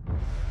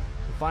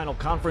Final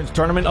conference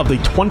tournament of the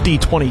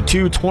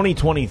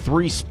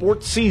 2022-2023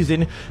 sports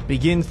season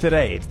begins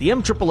today. It's the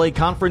MAAA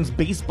Conference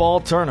Baseball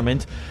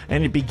Tournament,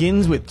 and it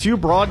begins with two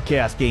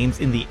broadcast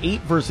games in the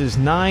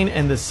 8-versus-9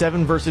 and the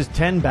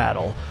 7-versus-10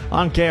 battle.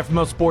 On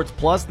KFMO Sports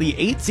Plus, the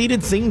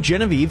 8-seeded St.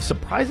 Genevieve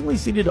surprisingly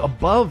seated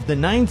above the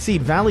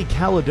 9-seed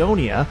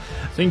Valley-Caledonia.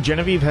 St.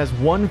 Genevieve has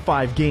won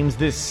 5 games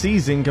this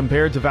season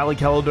compared to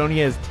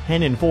Valley-Caledonia's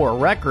 10-4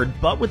 record,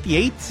 but with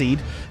the 8th seed,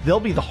 they'll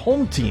be the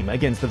home team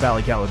against the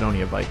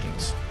Valley-Caledonia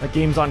Vikings. That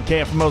game's on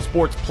KFMO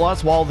Sports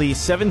Plus, while the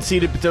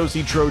 7-seeded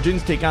Potosi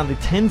Trojans take on the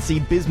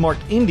 10-seed Bismarck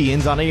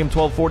Indians on AM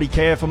 1240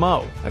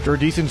 KFMO. After a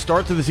decent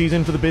start to the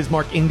season for the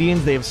Bismarck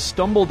Indians, they have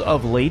stumbled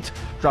of late,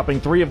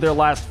 dropping 3 of their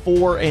last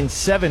 4 and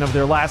 7 of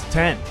their last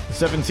 10. The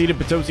 7-seeded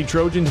Potosi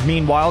Trojans,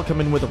 meanwhile, come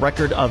in with a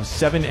record of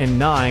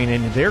 7-9,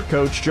 and their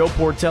coach, Joe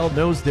Portell,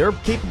 knows they're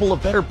capable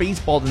of better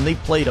baseball than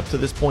they've played up to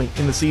this point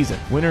in the season.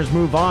 Winners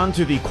move on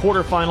to the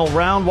quarterfinal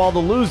round, while the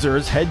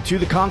losers head to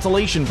the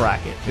consolation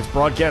bracket. It's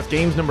broadcast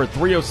games number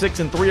 306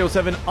 and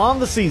 307 on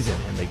the season,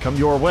 and they come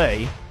your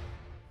way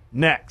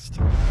next.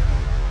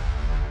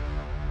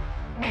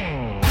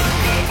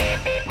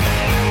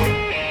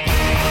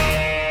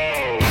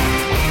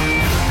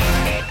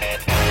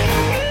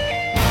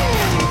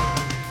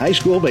 High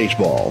school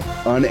baseball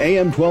on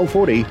AM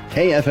 1240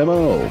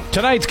 KFMO.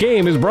 Tonight's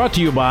game is brought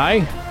to you by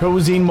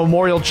Cozine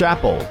Memorial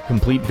Chapel,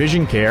 Complete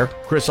Vision Care,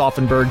 Chris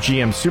Offenberg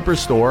GM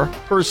Superstore,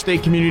 First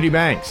State Community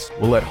Banks,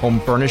 Willett Home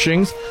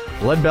Furnishings,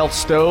 Lead Belt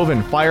Stove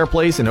and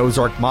Fireplace and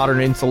Ozark Modern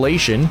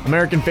Insulation,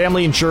 American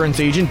Family Insurance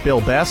Agent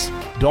Bill Bess,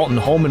 Dalton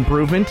Home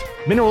Improvement,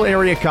 Mineral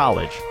Area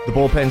College, The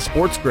Bullpen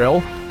Sports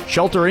Grill,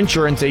 Shelter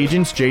Insurance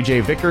Agents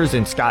J.J. Vickers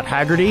and Scott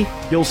Haggerty,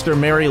 Gilster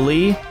Mary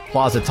Lee,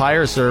 Plaza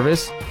Tire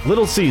Service,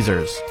 Little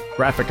Caesars,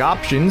 Graphic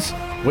Options,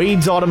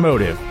 Wade's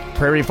Automotive,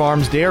 Prairie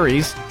Farms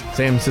Dairies,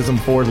 Sam Sism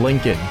Ford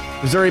Lincoln,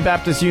 Missouri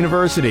Baptist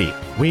University,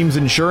 Weems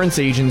Insurance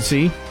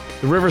Agency,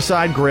 the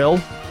Riverside Grill,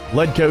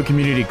 Ledco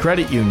Community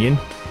Credit Union,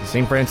 the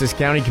St. Francis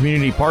County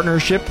Community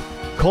Partnership,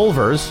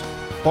 Culver's,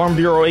 Farm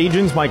Bureau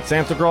agents Mike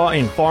Santagraw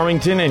in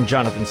Farmington and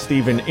Jonathan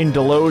Stephen in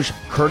Deloge,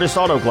 Curtis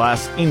Auto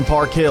Glass in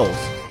Park Hills,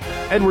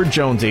 Edward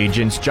Jones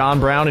agents John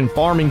Brown in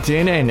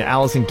Farmington and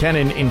Allison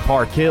Kennan in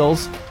Park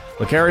Hills,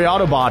 LeCarry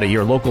Auto Body,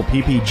 your local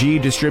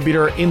PPG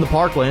distributor in the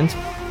Parklands,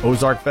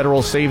 Ozark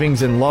Federal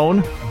Savings and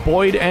Loan,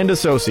 Boyd and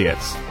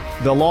Associates,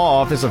 the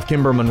Law Office of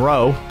Kimber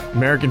Monroe,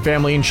 American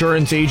Family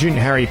Insurance Agent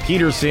Harry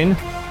Peterson,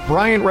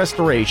 Bryant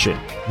Restoration,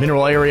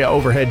 Mineral Area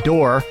Overhead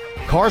Door,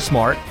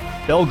 CarSmart,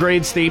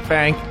 Belgrade State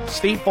Bank,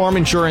 State Farm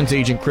Insurance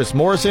Agent Chris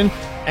Morrison,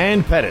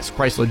 and Pettis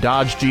Chrysler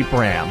Dodge Jeep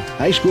Ram.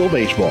 High school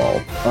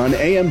baseball on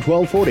AM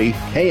 1240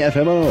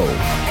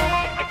 KFMO.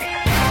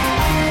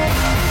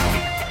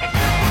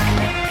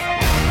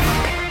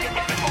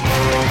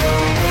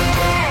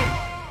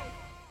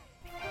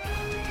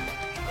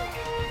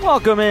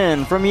 Welcome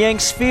in from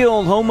Yanks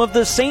Field, home of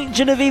the St.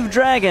 Genevieve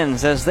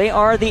Dragons, as they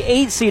are the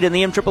 8th seed in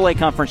the MAAA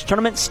Conference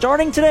Tournament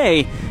starting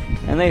today,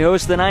 and they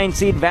host the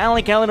 9-seed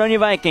Valley-Caledonia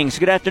Vikings.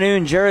 Good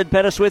afternoon, Jared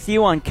Pettis with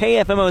you on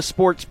KFMO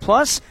Sports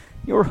Plus,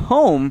 your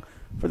home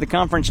for the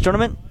conference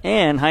tournament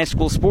and high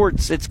school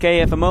sports. It's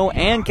KFMO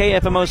and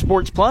KFMO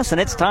Sports Plus, and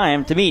it's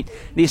time to meet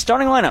the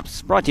starting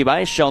lineups brought to you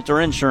by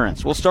Shelter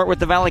Insurance. We'll start with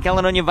the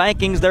Valley-Caledonia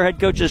Vikings. Their head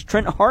coach is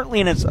Trent Hartley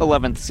in his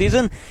 11th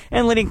season,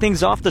 and leading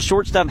things off, the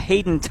shortstop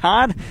Hayden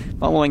Todd.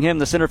 Following him,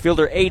 the center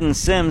fielder Aiden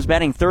Sims.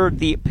 Batting third,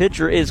 the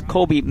pitcher is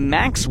Colby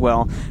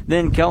Maxwell.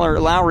 Then Keller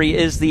Lowry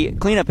is the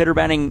cleanup hitter,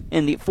 batting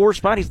in the 4th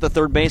spot. He's the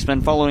third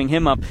baseman. Following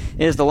him up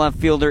is the left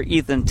fielder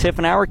Ethan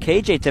Tiffenauer.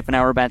 KJ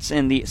Tiffenauer bats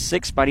in the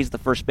 6th spot. He's the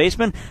first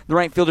baseman. The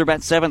right fielder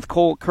bats 7th,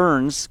 Cole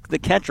Kearns. The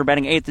catcher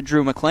batting 8th,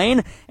 Drew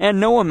McLean. And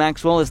Noah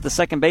Maxwell is the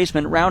second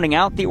baseman, rounding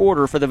out the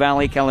order for the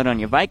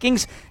Valley-Caledonia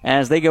Vikings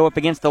as they go up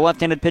against the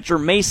left-handed pitcher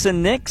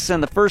Mason Nix.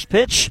 And the first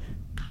pitch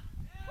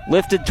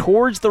lifted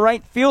towards the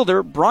right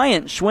fielder.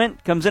 Bryant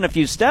Schwint comes in a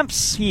few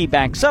steps. He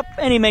backs up,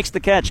 and he makes the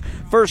catch.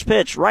 First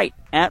pitch right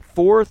at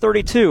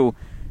 4:32.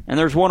 And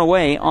there's one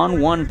away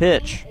on one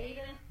pitch.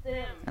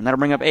 And that'll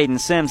bring up Aiden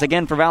Sims.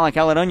 Again, for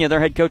Valley-Caledonia,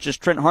 their head coach is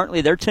Trent Hartley.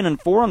 They're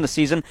 10-4 on the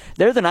season.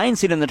 They're the 9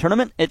 seed in the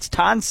tournament. It's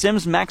Todd,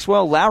 Sims,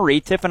 Maxwell, Lowry,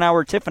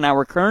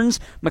 Tiffenauer, Kearns,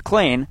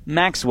 McLean,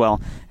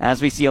 Maxwell.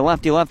 As we see a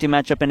lefty-lefty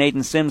matchup in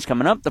Aiden Sims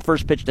coming up. The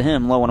first pitch to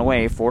him, low and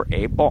away for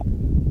a ball.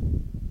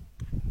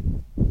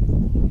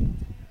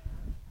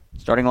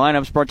 Starting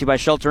lineups brought to you by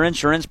Shelter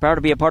Insurance. Proud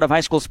to be a part of high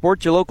school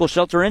sports. Your local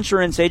Shelter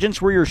Insurance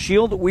agents. We're your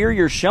shield. We're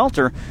your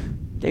shelter.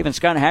 Dave and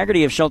Scott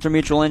Haggerty of Shelter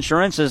Mutual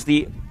Insurance as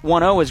the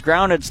 1-0 is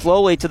grounded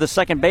slowly to the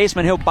second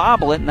baseman. He'll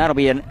bobble it, and that'll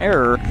be an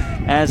error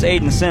as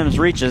Aiden Sims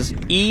reaches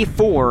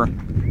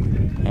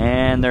E4.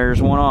 And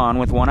there's one on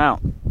with one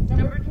out.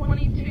 Number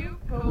 22.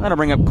 That'll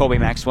bring up Colby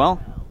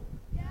Maxwell.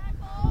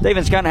 Dave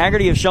and Scott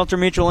Haggerty of Shelter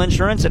Mutual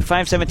Insurance at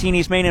 517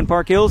 East Main in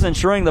Park Hills,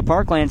 insuring the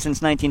Parkland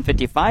since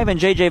 1955. And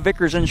J.J.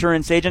 Vickers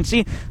Insurance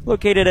Agency,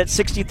 located at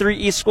 63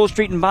 East School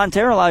Street in Bonne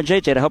Terre. Allow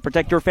J.J. to help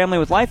protect your family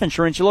with life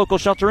insurance. Your local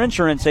Shelter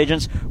Insurance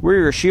agents. We're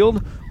your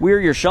shield.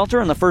 We're your shelter.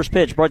 And the first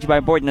pitch brought to you by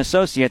Boyd &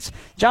 Associates.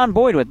 John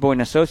Boyd with Boyd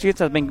 & Associates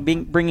has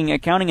been bringing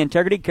accounting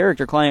integrity,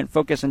 character, client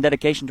focus, and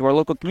dedication to our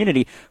local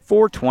community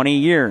for 20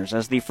 years.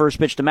 As the first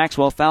pitch to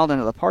Maxwell fouled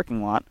into the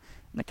parking lot,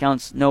 and the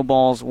count's no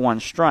balls, one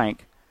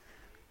strike.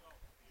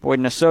 Boyd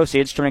 &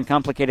 Associates turning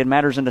complicated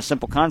matters into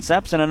simple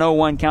concepts, and an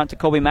 0-1 count to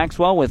Colby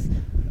Maxwell with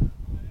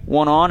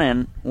one on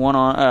and one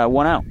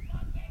out.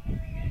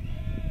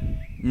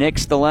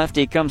 Nix, the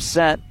lefty, comes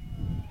set.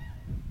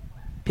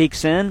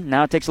 Peeks in,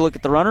 now takes a look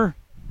at the runner.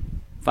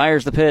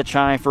 Fires the pitch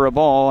high for a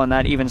ball, and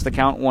that evens the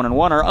count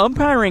 1-1. Our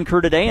umpiring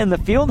crew today in the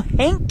field,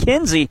 Hank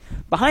Kinsey.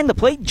 Behind the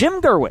plate,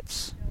 Jim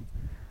Gerwitz.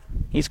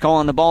 He's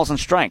calling the balls and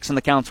strikes, and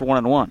the count's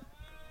 1-1.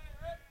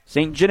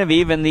 St.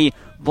 Genevieve in the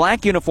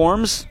black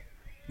uniforms,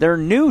 their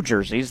new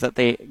jerseys that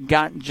they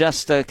got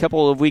just a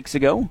couple of weeks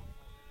ago.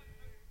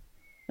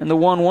 And the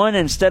 1-1,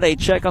 instead a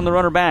check on the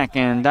runner back,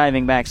 and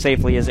diving back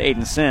safely is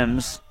Aiden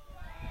Sims.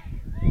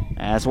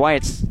 As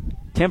Wyatt's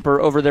Kemper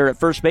over there at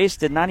first base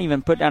did not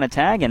even put down a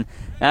tag, and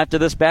after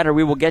this batter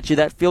we will get you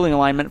that fielding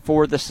alignment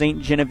for the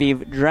St.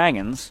 Genevieve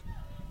Dragons.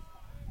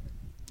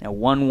 A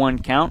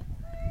 1-1 count.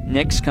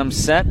 Nix comes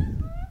set.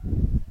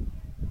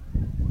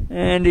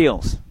 And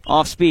deals.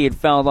 Off speed,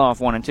 fouled off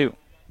 1-2.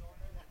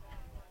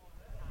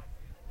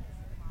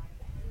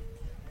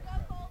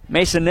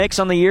 Mason Nix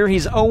on the year,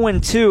 he's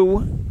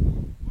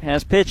 0-2.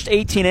 Has pitched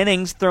 18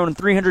 innings, thrown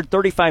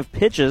 335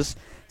 pitches,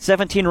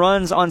 17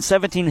 runs on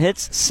 17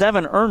 hits,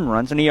 7 earned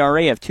runs, an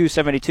ERA of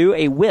 2.72,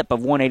 a whip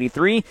of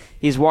 183.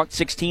 He's walked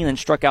 16 and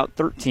struck out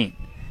 13.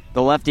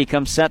 The lefty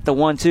comes set, the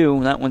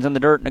 1-2. That one's in the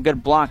dirt, and a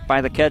good block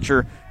by the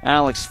catcher,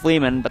 Alex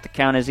Fleeman, but the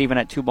count is even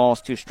at 2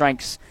 balls, 2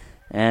 strikes.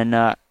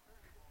 And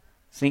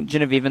St.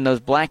 Genevieve in those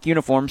black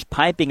uniforms,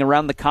 piping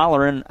around the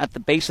collar and at the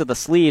base of the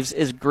sleeves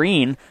is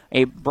green,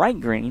 a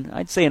bright green,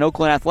 I'd say an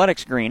Oakland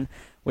Athletics green,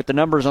 with the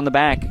numbers on the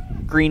back,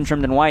 green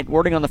trimmed in white.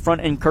 Wording on the front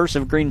in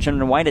cursive, green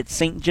trimmed in white. It's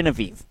St.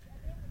 Genevieve.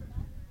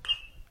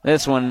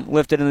 This one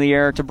lifted in the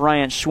air to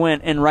Bryant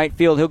Schwint in right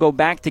field. He'll go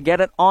back to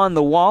get it on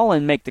the wall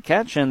and make the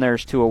catch, and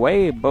there's 2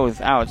 away. Both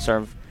outs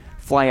are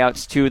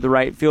flyouts to the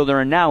right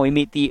fielder, and now we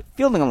meet the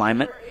fielding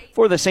alignment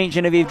for the St.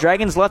 Genevieve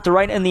Dragons. Left to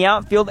right in the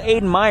outfield,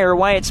 Aiden Meyer,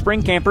 Wyatt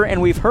Springcamper, and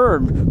we've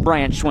heard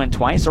Bryant Schwint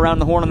twice. Around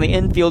the horn on the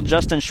infield,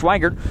 Justin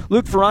Schweigert,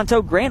 Luke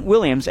Ferranto, Grant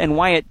Williams, and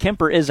Wyatt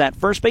Kemper is at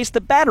first base.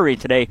 The battery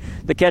today,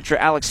 the catcher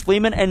Alex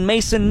Fleeman, and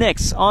Mason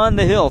Nix on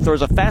the hill.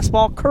 Throws a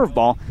fastball,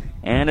 curveball,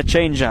 and a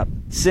changeup.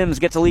 Sims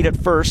gets a lead at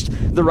first.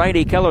 The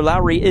righty, Keller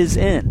Lowry, is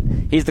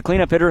in. He's the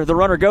cleanup hitter. The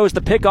runner goes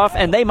to pickoff,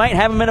 and they might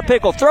have him in a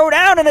pickle. Throw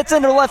down, and it's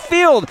into left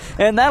field,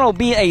 and that'll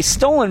be a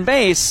stolen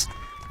base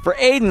for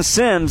Aiden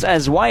Sims,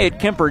 as Wyatt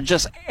Kemper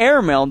just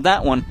airmailed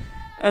that one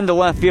into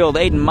left field.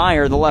 Aiden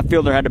Meyer, the left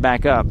fielder, had to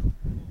back up.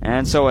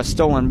 And so a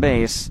stolen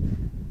base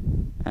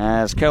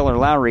as Keller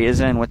Lowry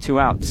is in with 2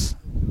 outs.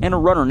 And a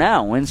runner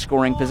now in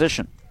scoring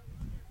position.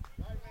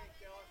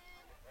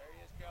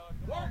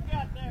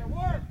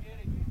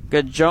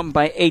 Good jump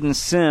by Aiden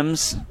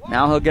Sims.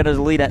 Now he'll get his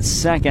lead at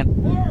second.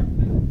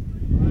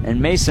 And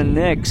Mason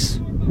Nix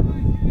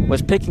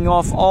was picking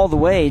off all the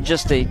way,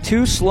 just a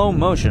too slow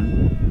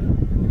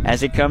motion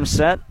as he comes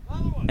set.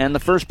 And the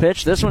first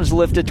pitch, this one's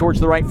lifted towards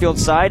the right field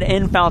side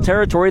in foul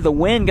territory. The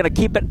wind going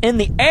to keep it in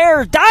the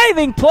air.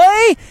 Diving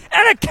play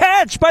and a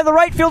catch by the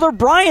right fielder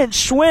Bryant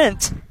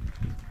Schwint.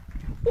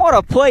 What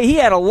a play. He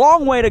had a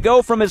long way to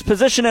go from his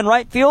position in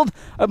right field,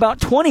 about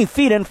 20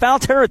 feet in foul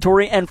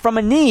territory, and from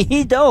a knee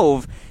he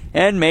dove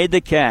and made the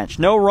catch.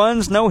 No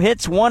runs, no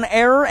hits, 1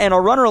 error, and a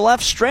runner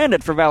left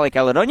stranded for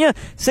Valley-Caledonia.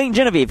 St.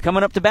 Genevieve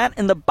coming up to bat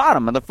in the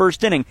bottom of the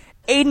first inning.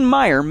 Aiden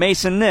Meyer,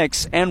 Mason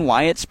Nix, and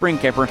Wyatt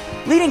Springcamper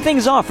leading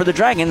things off for the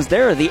Dragons.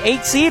 They're the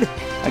 8th seed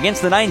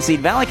against the 9th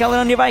seed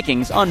Valley-Caledonia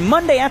Vikings on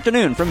Monday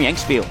afternoon from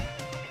Yanks Field.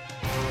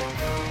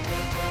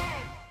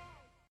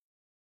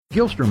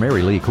 Gilster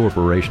Mary Lee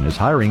Corporation is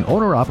hiring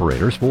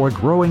owner-operators for a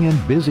growing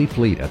and busy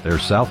fleet at their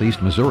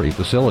Southeast Missouri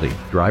facility.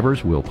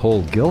 Drivers will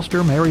pull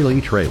Gilster Mary Lee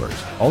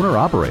trailers.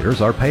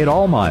 Owner-operators are paid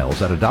all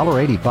miles at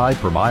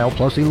 $1.85 per mile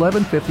plus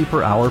 $11.50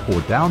 per hour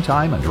for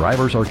downtime, and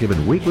drivers are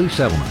given weekly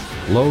settlements.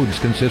 Loads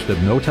consist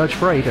of no-touch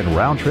freight and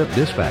round-trip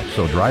dispatch,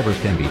 so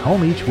drivers can be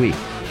home each week.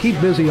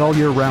 Keep busy all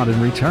year round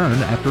and return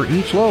after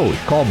each load.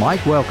 Call Mike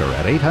Welker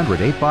at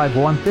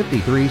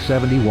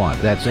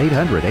 800-851-5371. That's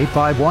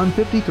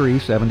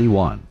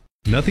 800-851-5371.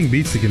 Nothing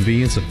beats the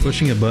convenience of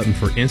pushing a button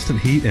for instant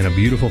heat and a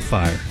beautiful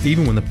fire,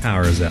 even when the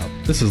power is out.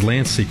 This is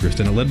Lance Sechrist,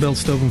 and at Leadbelt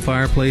Stove and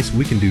Fireplace,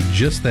 we can do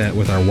just that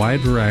with our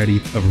wide variety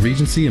of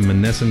Regency and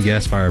Monessen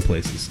gas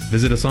fireplaces.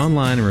 Visit us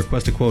online and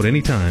request a quote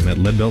anytime at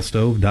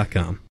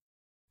leadbeltstove.com.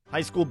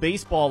 High school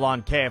baseball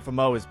on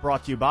KFMO is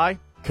brought to you by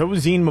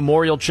Cozine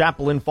Memorial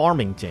Chapel in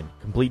Farmington,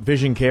 Complete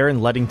Vision Care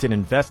in Leadington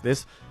and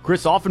Festus,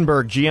 Chris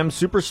Offenberg GM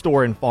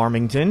Superstore in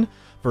Farmington,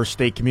 First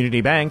State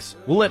Community Banks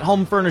will let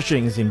Home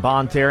Furnishings in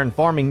Bonne Terre and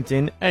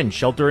Farmington and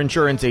Shelter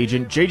Insurance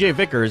Agent J.J.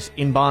 Vickers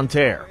in Bonne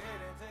Terre.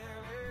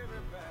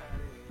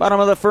 Bottom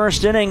of the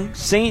first inning,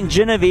 St.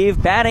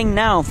 Genevieve batting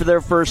now for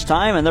their first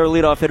time, and their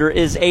leadoff hitter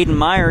is Aiden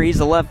Meyer. He's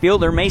the left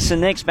fielder.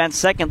 Mason Nix bats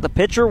second. The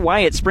pitcher,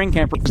 Wyatt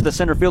Springcamper, is the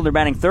center fielder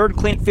batting third.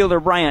 Clean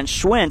fielder, Bryant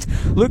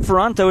Schwint. Luke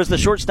Ferranto is the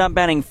shortstop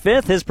batting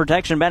fifth. His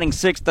protection batting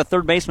sixth. The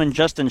third baseman,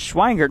 Justin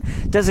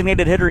Schweigert.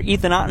 Designated hitter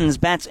Ethan Ottens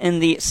bats in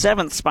the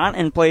seventh spot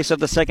in place of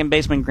the second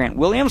baseman, Grant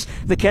Williams.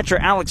 The catcher,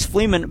 Alex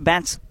Fleeman,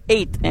 bats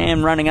eighth,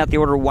 and rounding out the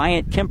order,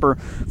 Wyatt Kemper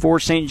for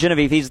St.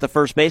 Genevieve. He's the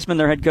first baseman.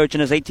 Their head coach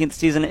in his 18th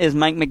season is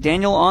Mike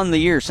McDaniel. On the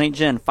year, St.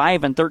 Gen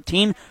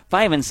 5-13,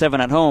 5-7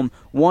 at home,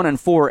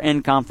 1-4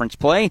 in conference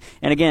play.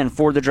 And again,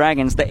 for the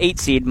Dragons, the 8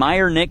 seed,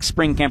 Meyer, Nix,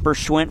 Springcamper,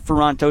 Schwint,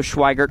 Ferranto,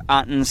 Schweigert,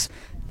 Ottens,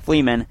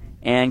 Fleeman,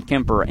 and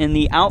Kemper. In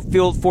the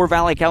outfield for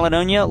Valley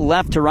Caledonia,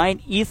 left to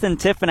right, Ethan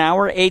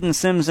Tiffenauer, Aiden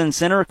Sims in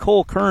center,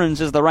 Cole Kearns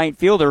is the right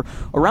fielder.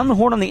 Around the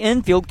horn on the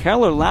infield,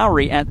 Keller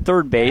Lowry at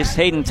third base,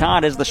 Hayden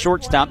Todd is the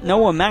shortstop,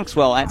 Noah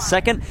Maxwell at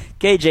second,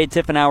 KJ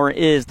Tiffenauer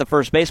is the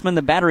first baseman.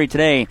 The battery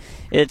today,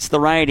 it's the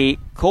righty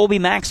Colby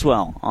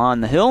Maxwell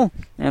on the hill,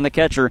 and the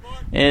catcher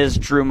is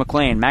Drew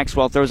McLean.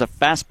 Maxwell throws a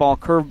fastball,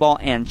 curveball,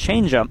 and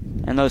changeup.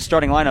 And those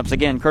starting lineups,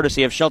 again,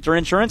 courtesy of Shelter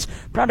Insurance.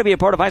 Proud to be a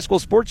part of high school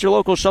sports. Your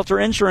local Shelter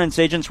Insurance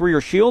agents. We're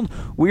your shield.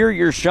 We're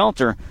your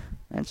shelter.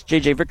 That's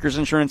J.J. Vickers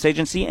Insurance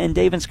Agency and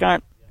Dave and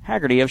Scott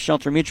Haggerty of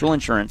Shelter Mutual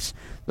Insurance.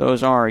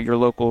 Those are your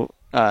local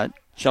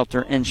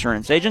Shelter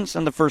Insurance agents.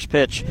 And the first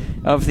pitch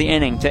of the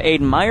inning to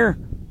Aiden Meyer,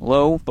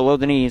 low below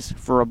the knees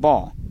for a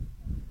ball.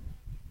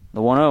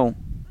 The 1-0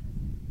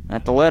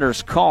 at the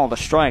letters, call the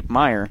strike.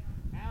 Meyer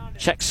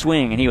check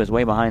swing, and he was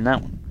way behind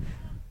that one.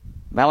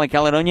 Valley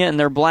Caledonia in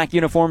their black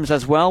uniforms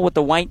as well with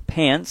the white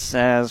pants,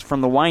 as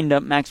from the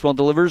windup, Maxwell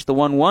delivers the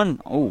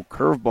 1-1. Oh,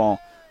 curveball.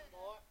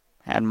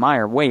 Had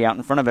Meyer way out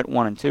in front of it,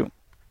 1-2.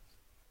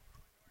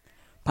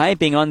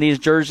 Piping on these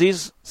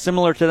jerseys,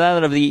 similar to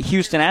that of the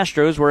Houston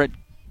Astros, where it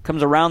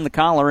comes around the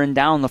collar and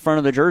down the front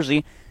of the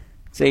jersey.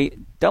 It's a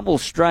double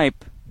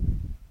stripe,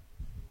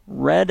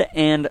 red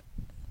and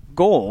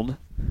gold.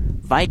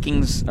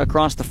 Vikings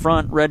across the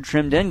front, red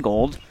trimmed in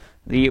gold.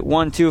 The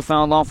 1-2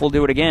 fouled off will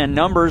do it again.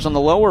 Numbers on the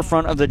lower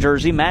front of the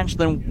jersey match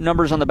the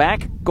numbers on the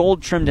back,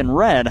 gold trimmed in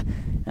red.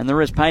 And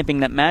there is piping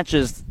that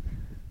matches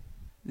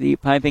the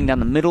piping down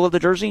the middle of the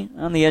jersey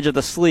on the edge of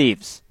the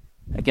sleeves.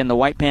 Again, the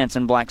white pants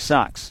and black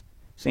socks.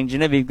 St.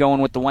 Genevieve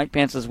going with the white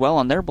pants as well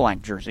on their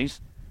black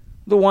jerseys.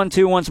 The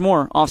 1-2 once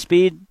more. Off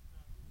speed,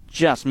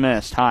 just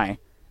missed high.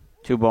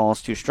 2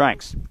 balls, 2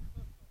 strikes.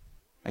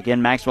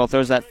 Again, Maxwell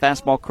throws that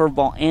fastball,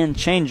 curveball, and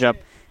changeup.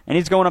 And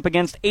he's going up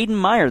against Aiden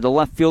Meyer, the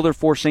left fielder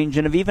for St.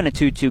 Genevieve, in a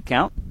 2-2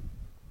 count.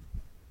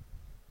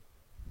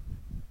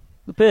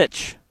 The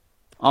pitch.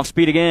 Off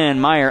speed again.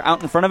 Meyer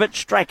out in front of it.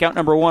 Strikeout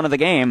number 1 of the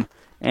game.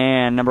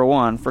 And number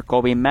 1 for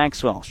Colby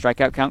Maxwell.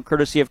 Strikeout count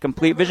courtesy of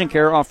Complete Vision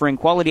Care, offering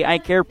quality eye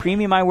care,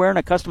 premium eyewear, and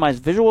a customized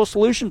visual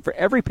solution for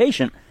every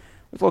patient.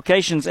 With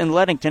locations in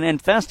Leadington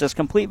and Festus,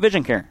 Complete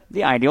Vision Care,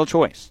 the ideal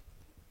choice.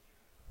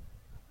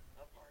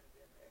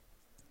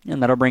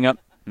 And that'll bring up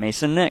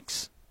Mason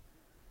Nix.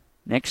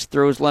 Nix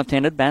throws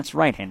left-handed, bats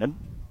right-handed.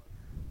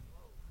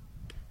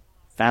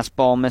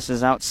 Fastball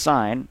misses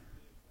outside.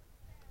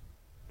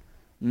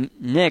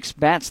 Nix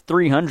bats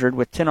 .300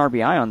 with 10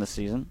 RBI on the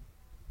season.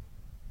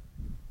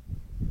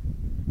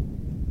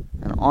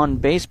 An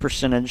on-base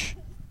percentage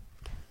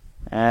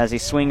as he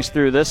swings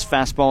through this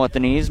fastball at the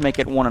knees, make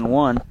it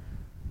 1-1.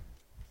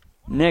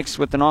 Nix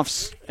with an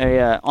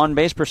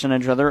on-base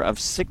percentage of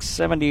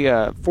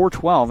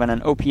 412 and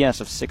an OPS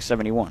of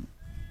 671.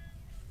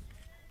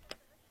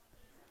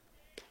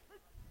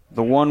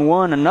 The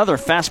 1-1, another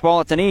fastball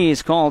at the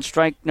knees, called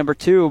strike number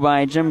 2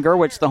 by Jim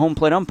Gerwitz, the home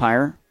plate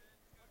umpire.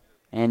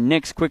 And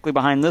Nix quickly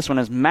behind this one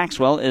as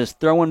Maxwell is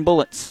throwing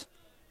bullets.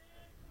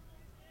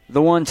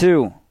 The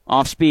 1-2,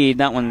 off speed.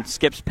 That one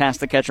skips past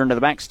the catcher into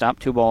the backstop.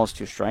 2 balls,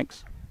 2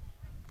 strikes.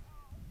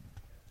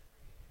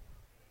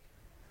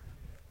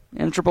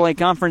 MAAA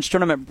Conference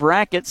Tournament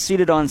bracket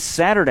seated on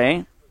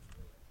Saturday.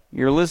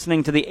 You're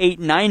listening to the 8-9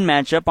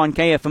 matchup on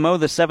KFMO,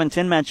 the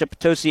 7-10 matchup,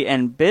 Potosi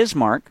and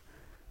Bismarck.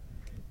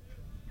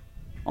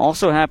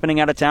 Also happening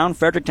out of town,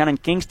 Fredericktown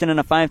and Kingston in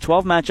a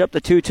 5-12 matchup. The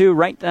 2-2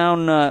 right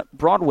down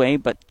Broadway,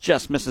 but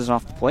just misses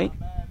off the plate.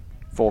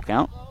 Full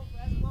count.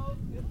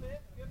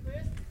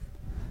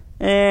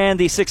 And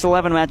the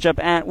 6-11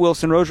 matchup at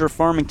Wilson-Rozier,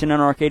 Farmington,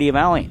 and Arcadia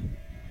Valley.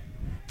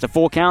 It's a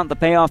full count, the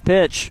payoff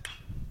pitch.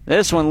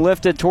 This one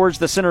lifted towards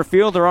the center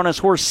fielder on his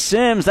horse,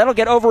 Sims. That'll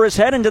get over his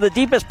head into the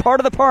deepest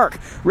part of the park.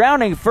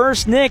 Rounding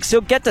first, Nix.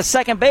 He'll get to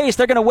second base.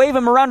 They're going to wave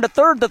him around to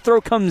third. The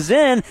throw comes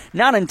in.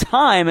 Not in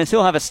time, as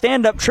he'll have a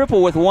stand-up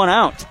triple with 1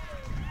 out.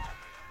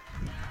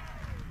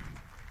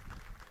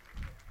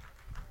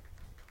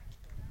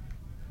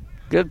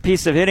 Good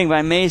piece of hitting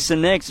by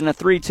Mason Nix in a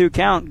 3-2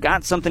 count.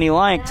 Got something he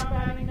liked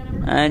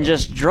and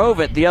just drove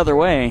it the other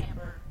way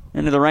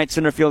into the right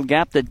center field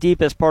gap, the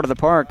deepest part of the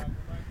park.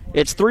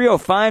 It's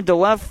 3:05 to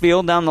left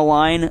field down the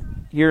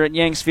line. here at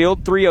Yanks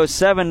Field.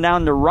 307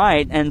 down to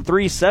right and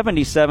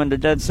 377 to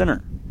dead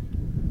center.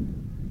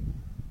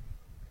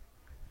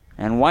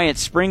 And Wyatt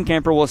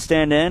Springcamper will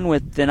stand in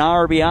with an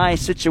RBI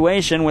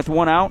situation with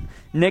one out.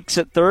 Nix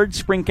at third,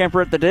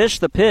 Springcamper at the dish.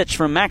 The pitch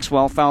from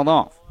Maxwell fouled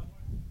off.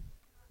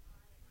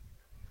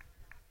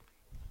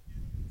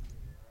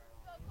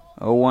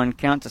 0-1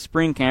 count to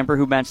Springcamper,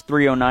 who bats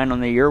 .309 on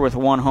the year with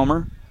one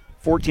homer,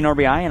 14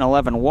 RBI, and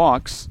 11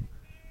 walks.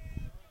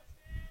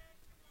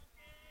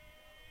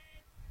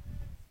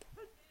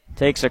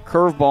 Takes a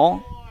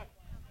curveball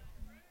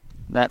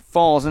that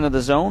falls into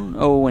the zone,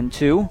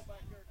 0-2.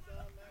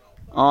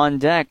 On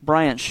deck,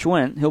 Bryant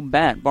Schwint. He'll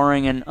bat,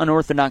 barring an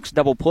unorthodox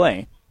double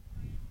play.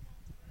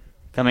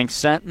 Coming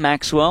set,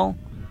 Maxwell.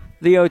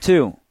 The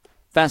 0-2.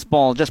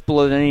 Fastball just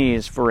below the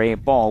knees for a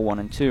ball,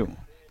 1-2.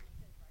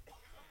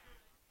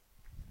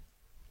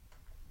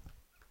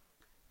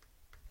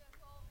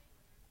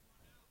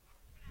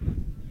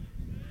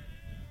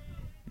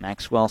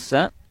 Maxwell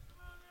set.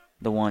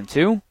 The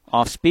 1-2.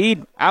 Off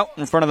speed. Out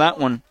in front of that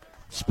one.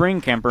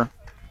 Springcamper.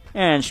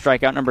 And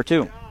strikeout number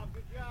 2.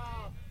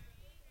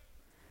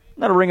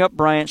 That'll bring up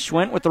Bryant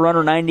Schwint with the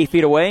runner 90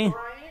 feet away.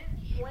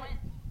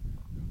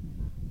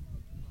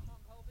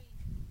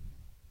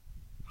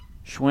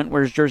 Schwint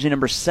wears jersey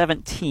number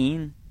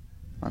 17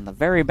 on the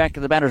very back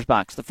of the batter's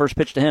box. The first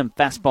pitch to him,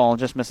 fastball,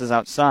 just misses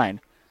outside.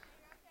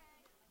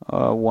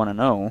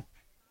 1-0.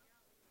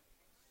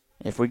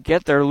 If we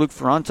get there, Luke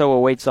Ferranto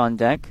awaits on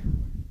deck.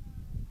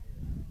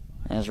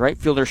 As right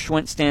fielder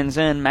Schwint stands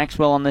in,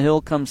 Maxwell on the hill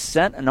comes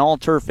set, an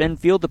all-turf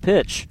infield to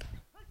pitch.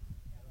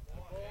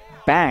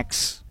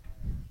 Backs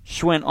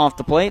Schwint off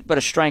the plate, but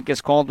a strike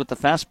is called with the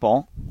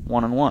fastball.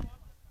 1-1.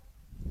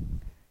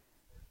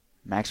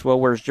 Maxwell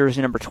wears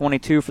jersey number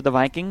 22 for the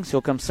Vikings.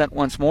 He'll come set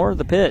once more.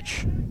 The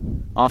pitch.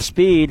 Off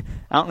speed.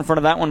 Out in front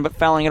of that one, but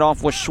fouling it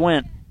off with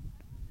Schwint.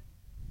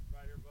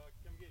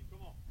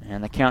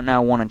 And the count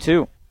now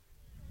 1-2.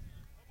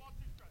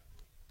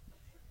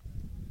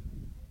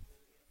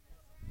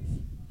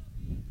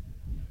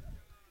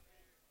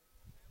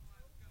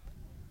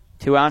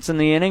 Two outs in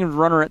the inning.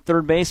 Runner at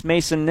third base,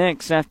 Mason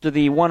Nix, after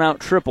the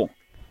one-out triple.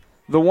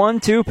 The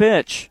 1-2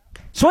 pitch.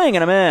 Swing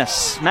and a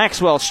miss.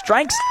 Maxwell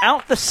strikes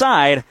out the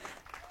side.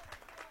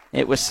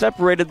 It was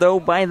separated,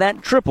 though, by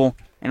that triple,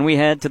 and we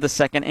head to the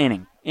second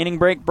inning. Inning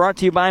break brought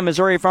to you by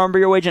Missouri Farm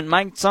Bureau agent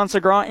Mike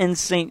Sansagra in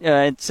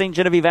St.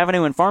 Genevieve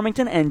Avenue in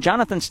Farmington and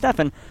Jonathan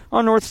Steffen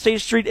on North State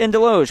Street in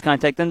Deloge.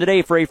 Contact them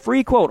today for a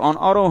free quote on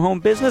auto,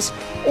 home, business,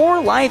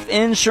 or life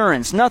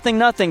insurance.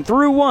 Nothing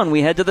through one.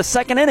 We head to the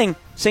second inning.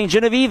 St.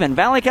 Genevieve and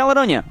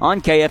Valley-Caledonia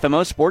on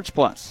KFMO Sports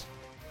Plus.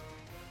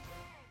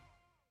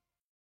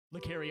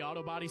 LeCarry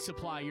Auto Body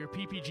Supply, your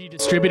PPG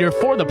distributor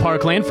for the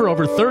Parkland for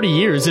over 30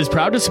 years, is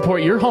proud to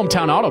support your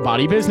hometown auto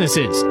body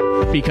businesses.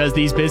 Because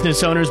these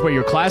business owners were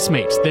your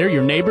classmates, they're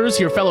your neighbors,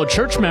 your fellow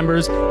church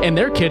members, and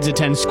their kids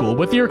attend school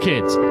with your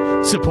kids.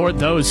 Support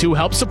those who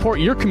help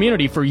support your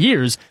community for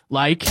years,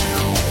 like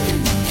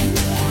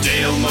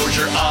Dale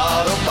Mosier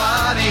Auto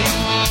Body.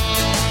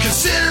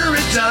 Consider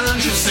it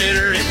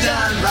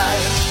done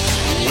right.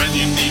 When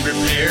you need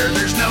repair,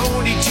 there's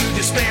no need to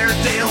despair.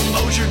 Dale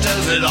Mosier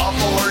does it all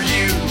for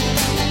you.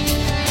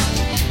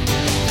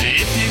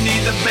 If you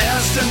need the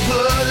best and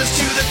put us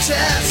to the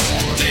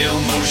test, Dale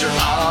Mosier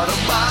Auto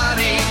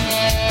Body.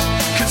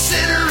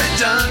 Consider it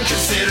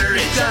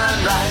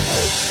done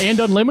right. and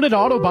Unlimited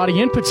Auto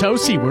Body in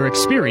Potosi, where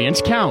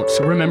experience counts.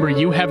 Remember,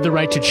 you have the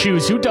right to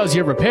choose who does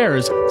your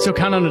repairs, so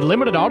count on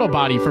Unlimited Auto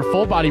Body for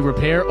full body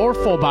repair or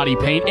full body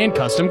paint and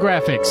custom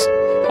graphics.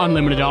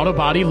 Unlimited Auto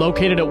Body,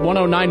 located at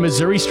 109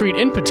 Missouri Street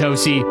in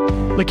Potosi.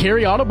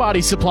 LeCarry Auto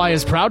Body Supply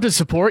is proud to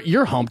support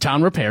your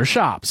hometown repair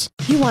shops.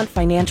 You want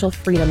financial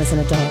freedom as an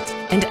adult.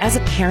 And as a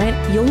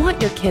parent, you'll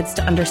want your kids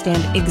to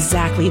understand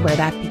exactly where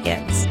that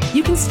begins.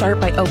 You can start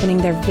by opening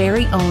their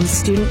very own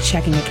student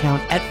checking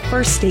account at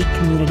First State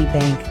Community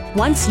Bank.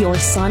 Once your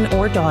son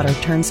or daughter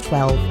turns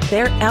 12,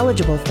 they're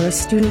eligible for a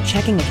student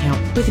checking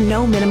account with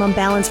no minimum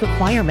balance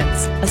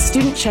requirements. A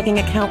student checking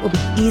account will be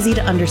easy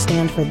to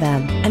understand for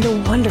them and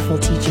a wonderful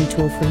teaching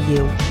tool for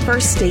you.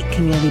 First State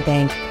Community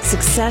Bank.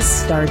 Success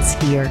starts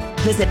here.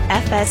 Visit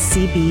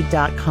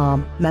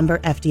fscb.com. Member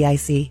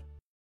FDIC.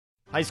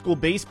 High school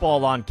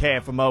baseball on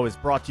KFMO is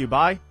brought to you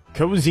by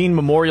Cozine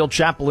Memorial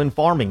Chapel in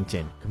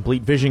Farmington,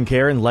 Complete Vision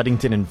Care in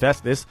Leadington and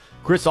Festus,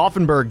 Chris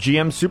Offenberg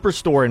GM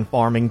Superstore in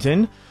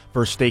Farmington,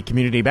 First State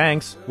Community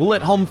Banks,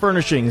 Willett Home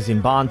Furnishings in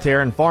Bonne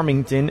Terre and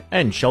Farmington,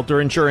 and Shelter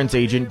Insurance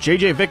Agent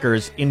J.J.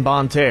 Vickers in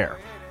Bonne Terre.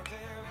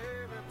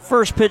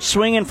 First pitch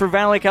swinging for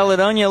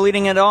Valley-Caledonia,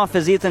 leading it off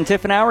is Ethan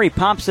Tiffenauer. He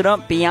pops it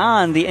up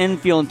beyond the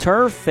infield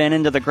turf and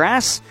into the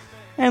grass,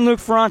 and Luke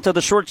Ferranto,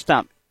 the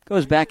shortstop,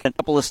 goes back a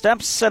couple of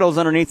steps, settles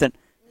underneath it,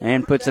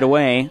 and puts it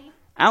away.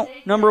 Out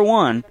number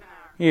one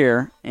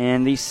here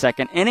in the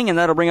second inning, and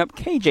that'll bring up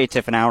K.J.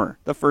 Tiffenauer,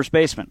 the first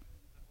baseman.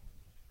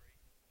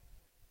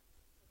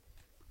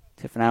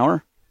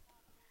 Tiffenauer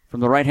from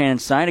the right-hand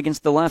side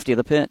against the lefty of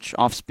the pitch.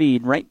 Off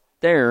speed right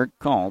there,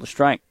 called a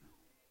strike.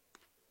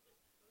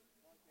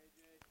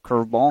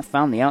 Curveball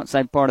found the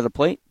outside part of the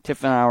plate.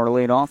 Tiffenauer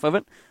laid off of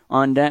it.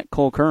 On deck,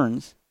 Cole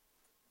Kearns.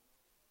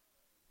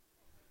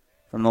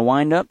 From the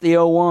windup, the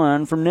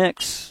 0-1 from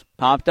Nix.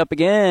 Popped up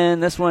again.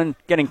 This one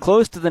getting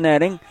close to the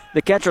netting.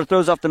 The catcher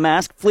throws off the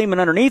mask. Fleeman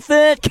underneath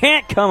it.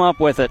 Can't come up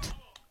with it.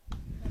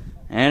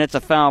 And it's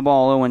a foul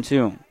ball,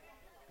 0-2.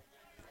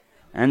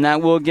 And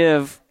that will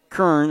give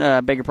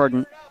KJ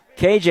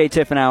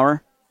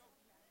Tiffenauer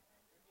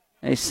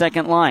a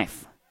second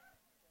life.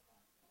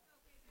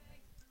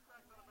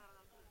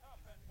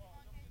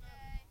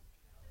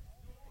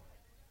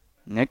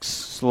 Nix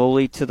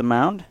slowly to the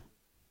mound.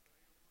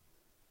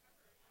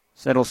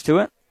 Settles to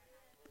it.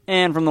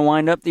 And from the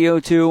windup, the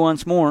 0-2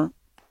 once more.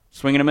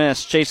 Swing and a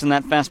miss. Chasing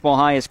that fastball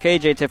high is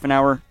KJ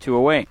Tiffenauer, 2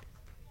 away.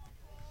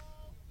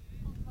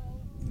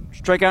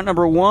 Strikeout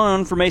number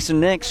 1 for Mason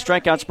Nix.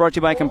 Strikeouts brought to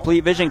you by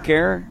Complete Vision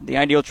Care, the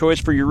ideal choice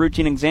for your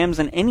routine exams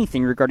and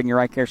anything regarding your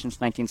eye care since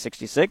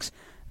 1966.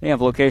 They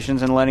have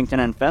locations in Leadington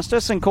and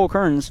Festus, and Cole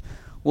Kearns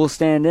will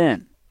stand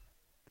in.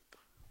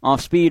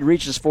 Off speed,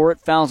 reaches for it,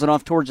 fouls it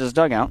off towards his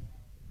dugout.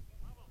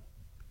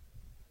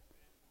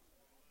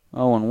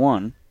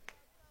 0-1.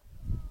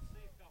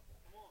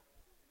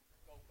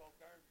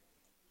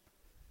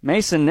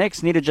 Mason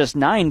Nix needed just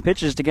 9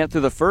 pitches to get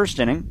through the first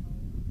inning.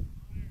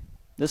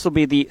 This will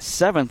be the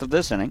 7th of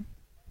this inning.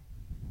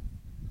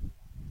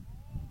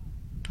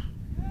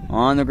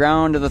 On the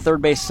ground to the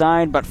third base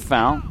side, but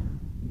foul.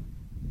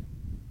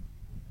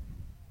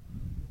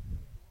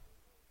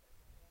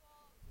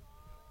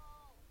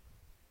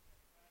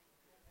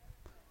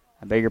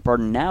 I beg your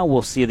pardon. Now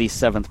we'll see the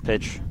 7th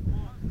pitch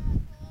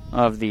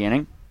of the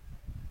inning.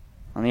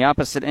 On the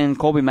opposite end,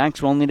 Colby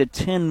Maxwell needed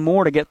 10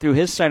 more to get through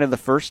his side of the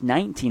first,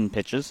 19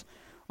 pitches.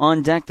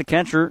 On deck, the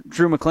catcher,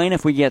 Drew McLean,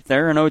 if we get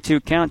there. An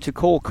 0-2 count to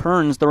Cole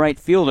Kearns, the right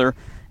fielder.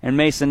 And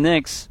Mason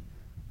Nix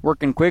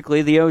working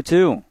quickly, the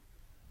 0-2.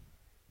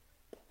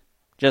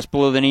 Just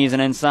below the knees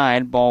and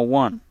inside, ball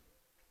 1.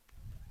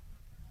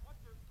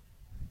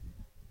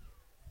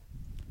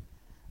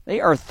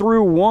 They are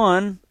through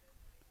 1.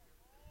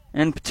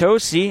 And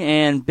Potosi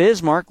and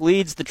Bismarck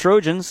leads the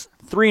Trojans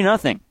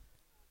 3-0.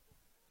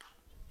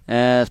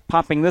 As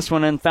popping this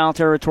one in foul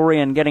territory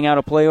and getting out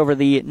of play over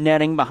the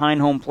netting behind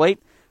home plate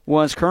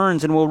was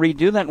Kearns, and we'll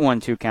redo that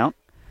 1-2 count.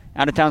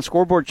 Out-of-town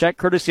scoreboard check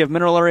courtesy of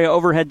Mineral Area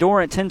Overhead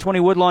Door at 1020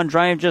 Woodlawn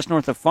Drive just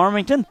north of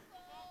Farmington.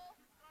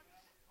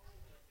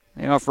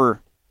 They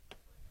offer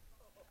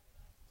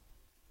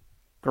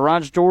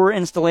garage door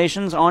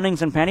installations,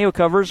 awnings and patio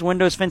covers,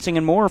 windows, fencing,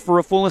 and more. For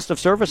a full list of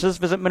services,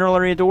 visit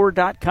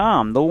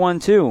mineralareadoor.com. The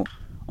 1-2.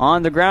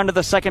 On the ground to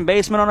the second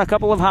baseman on a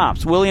couple of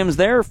hops. Williams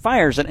there,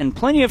 fires it, and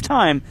plenty of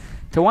time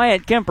to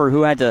Wyatt Kemper,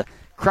 who had to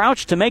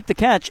crouch to make the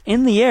catch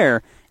in the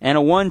air. And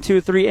a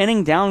 1-2-3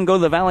 inning. Down go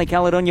the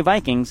Valley-Caledonia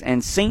Vikings,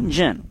 and St.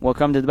 John will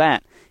come to the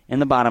bat in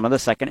the bottom of the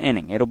second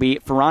inning. It'll be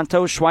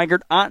Ferranto,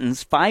 Schweigert,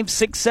 Ottens,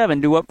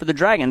 5-6-7 due up for the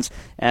Dragons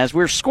as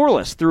we're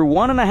scoreless through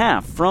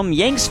 1.5 from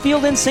Yanks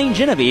Field in St.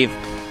 Genevieve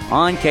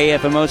on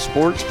KFMO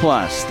Sports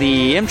Plus.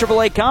 The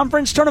MAAA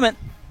Conference Tournament.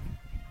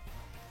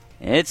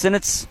 It's in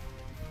its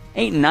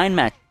 8 and 9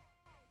 match.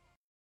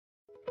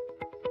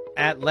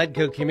 At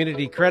Ledco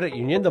Community Credit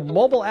Union, the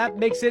mobile app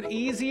makes it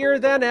easier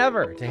than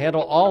ever to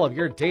handle all of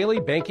your daily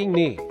banking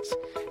needs.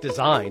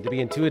 Designed to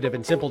be intuitive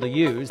and simple to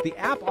use, the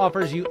app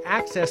offers you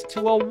access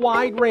to a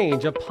wide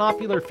range of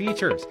popular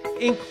features,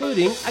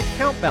 including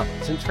account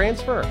balance and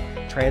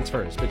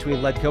transfers between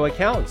Ledco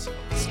accounts,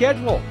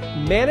 schedule,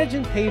 manage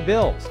and pay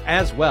bills,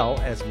 as well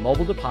as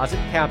mobile deposit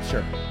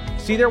capture.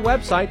 See their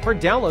website for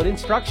download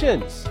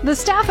instructions. The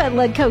staff at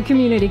Ledco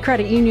Community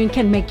Credit Union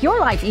can make your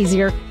life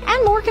easier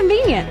and more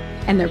convenient.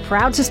 And they're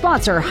proud to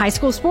sponsor high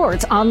school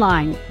sports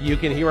online. You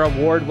can hear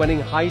award-winning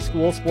high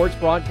school sports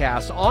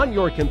broadcasts on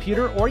your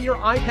computer or your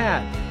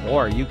iPad.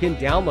 Or you can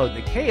download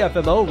the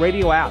KFMO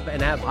radio app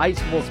and have high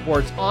school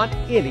sports on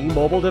any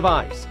mobile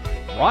device.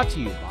 Brought to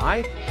you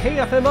by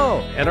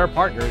KFMO and our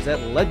partners at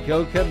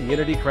Ledco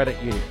Community Credit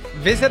Union.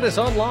 Visit us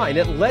online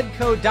at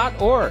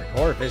ledco.org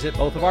or visit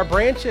both of our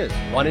branches,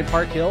 one in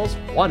Park Hills,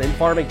 one in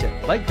Farmington.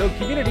 Ledco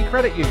Community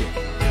Credit Union.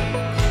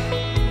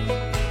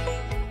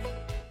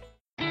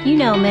 You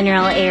know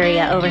Mineral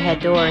Area Overhead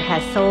Door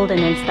has sold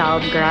and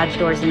installed garage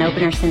doors and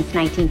openers since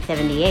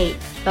 1978,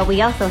 but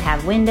we also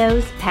have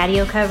windows,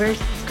 patio covers,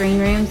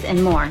 screen rooms,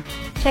 and more.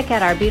 Check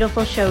out our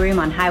beautiful showroom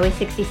on Highway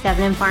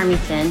 67 in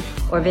Farmington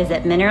or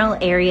visit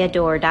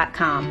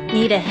mineralareadoor.com.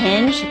 Need a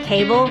hinge,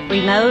 cable,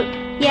 remote?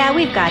 Yeah,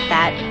 we've got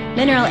that.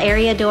 Mineral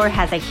Area Door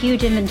has a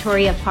huge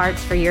inventory of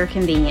parts for your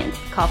convenience.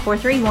 Call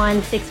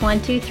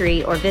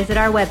 431-6123 or visit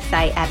our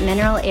website at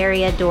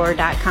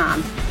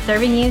mineralareadoor.com.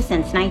 Serving you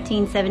since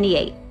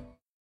 1978.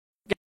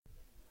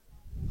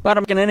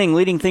 Bottom inning,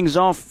 leading things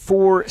off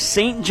for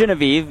St.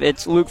 Genevieve.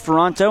 It's Luke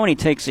Ferranto, and he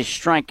takes a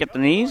strike at the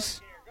knees.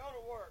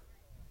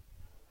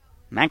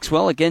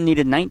 Maxwell again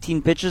needed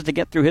 19 pitches to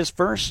get through his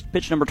first.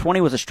 Pitch number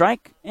 20 was a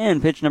strike, and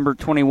pitch number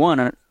 21,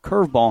 a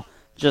curveball,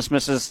 just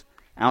misses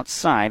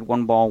outside.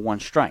 1 ball,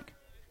 1 strike.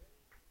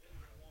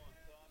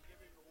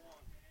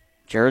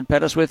 Jared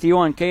Pettis with you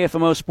on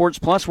KFMO Sports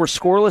Plus. We're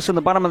scoreless in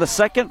the bottom of the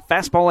second.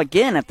 Fastball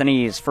again at the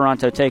knees.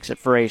 Ferranto takes it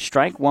for a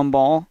strike. 1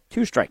 ball,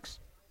 2 strikes.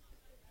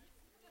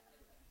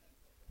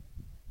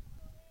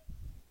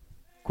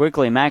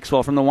 Quickly,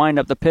 Maxwell from the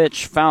windup, the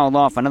pitch fouled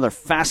off. Another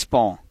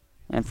fastball,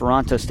 and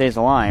Ferranto stays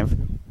alive.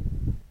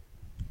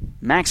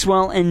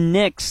 Maxwell and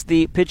Nix,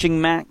 the pitching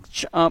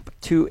match up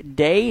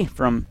today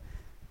from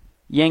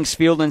Yanks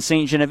Field in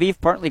St. Genevieve.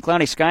 Partly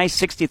cloudy skies,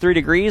 63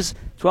 degrees,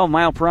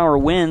 12-mile-per-hour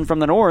wind from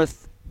the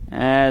north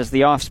as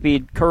the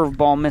off-speed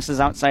curveball misses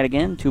outside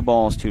again. 2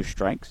 balls, 2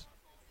 strikes.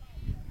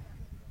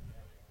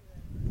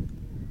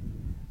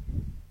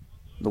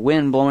 The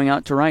wind blowing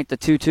out to right, the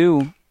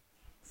 2-2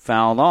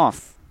 fouled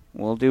off.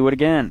 We'll do it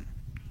again.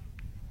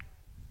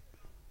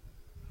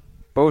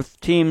 Both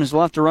teams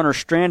left a runner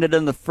stranded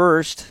in the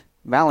first.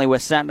 Valley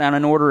was sat down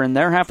in order in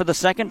their half of the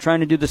second,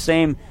 trying to do the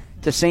same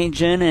to St.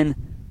 Gen in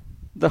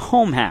the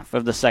home half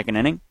of the second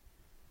inning.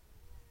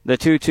 The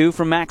 2-2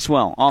 from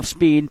Maxwell. Off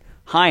speed,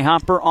 high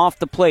hopper off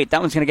the plate.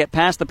 That one's going to get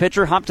past the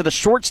pitcher. Hop to the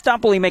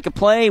shortstop. Will he make a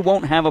play?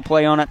 Won't have a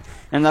play on it.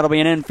 And that'll be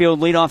an infield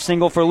leadoff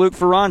single for Luke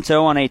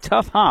Ferranto on a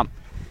tough hop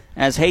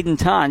as Hayden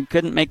Todd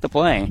couldn't make the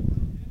play.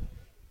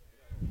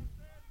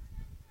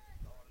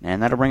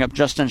 And that'll bring up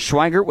Justin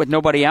Schweigert with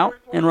nobody out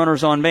and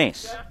runners on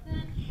base.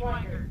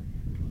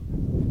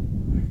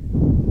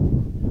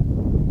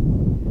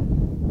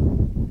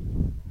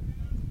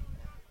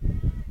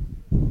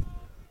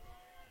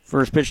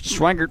 First pitch to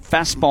Schweigert,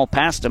 fastball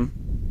past him.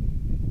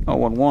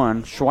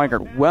 0-1.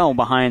 Schweigert well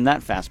behind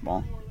that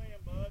fastball.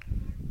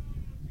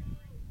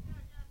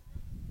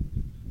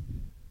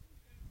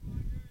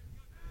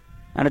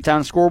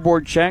 Out-of-town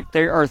scoreboard check.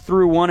 They are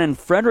through 1 in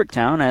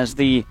Fredericktown as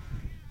the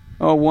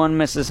 0-1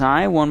 misses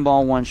high. 1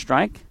 ball, 1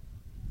 strike.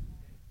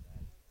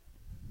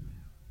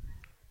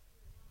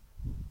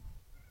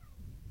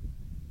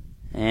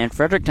 And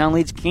Fredericktown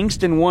leads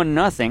Kingston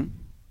 1-0.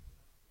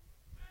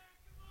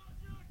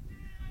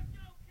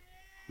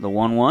 The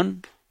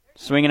 1-1.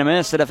 Swing and a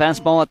miss at a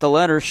fastball at the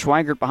letter.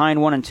 Schweigert behind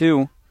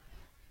 1-2.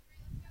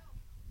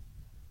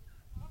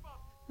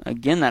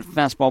 Again, that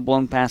fastball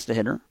blown past the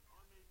hitter.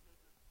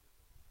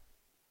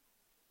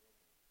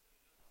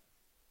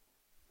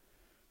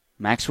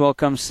 Maxwell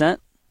comes set.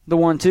 The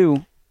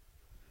 1-2.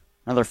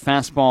 Another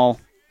fastball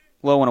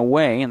low and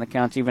away, and the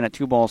count's even at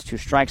 2 balls, 2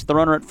 strikes. The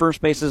runner at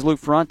first base is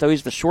Luke Ferranto.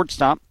 He's the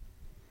shortstop.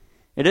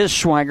 It is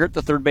Schweigert,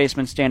 the third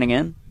baseman, standing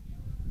in.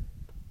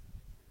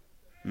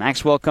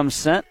 Maxwell comes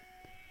set.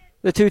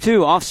 The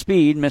 2-2 off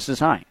speed misses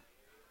high.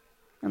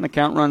 And the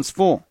count runs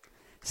full.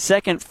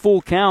 Second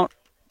full count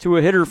to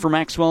a hitter for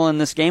Maxwell in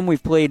this game.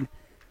 We've played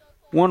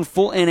 1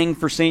 full inning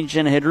for St.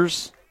 Gen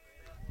hitters.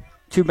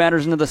 2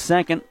 batters into the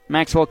second.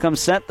 Maxwell comes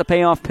set. The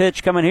payoff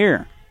pitch coming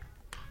here.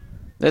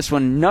 This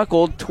one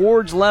knuckled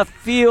towards left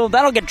field.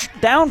 That'll get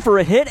down for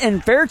a hit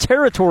in fair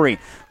territory.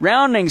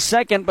 Rounding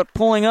second, but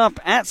pulling up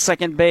at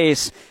second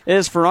base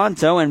is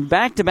Ferranto. And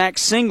back-to-back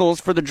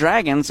singles for the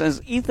Dragons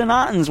as Ethan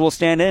Ottens will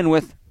stand in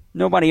with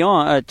nobody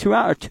on, 2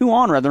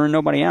 on, and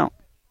nobody out.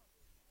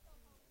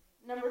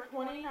 Number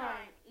 29,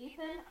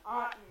 Ethan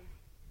Ottens.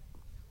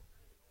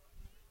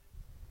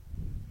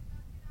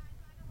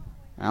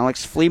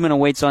 Alex Fleeman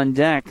awaits on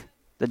deck.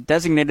 The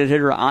designated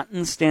hitter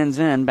Ottens stands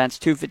in, bats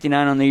 .259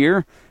 on the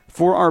year,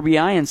 4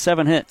 RBI and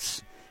 7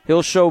 hits.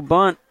 He'll show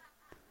bunt,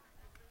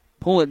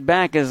 pull it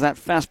back as that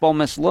fastball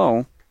missed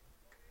low.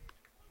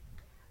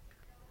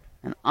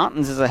 And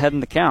Ottens is ahead in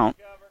the count.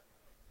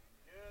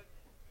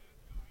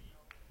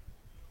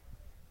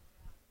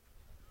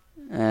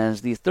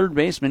 As the third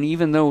baseman,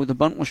 even though the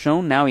bunt was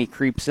shown, now he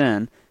creeps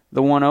in.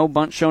 The 1-0,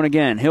 bunt shown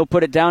again. He'll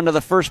put it down to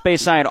the first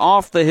base side.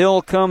 Off the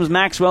hill comes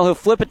Maxwell. He'll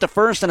flip it to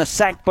first, and a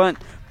sac bunt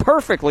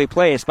perfectly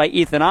placed by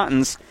Ethan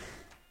Ottens.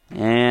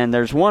 And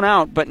there's 1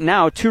 out, but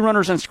now 2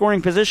 runners in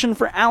scoring position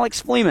for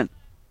Alex Fleeman.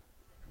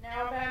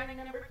 Now batting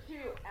number 2,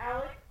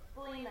 Alex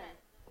Fleeman.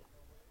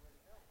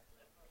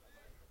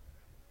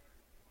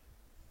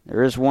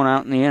 There is 1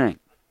 out in the inning.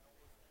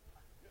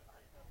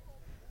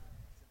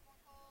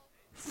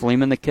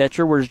 Fleeman, the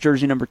catcher, wears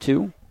jersey number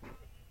 2.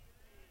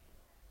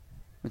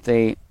 With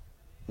a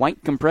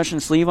white compression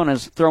sleeve on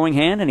his throwing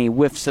hand, and he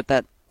whiffs at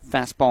that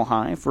fastball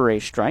high for a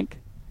strike.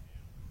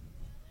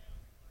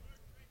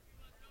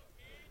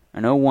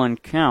 An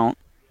 0-1 count.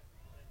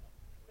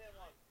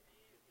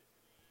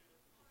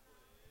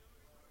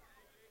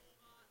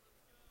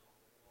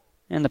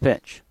 And the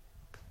pitch.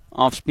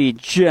 Off speed,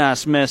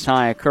 just missed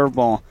high. A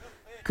curveball.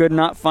 Could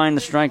not find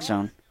the strike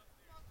zone.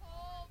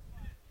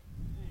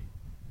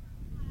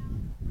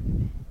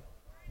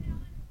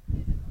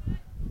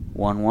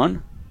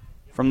 One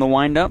from the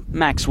windup,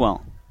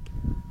 Maxwell.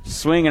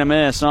 Swing and a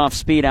miss, off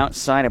speed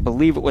outside. I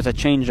believe it was a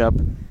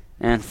changeup,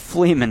 and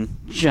Fleeman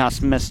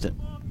just missed it.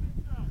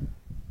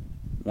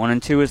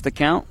 1-2 is the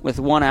count with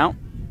 1 out.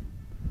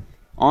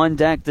 On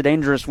deck, the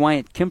dangerous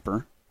Wyatt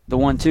Kemper. The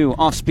 1-2,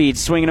 off speed,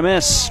 swing and a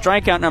miss.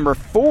 Strikeout number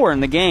 4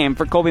 in the game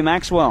for Colby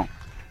Maxwell.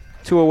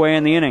 2 away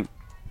in the inning.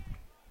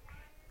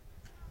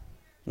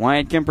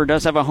 Wyatt Kemper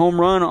does have a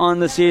home run on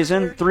the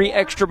season, 3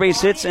 extra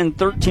base hits and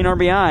 13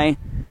 RBI.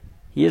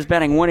 He is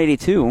batting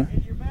 182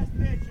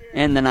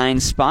 in the 9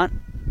 spot.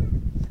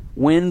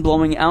 Wind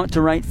blowing out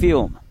to right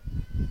field.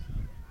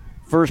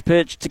 First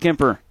pitch to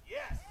Kemper.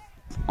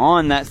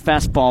 On that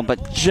fastball,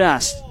 but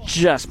just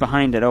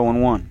behind it,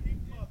 0-1.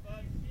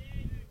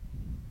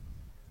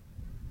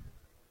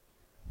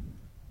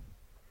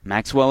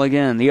 Maxwell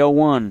again, the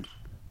 0-1.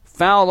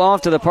 Fouled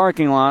off to the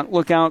parking lot.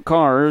 Look out,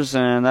 cars,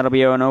 and that'll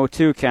be an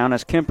 0-2 count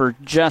as Kemper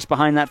just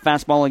behind that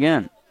fastball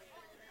again.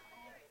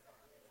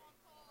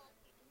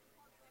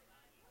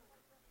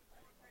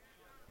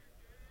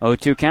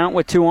 Oh-2 count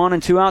with 2 on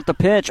and 2 out. The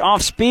pitch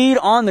off speed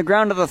on the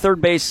ground to the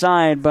third base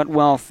side, but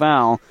well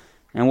foul.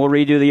 And we'll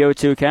redo the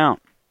 0-2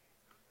 count.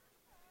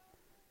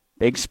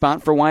 Big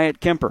spot for Wyatt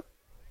Kemper.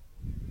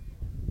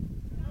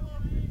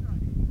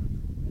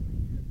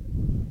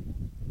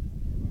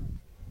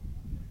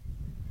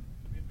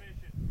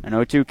 An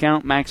 0-2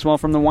 count. Maxwell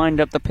from the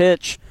windup. The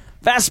pitch.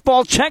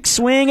 Fastball check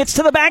swing. It's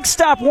to the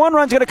backstop. One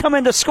run's going to come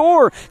in to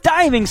score.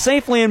 Diving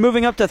safely and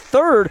moving up to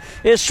third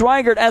is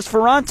Schweigert as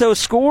Ferranto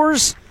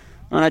scores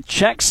on a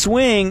check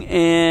swing.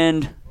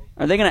 And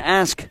are they going to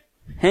ask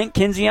Hank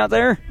Kinsey out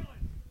there?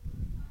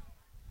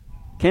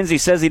 Kinsey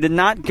says he did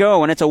not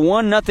go, and it's a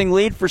 1-0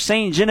 lead for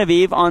St.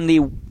 Genevieve on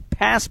the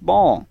pass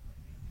ball.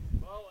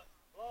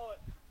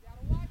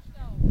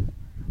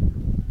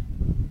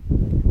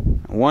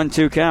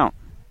 1-2 count.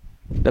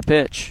 The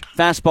pitch.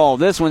 Fastball.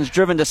 This one's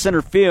driven to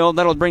center field.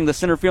 That'll bring the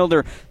center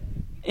fielder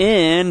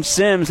in.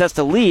 Sims has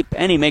to leap,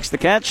 and he makes the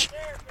catch.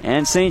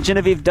 And St.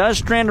 Genevieve does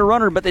strand a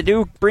runner, but they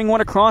do bring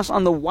one across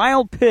on the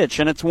wild pitch,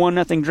 and it's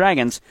 1-0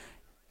 Dragons.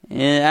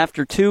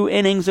 After 2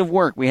 innings of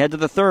work, we head to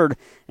the third,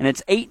 and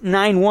it's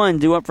 8-9-1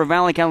 due up for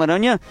Valley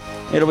Caledonia.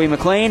 It'll be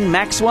McLean,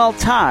 Maxwell,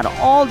 Todd,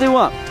 all due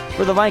up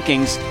for the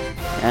Vikings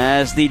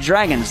as the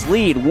Dragons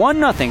lead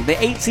 1-0,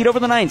 the 8 seed over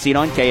the 9 seed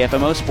on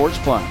KFMO Sports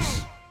Plus.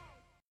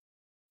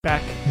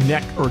 Back,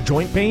 neck, or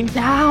joint pain?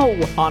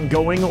 Ow!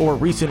 Ongoing or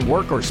recent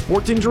work or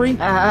sports injury?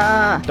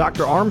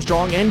 Dr.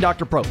 Armstrong and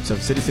Dr. Probst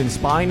of Citizen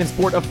Spine and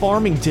Sport of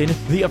Farmington,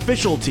 the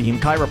official team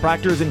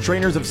chiropractors and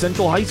trainers of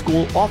Central High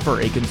School,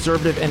 offer a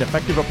conservative and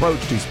effective approach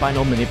to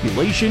spinal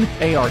manipulation,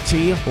 ART,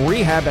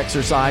 rehab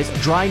exercise,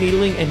 dry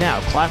needling, and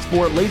now Class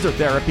 4 laser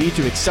therapy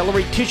to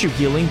accelerate tissue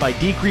healing by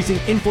decreasing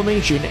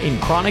inflammation in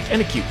chronic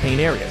and acute pain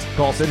areas.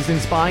 Call Citizen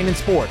Spine and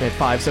Sport at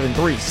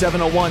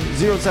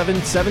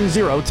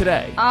 573-701-0770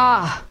 today.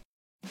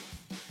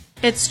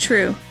 It's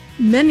true.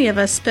 Many of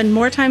us spend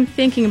more time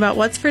thinking about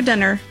what's for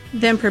dinner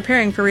than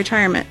preparing for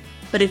retirement.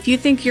 But if you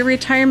think your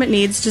retirement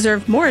needs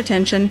deserve more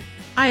attention,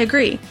 I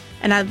agree,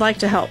 and I'd like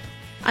to help.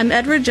 I'm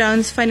Edward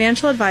Jones'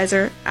 financial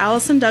advisor,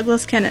 Allison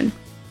Douglas Kennan.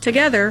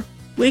 Together,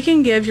 we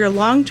can give your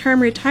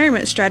long-term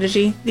retirement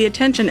strategy the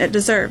attention it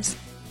deserves.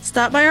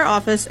 Stop by our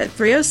office at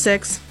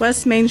 306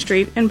 West Main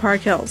Street in Park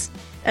Hills.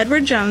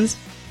 Edward Jones,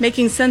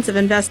 making sense of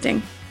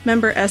investing.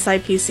 Member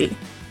SIPC.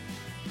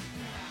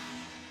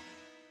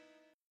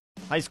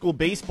 High school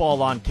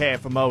baseball on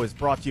KFMO is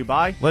brought to you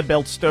by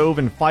Leadbelt Stove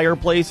and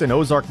Fireplace and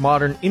Ozark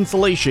Modern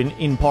Insulation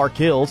in Park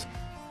Hills,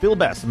 Phil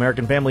Best,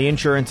 American Family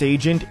Insurance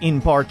Agent in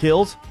Park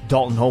Hills,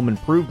 Dalton Home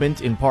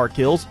Improvement in Park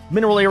Hills,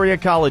 Mineral Area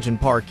College in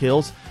Park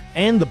Hills,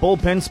 and the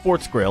Bullpen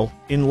Sports Grill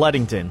in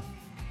Leadington.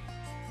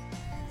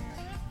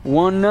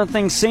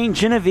 1-0 St.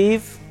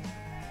 Genevieve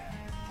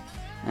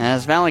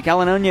as Valley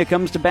Caledonia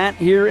comes to bat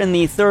here in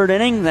the third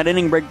inning. That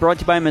inning break brought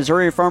to you by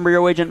Missouri Farm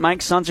Bureau agent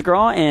Mike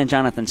Sansagraw and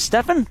Jonathan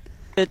Steffen.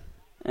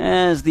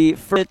 As the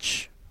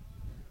pitch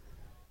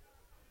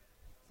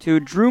to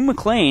Drew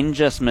McLean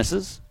just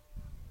misses.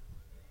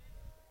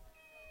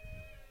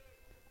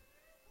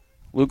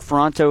 Luke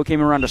Ferranto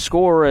came around to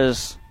score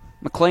as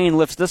McLean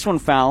lifts this one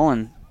foul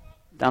and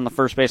down the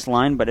first base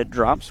line, but it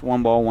drops.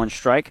 1 ball, 1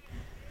 strike.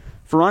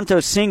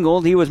 Ferranto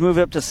singled. He was moved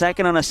up to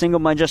second on a single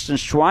by Justin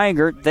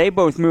Schweigert. They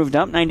both moved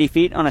up 90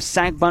 feet on a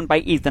sac bunt by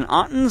Ethan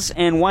Ottens,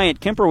 and Wyatt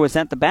Kemper was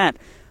at the bat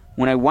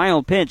when a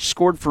wild pitch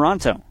scored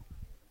Ferranto.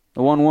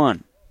 The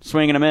 1-1.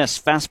 Swing and a miss.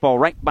 Fastball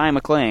right by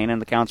McLean, and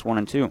the count's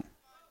 1-2.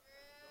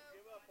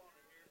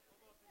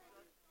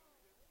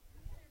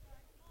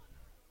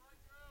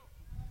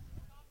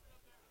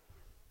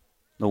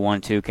 The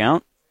 1-2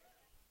 count.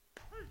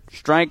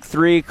 Strike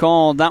 3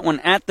 called. That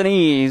one at the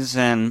knees,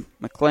 and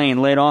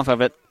McLean laid off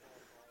of it.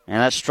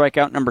 And that's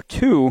strikeout number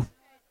 2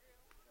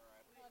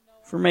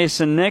 for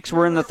Mason Nix.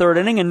 We're in the third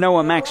inning, and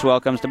Noah Maxwell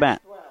comes to bat.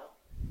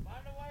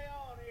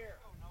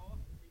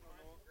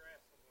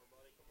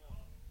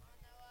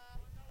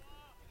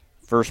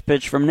 First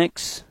pitch from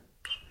Nix.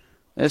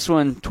 This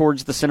one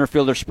towards the center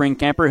fielder, Spring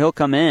Camper. He'll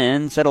come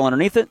in, settle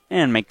underneath it,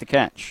 and make the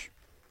catch.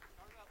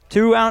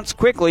 2 outs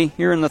quickly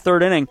here in the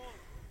third inning.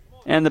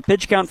 And the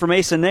pitch count for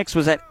Mason Nix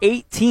was at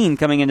 18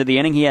 coming into the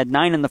inning. He had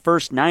 9 in the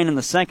first, 9 in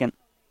the second.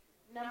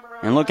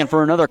 And looking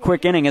for another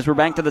quick inning as we're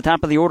back to the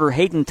top of the order,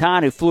 Hayden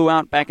Todd, who flew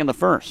out back in the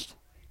first.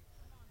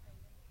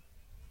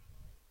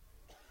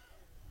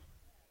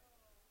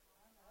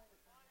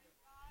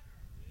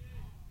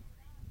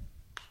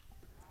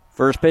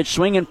 First pitch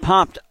swinging,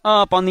 popped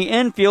up on the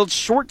infield.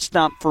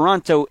 Shortstop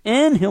Ferranto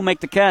in. He'll make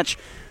the catch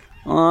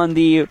on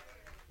the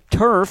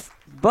turf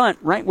but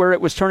right where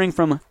it was turning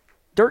from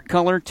dirt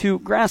color to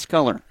grass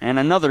color. And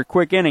another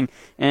quick inning.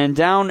 And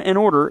down in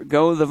order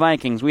go the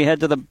Vikings. We head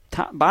to the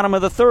bottom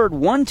of the third.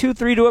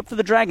 1-2-3 up for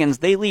the Dragons.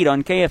 They lead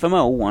on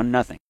KFMO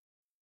 1-0.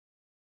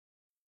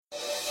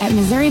 At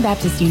Missouri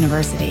Baptist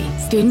University,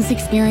 students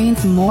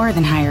experience more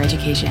than higher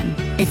education.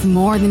 It's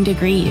more than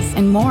degrees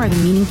and more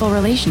than meaningful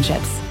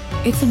relationships.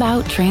 It's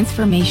about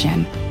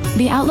transformation.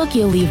 The outlook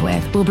you'll leave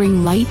with will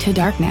bring light to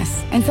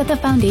darkness and set the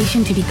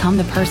foundation to become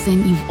the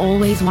person you've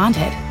always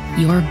wanted,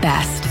 your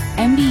best.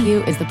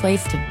 MBU is the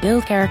place to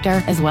build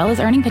character as well as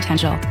earning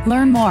potential.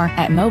 Learn more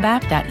at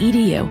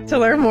mobap.edu. To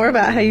learn more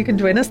about how you can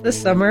join us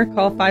this summer,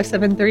 call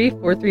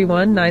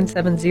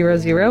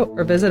 573-431-9700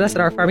 or visit us at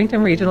our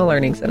Farmington Regional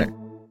Learning Center.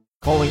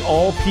 Calling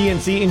all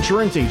PNC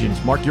insurance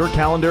agents. Mark your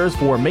calendars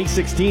for May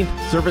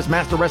 16th. Service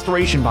Master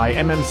Restoration by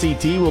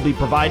MMCT will be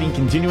providing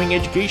continuing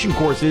education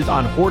courses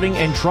on hoarding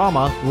and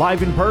trauma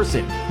live in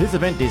person. This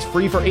event is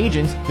free for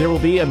agents. There will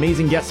be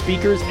amazing guest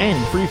speakers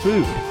and free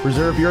food.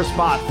 Reserve your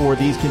spot for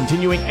these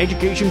continuing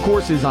education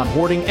courses on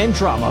hoarding and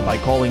trauma by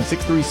calling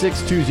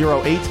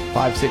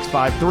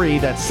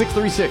 636-208-5653. That's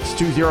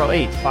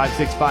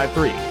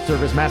 636-208-5653.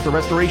 Service Master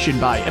Restoration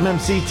by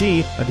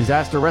MMCT, a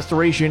disaster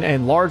restoration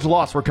and large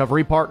loss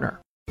recovery partner.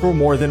 For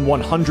more than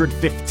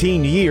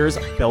 115 years,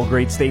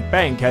 Belgrade State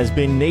Bank has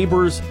been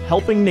neighbors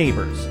helping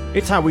neighbors.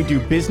 It's how we do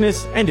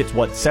business, and it's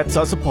what sets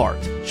us apart,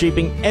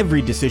 shaping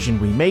every decision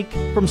we make,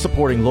 from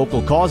supporting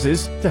local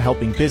causes to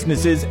helping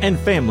businesses and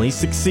families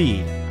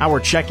succeed.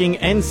 Our checking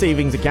and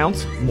savings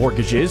accounts,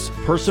 mortgages,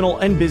 personal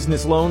and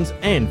business loans,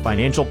 and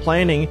financial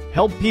planning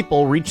help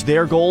people reach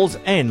their goals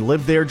and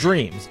live their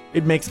dreams.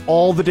 It makes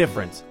all the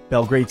difference.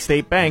 Belgrade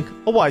State Bank,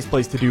 a wise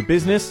place to do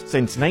business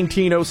since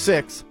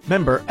 1906.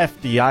 Member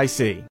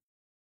FDIC.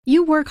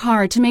 You work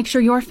hard to make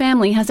sure your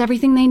family has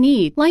everything they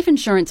need. Life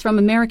insurance from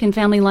American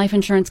Family Life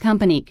Insurance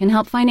Company can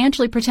help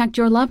financially protect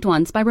your loved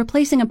ones by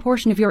replacing a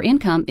portion of your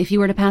income if you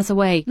were to pass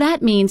away.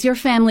 That means your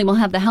family will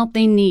have the help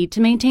they need to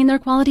maintain their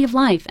quality of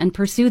life and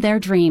pursue their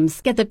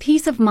dreams. Get the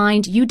peace of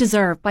mind you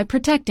deserve by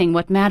protecting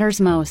what matters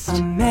most.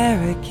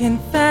 American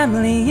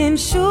Family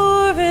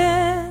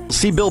Insurance.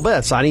 See Bill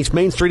Betts on East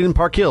Main Street in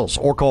Park Hills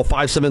or call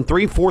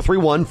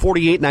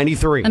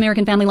 573-431-4893.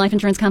 American Family Life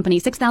Insurance Company,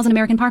 6000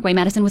 American Parkway,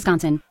 Madison,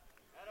 Wisconsin.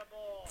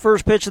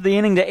 First pitch of the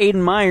inning to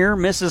Aiden Meyer,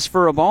 misses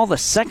for a ball. The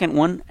second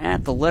one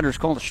at the letters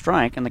called a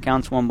strike, and the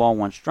count's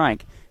 1-1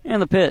 strike.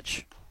 And the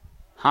pitch,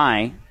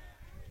 high,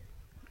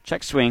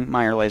 check swing,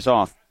 Meyer lays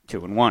off,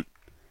 2-1.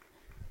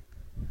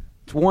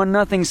 It's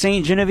 1-0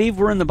 St. Genevieve.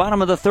 We're in the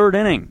bottom of the third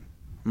inning.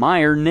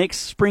 Meyer,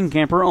 Nix,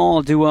 Springcamper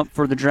all due up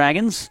for the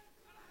Dragons.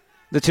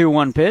 The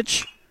 2-1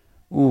 pitch,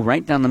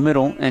 right down the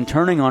middle, and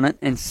turning on it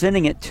and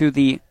sending it to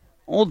the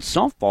old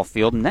softball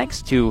field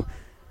next to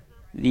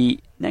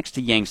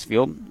Yanks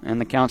Field, and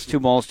the count's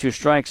 2-2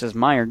 strikes as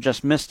Meyer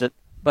just missed it,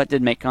 but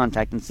did make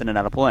contact and send it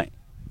out of play.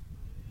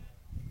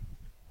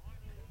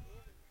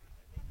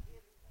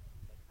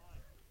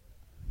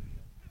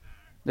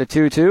 The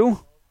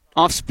 2-2,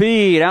 off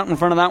speed, out in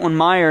front of that one,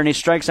 Meyer, and he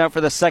strikes out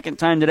for the second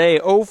time today.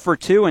 0 for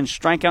 2, and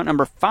strikeout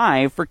number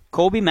 5 for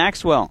Colby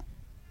Maxwell.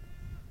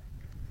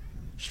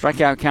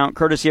 Strikeout count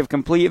courtesy of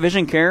Complete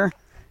Vision Care,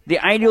 the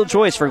ideal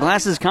choice for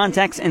glasses,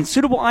 contacts, and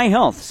suitable eye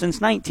health since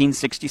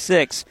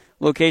 1966.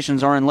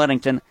 Locations are in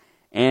Leadington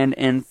and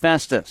in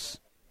Festus.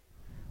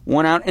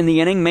 One out in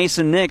the inning,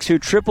 Mason Nix, who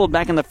tripled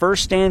back in the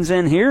first, stands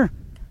in here.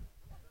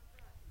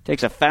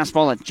 Takes a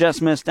fastball that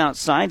just missed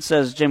outside,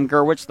 says Jim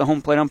Gerwitz, the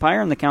home plate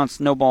umpire, and the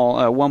count's 1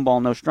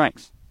 no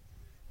strikes.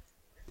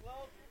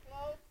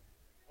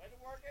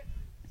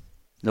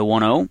 The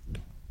 1-0.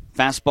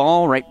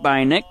 Fastball right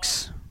by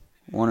Nix.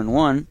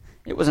 1-1.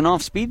 It was an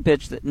off-speed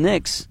pitch that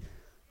Nix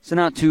sent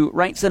out to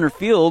right center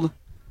field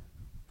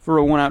for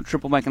a 1-out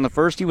triple back in the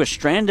first. He was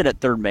stranded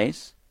at third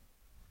base.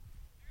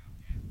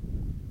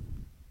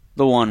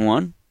 The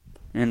 1-1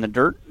 in the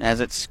dirt as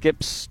it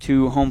skips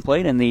to home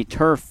plate and the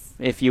turf,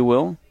 if you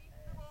will.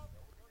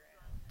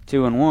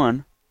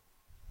 2-1.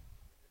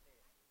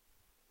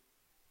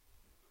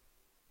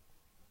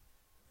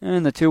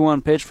 And the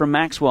 2-1 pitch from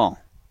Maxwell.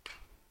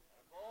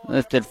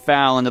 Lifted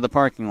foul into the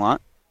parking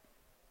lot.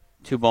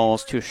 2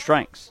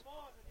 strikes.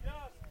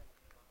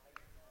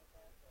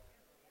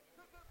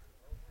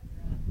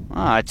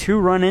 A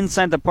 2-run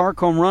inside the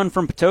park home run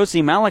from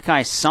Potosi,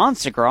 Malachi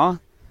Sansegraw.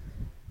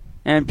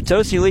 And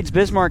Potosi leads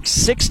Bismarck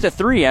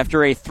 6-3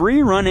 after a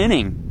 3-run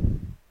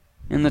inning.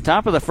 In the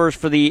top of the first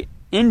for the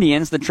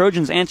Indians, the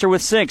Trojans answer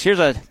with 6. Here's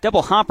a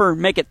double hopper,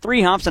 make it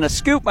 3 hops, and a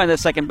scoop by the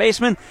second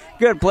baseman.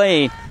 Good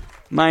play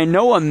by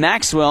Noah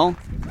Maxwell.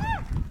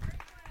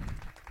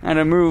 Had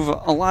to move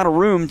a lot of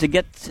room to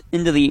get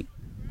into the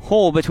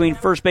hole between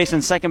first base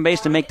and second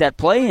base to make that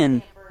play,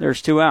 and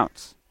there's 2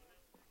 outs.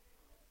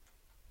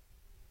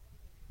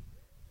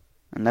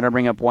 And that'll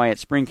bring up Wyatt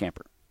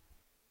Springcamper.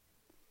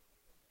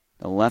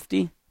 The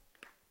lefty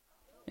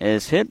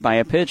is hit by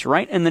a pitch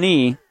right in the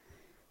knee,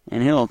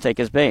 and he'll take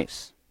his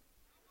base.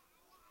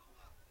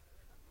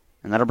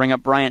 And that'll bring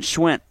up Bryant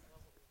Schwint.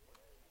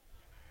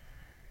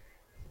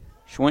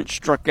 Schwint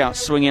struck out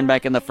swinging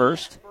back in the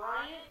first.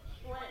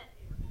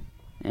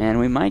 And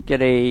we might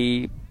get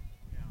a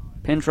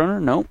pinch runner.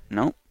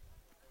 Nope.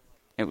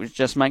 It was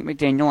just Mike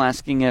McDaniel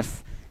asking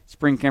if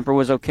Spring Camper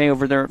was okay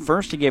over there at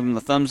first. He gave him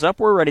the thumbs up.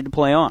 We're ready to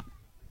play on.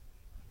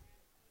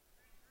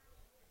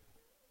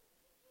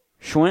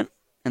 Schwint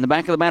in the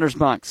back of the batter's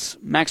box.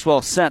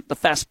 Maxwell set the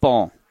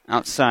fastball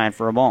outside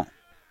for a ball.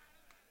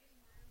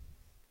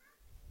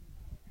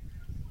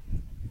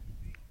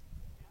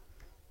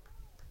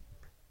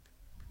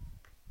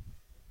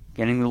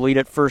 Getting the lead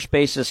at first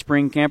base is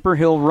Spring Camper.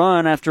 He'll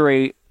run after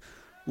a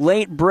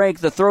late break.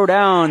 The throw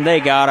down, they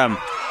got him.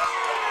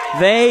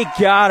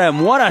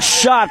 What a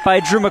shot by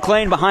Drew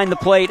McLean behind the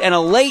plate, and a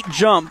late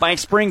jump by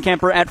Spring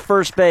Camper at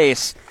first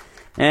base.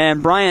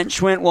 And Bryant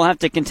Schwint will have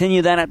to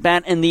continue that at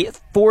bat in the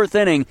fourth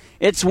inning.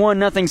 It's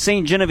 1-0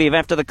 St. Genevieve.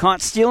 After the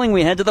caught stealing,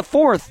 we head to the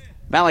fourth.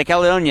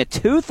 Valley-Caledonia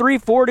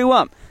 2-3-4-2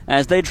 up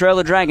as they trail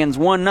the Dragons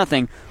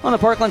 1-0 on the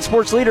Parkland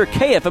Sports Leader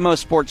KFMO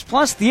Sports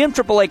Plus, the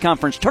MAAA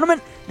Conference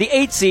Tournament, the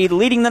 8 seed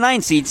leading the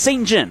 9 seed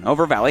St. Gen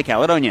over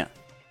Valley-Caledonia.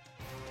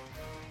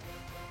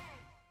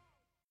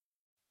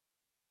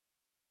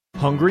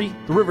 Hungry?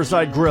 The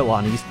Riverside Grill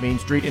on East Main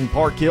Street in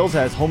Park Hills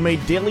has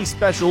homemade daily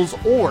specials,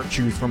 or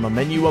choose from a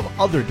menu of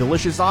other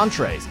delicious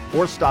entrees,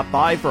 or stop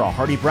by for a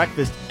hearty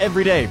breakfast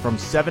every day from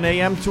 7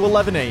 a.m. to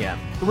 11 a.m.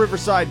 The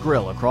Riverside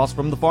Grill across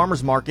from the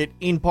Farmers Market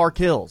in Park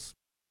Hills.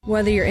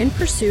 Whether you're in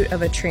pursuit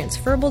of a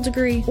transferable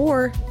degree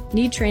or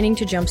need training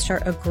to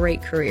jumpstart a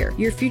great career,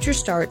 your future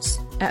starts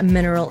at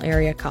Mineral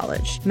Area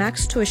College.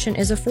 Max tuition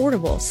is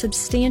affordable,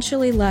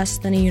 substantially less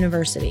than a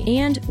university,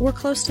 and we're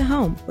close to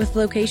home with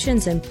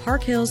locations in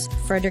Park Hills,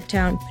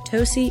 Fredericktown,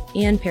 Potosi,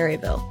 and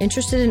Perryville.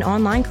 Interested in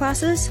online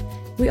classes?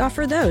 We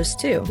offer those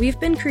too. We've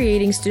been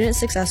creating student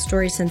success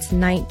stories since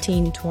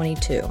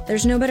 1922.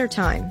 There's no better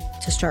time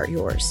to start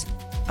yours.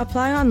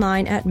 Apply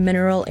online at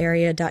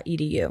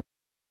mineralarea.edu.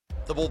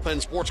 The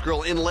Bullpen Sports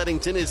Grill in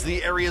Leadington is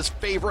the area's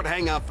favorite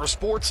hangout for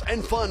sports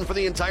and fun for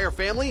the entire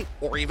family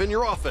or even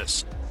your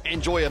office.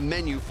 Enjoy a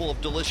menu full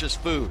of delicious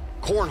food,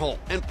 cornhole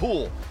and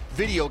pool,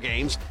 video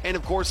games, and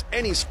of course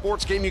any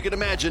sports game you can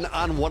imagine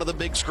on one of the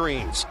big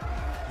screens.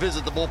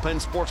 Visit the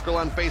Bullpen Sports Grill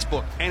on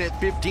Facebook and at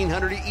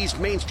 1500 East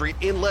Main Street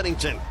in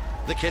Leadington.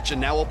 The kitchen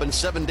now open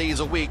 7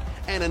 days a week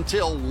and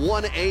until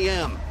 1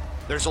 a.m.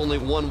 There's only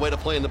one way to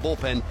play in the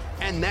bullpen,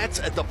 and that's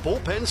at the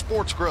Bullpen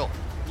Sports Grill.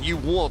 You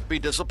won't be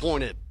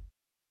disappointed.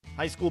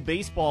 High school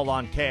baseball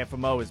on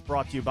KFMO is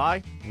brought to you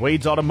by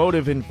Wade's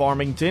Automotive in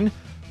Farmington,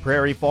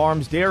 Prairie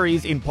Farms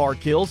Dairies in Park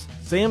Hills,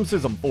 Sam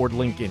Sism Ford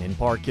Lincoln in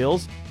Park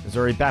Hills,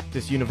 Missouri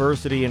Baptist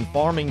University in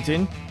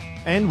Farmington,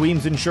 and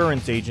Weems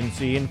Insurance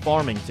Agency in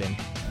Farmington.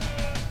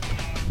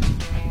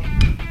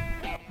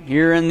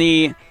 Here in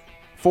the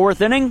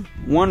fourth inning,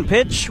 one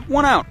pitch,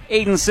 one out.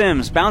 Aiden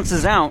Sims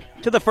bounces out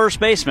to the first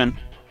baseman,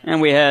 and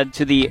we head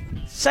to the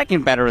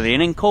second batter of the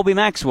inning, Colby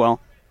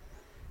Maxwell,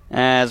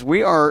 as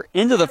we are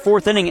into the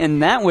fourth inning,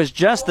 and that was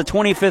just the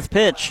 25th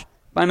pitch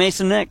by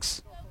Mason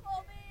Nix.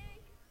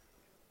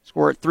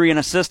 Score at 3 and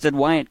assisted.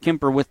 Wyatt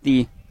Kemper with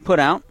the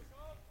putout.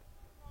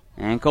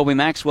 And Colby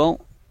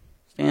Maxwell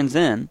stands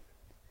in.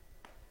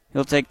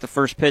 He'll take the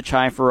first pitch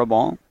high for a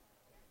ball.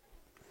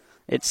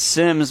 It's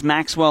Sims,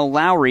 Maxwell,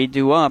 Lowry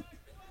due up.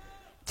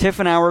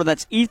 Tiffenauer,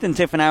 that's Ethan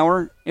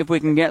Tiffenauer. If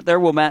we can get there,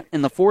 we'll bat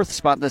in the fourth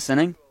spot this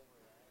inning.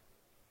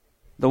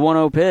 The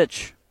 1-0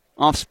 pitch.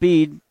 Off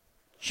speed.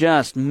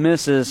 Just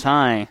misses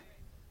high.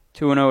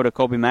 2-0 to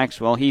Colby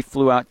Maxwell. He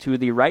flew out to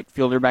the right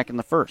fielder back in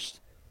the first.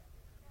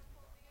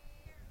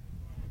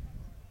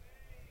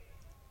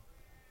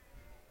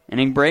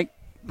 Inning break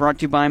brought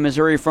to you by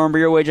Missouri Farm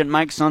Bureau agent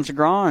Mike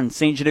Sansagra on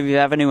St. Genevieve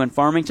Avenue in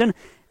Farmington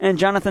and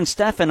Jonathan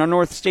Steffen on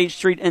North State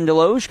Street in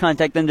Deloge.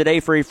 Contact them today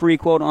for a free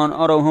quote on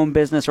auto, home,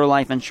 business, or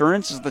life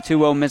insurance as the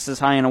 2-0 misses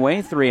high and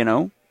away,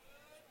 3-0.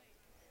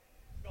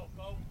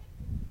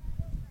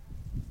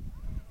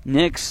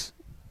 Nix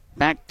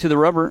back to the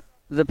rubber,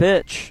 the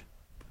pitch.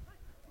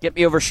 Get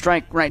me over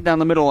strike right down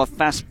the middle of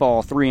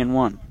fastball,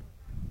 3-1.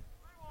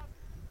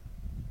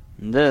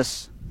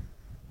 This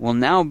will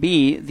now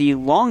be the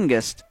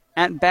longest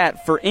at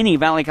bat for any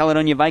Valley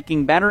Caledonia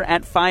Viking batter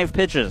at 5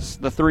 pitches,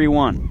 the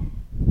 3-1.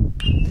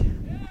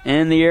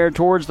 In the air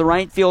towards the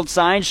right field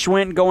side,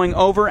 Schwint going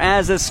over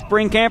as a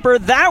Spring Camper.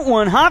 That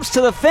one hops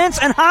to the fence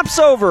and hops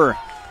over.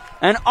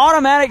 An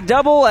automatic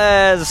double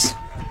as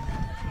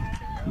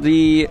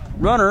the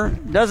runner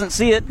doesn't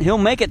see it. He'll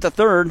make it to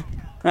third.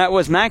 That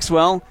was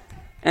Maxwell.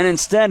 And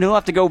instead, he'll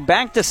have to go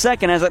back to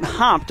second as it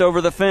hopped over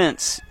the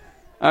fence.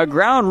 A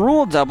ground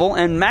rule double,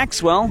 and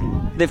Maxwell,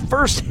 the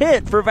first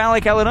hit for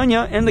Valley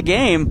Caledonia in the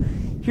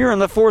game, here in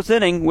the fourth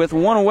inning with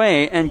one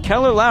away, and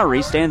Keller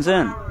Lowry stands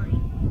in.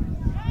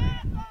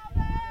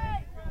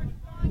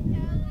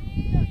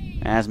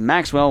 As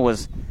Maxwell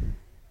was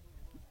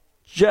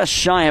just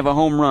shy of a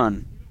home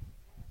run.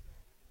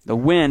 The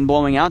wind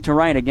blowing out to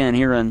right again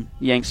here in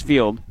Yanks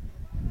Field.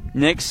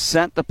 Nix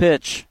set the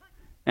pitch.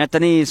 At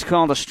the knees,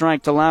 called a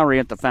strike to Lowry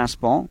at the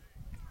fastball.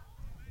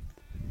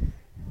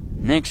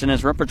 Nix in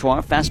his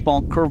repertoire,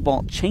 fastball,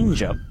 curveball,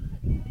 changeup.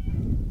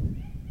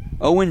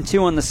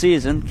 0-2 on the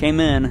season. Came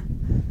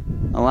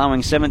in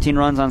allowing 17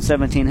 runs on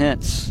 17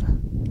 hits.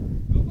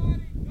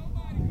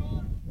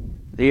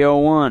 The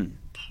 0-1.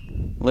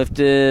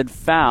 Lifted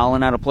foul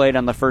and out of play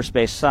on the first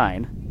base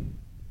side.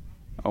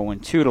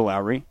 0-2 to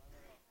Lowry.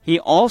 He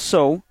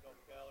also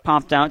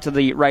popped out to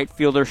the right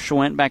fielder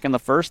Schwint back in the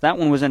first. That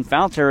one was in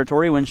foul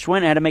territory when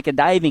Schwint had to make a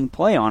diving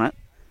play on it.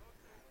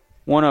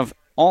 One of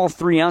all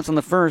 3 outs in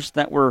the first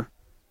that were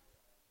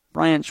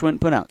Bryant Schwint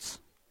putouts.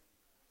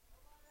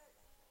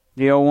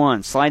 The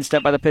 0-1. Slide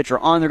step by the pitcher.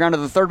 On the ground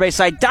to the third base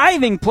side.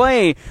 Diving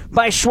play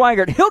by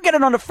Schweigert. He'll get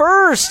it on to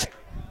first.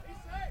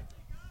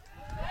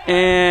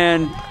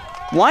 And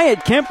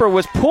Wyatt Kemper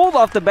was pulled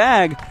off the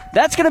bag.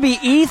 That's going to be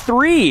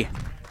E3.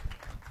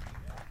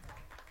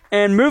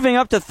 And moving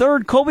up to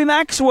third, Colby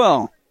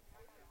Maxwell.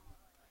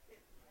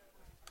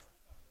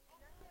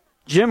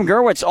 Jim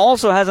Gerwitz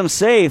also has him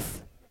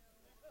safe.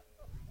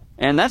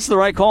 And that's the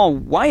right call.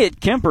 Wyatt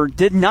Kemper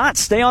did not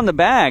stay on the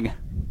bag.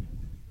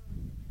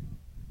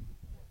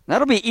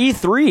 That'll be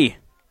E3.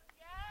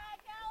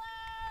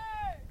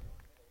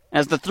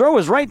 As the throw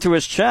is right to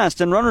his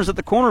chest, and runners at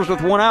the corners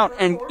with 1 out,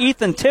 and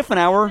Ethan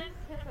Tiffenauer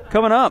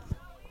coming up.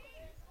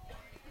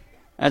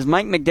 As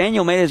Mike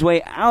McDaniel made his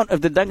way out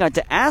of the dugout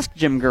to ask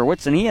Jim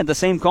Gerwitz, and he had the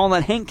same call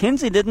that Hank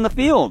Kinsey did in the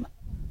field.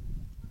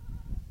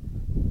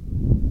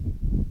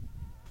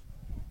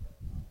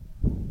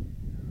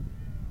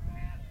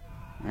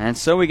 And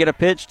so we get a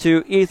pitch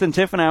to Ethan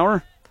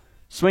Tiffenauer.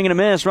 Swing and a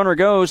miss, runner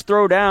goes,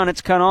 throw down,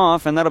 it's cut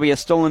off, and that'll be a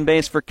stolen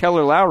base for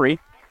Keller Lowry.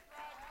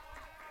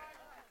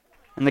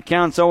 And the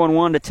count's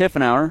 0-1 to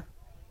Tiffenauer,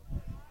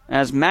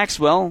 as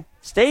Maxwell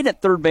stayed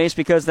at third base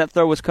because that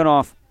throw was cut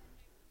off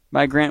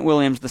by Grant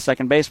Williams, the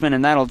second baseman,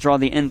 and that'll draw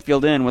the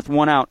infield in with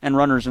 1 out and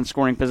runners in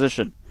scoring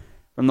position.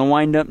 From the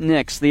windup,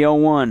 Nix, the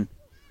 0-1.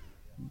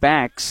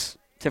 Backs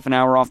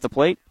Tiffenauer off the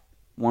plate.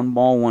 1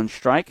 ball, 1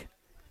 strike.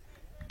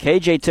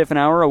 KJ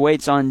Tiffenauer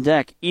awaits on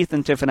deck.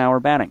 Ethan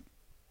Tiffenauer batting.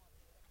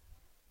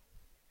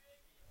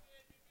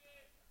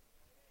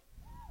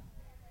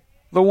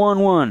 The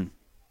 1-1.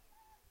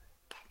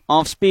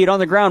 Off speed on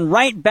the ground,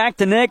 right back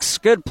to Nix.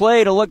 Good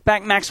play to look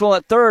back Maxwell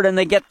at third, and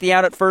they get the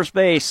out at first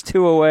base.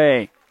 2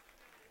 away.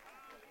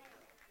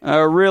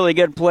 A really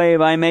good play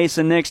by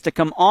Mason Nix to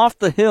come off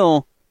the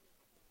hill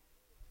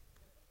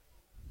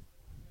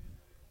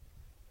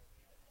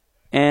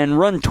and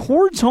run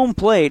towards home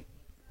plate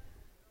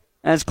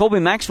as Colby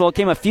Maxwell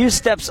came a few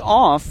steps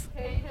off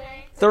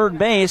third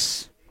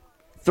base,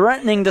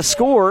 threatening to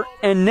score,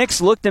 and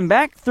Nix looked him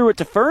back, threw it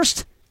to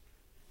first.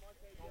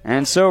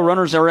 And so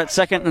runners are at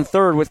second and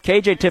third with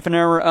KJ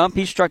Tiffenauer up.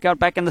 He struck out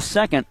back in the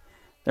second.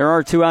 There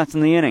are 2 outs in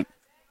the inning.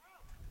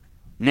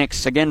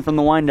 Nix again from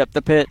the windup,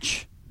 the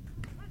pitch.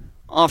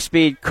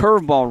 Off-speed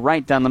curveball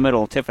right down the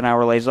middle.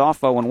 Tiffenauer lays off,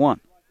 0-1.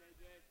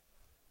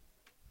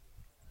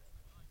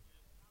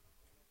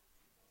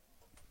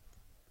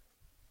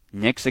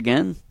 Nix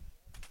again.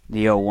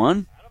 The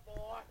 0-1.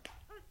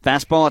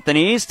 Fastball at the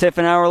knees.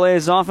 Tiffenauer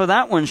lays off of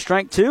that one.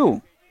 Strike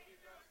 2.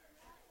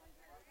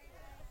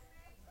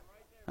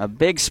 A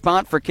big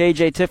spot for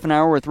KJ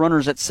Tiffenauer with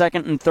runners at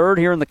second and third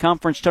here in the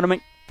conference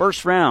tournament.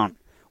 First round.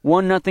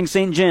 1-0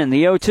 St. John.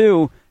 The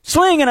 0-2.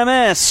 Swing and a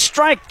miss.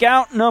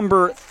 Strikeout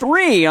number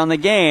 3 on the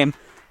game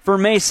for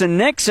Mason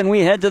Nix. And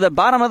we head to the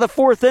bottom of the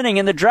 4th inning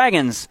in the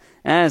Dragons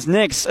as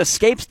Nix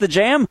escapes the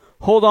jam.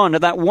 Hold on to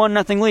that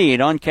 1-0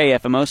 lead on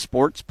KFMO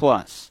Sports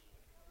Plus.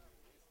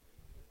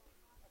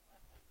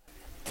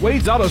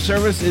 Wade's Auto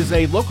Service is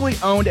a locally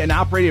owned and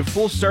operated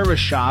full-service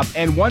shop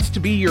and wants to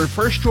be your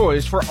first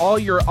choice for all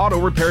your auto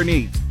repair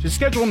needs. To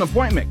schedule an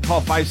appointment,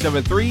 call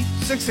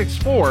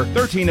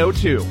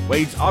 573-664-1302.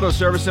 Wade's Auto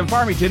Service in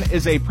Farmington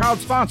is a proud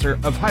sponsor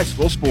of high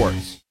school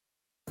sports.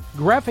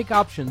 Graphic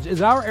Options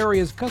is our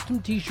area's custom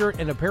t-shirt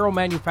and apparel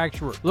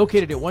manufacturer.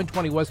 Located at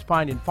 120 West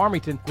Pine in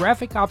Farmington,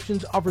 Graphic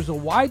Options offers a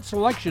wide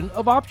selection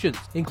of options,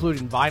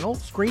 including vinyl,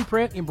 screen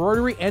print,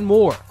 embroidery, and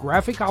more.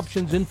 Graphic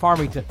Options in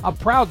Farmington, a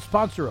proud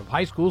sponsor of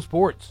high school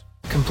sports.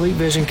 Complete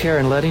Vision Care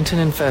in Leadington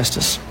and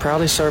Festus,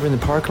 proudly serving the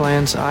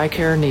Parkland's eye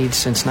care needs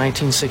since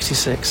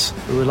 1966.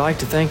 We would like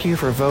to thank you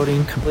for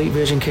voting Complete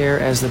Vision Care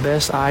as the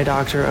best eye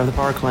doctor of the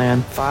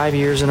Parkland 5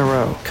 years in a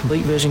row.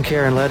 Complete Vision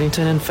Care in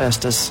Leadington and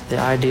Festus, the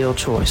ideal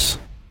choice.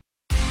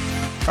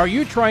 Are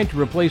you trying to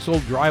replace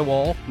old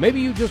drywall? Maybe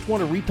you just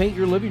want to repaint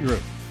your living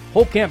room.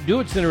 Holcamp Do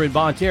It Center in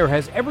Bonne Terre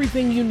has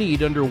everything you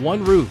need under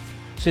one roof.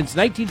 Since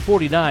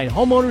 1949,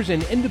 homeowners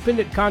and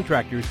independent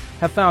contractors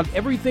have found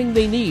everything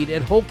they need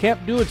at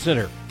Holcamp Do It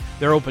Center.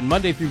 They're open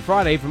Monday through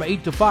Friday from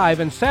 8 to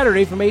 5 and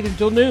Saturday from 8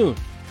 until noon.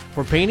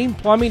 For painting,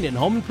 plumbing, and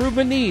home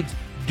improvement needs,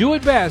 do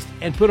it best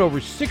and put over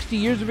 60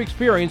 years of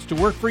experience to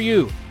work for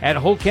you at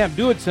Holcamp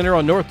Do It Center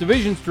on North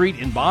Division Street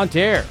in Bonne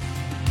Terre.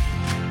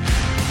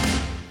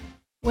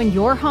 When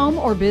your home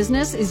or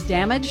business is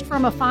damaged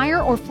from a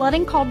fire or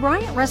flooding, call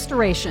Bryant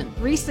Restoration,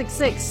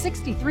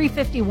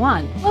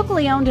 366-6351.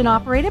 Locally owned and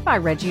operated by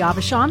Reggie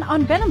Avishon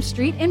on Benham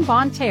Street in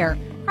Bonne Terre.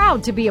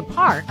 Proud to be a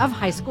part of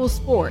high school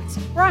sports.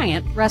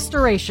 Bryant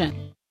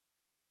Restoration.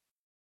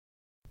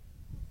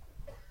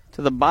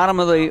 To the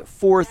bottom of the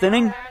 4th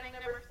inning.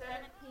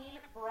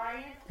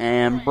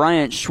 And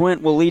Bryant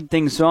Schwint will lead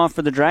things off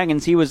for the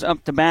Dragons. He was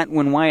up to bat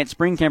when Wyatt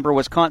Springcamper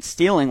was caught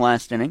stealing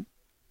last inning.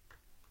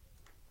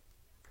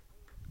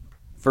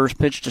 First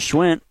pitch to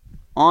Schwint.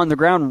 On the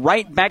ground,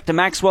 right back to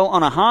Maxwell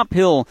on a hop.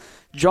 He'll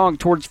jog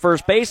towards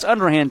first base.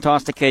 Underhand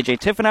toss to KJ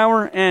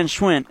Tiffenauer, and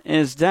Schwint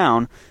is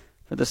down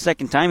for the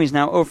second time. He's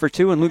now 0 for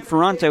 2, and Luke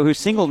Ferranto, who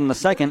singled in the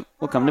second,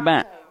 will come to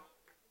bat.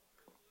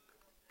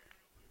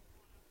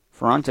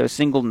 Ferranto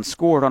singled and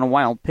scored on a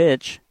wild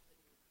pitch.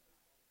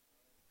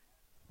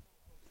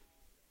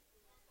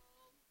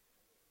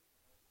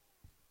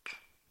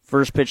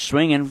 First pitch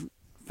swinging,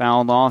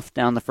 fouled off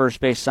down the first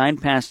base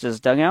side past his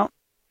dugout.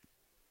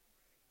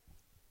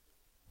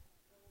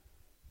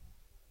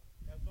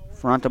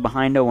 Ferranto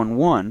behind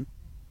 0-1.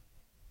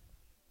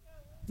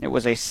 It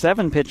was a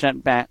 7-pitch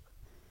at bat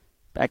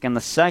back in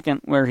the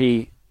second where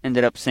he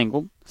ended up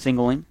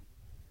singling.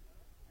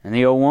 And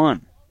the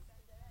 0-1.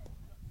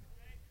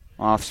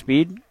 Off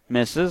speed,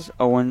 misses,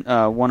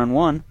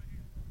 1-1.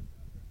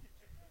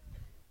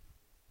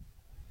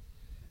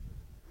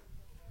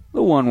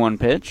 The 1-1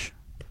 pitch.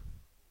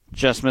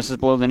 Just misses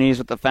below the knees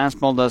with the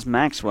fastball, does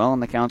Maxwell,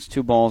 and the count's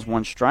 2 balls,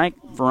 1 strike.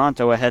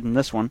 Ferranto ahead in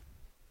this one.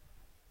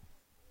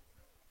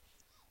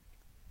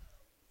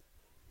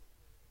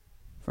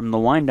 From the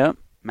windup,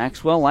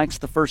 Maxwell likes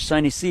the first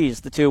sign he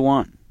sees, the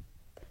 2-1.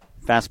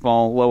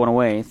 Fastball low and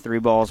away, 3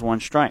 balls, 1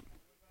 strike.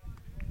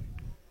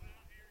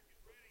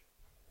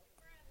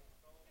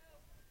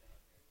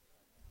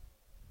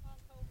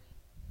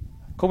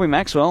 Colby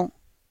Maxwell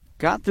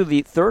got through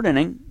the third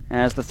inning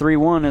as the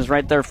 3-1 is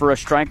right there for a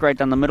strike right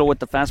down the middle with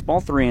the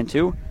fastball,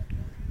 3-2.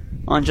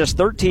 On just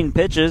 13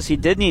 pitches, he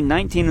did need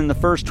 19 in the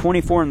first,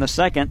 24 in the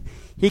second.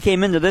 He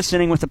came into this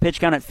inning with a pitch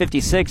count at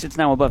 56. It's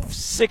now above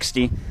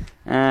 60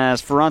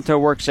 as Ferranto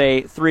works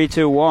a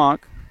 3-2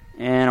 walk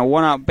and a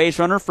 1-out base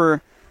runner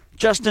for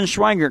Justin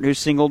Schweigert, who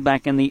singled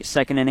back in the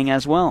second inning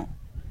as well.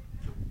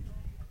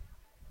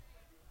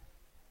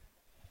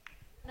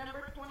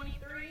 Number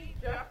 23,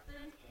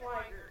 Justin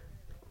Schweigert.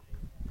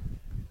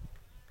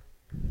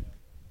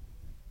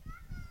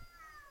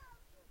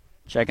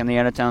 Checking the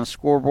out-of-town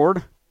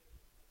scoreboard.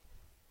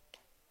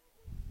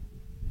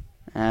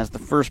 As the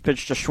first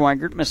pitch to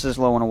Schweigert misses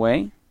low and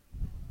away.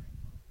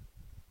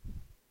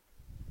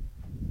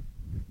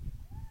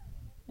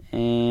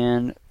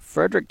 And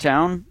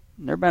Fredericktown,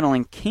 they're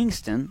battling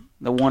Kingston.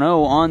 The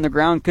 1-0 on the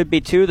ground could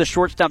be 2. The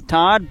shortstop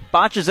Todd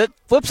botches it,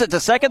 flips it to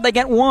second. They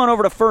get 1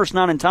 over to first,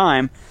 not in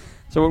time.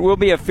 So it will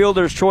be a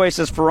fielder's choice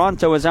as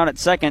Ferranto is out at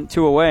second,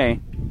 2 away.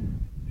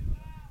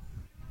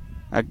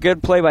 A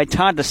good play by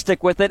Todd to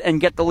stick with it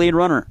and get the lead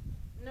runner.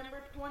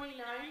 Number 29,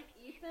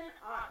 Ethan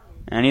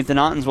Otten. And Ethan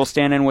Ottens will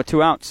stand in with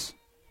 2 outs.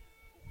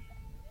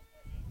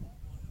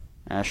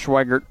 As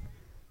Schweigert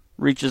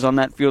reaches on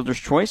that fielder's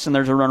choice, and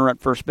there's a runner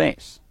at first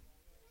base.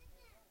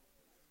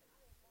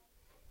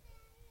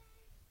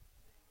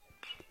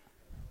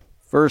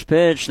 First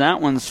pitch, that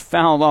one's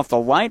fouled off the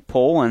light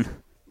pole and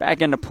back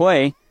into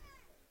play.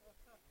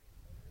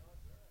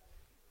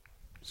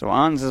 So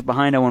Ottens is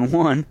behind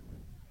 0-1.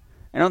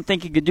 I don't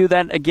think you could do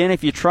that again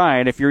if you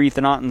tried, if you're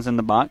Ethan Ottens in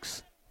the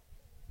box.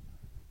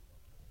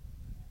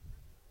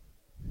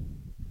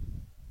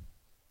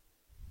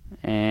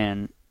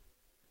 And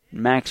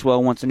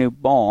Maxwell wants a new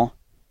ball.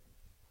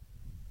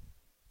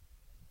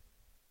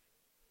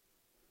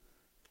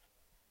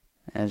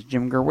 As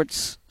Jim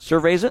Gerwitz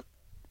surveys it,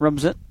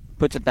 rubs it,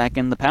 puts it back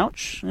in the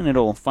pouch, and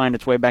it'll find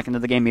its way back into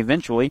the game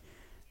eventually.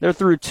 They're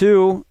through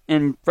 2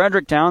 in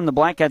Fredericktown. The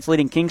Black Cats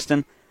leading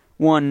Kingston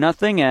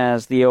 1-0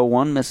 as the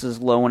 0-1 misses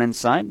low and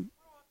inside.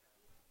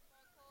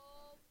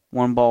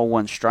 1 ball,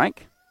 1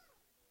 strike.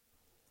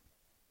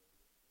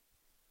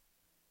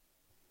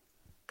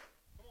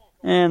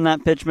 And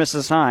that pitch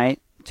misses high,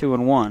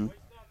 2-1.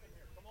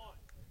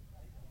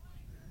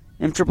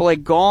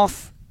 MAAA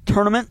Golf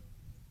Tournament.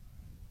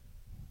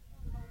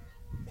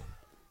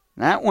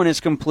 That one is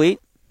complete.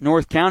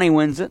 North County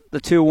wins it,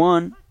 the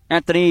 2-1.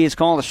 At the knee is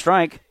called a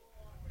strike.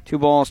 2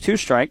 balls, 2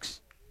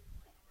 strikes.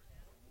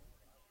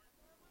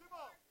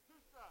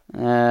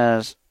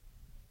 As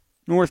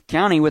North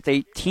County with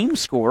a team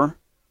score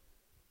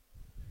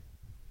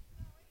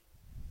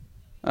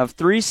of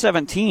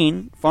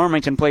 317.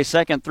 Farmington plays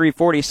second,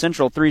 340.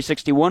 Central,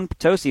 361.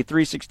 Potosi,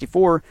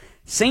 364.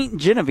 St.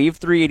 Genevieve,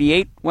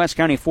 388. West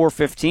County,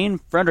 415.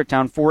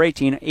 Fredericktown,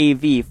 418.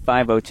 AV,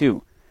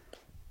 502.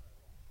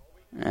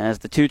 As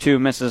the 2-2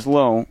 misses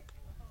low,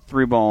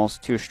 3 balls,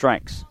 2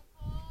 strikes.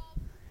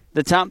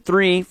 The top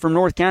 3 from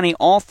North County,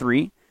 all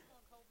 3.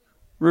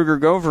 Ruger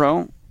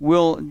Govro,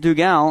 Will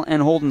Dugal,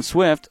 and Holden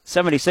Swift,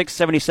 76,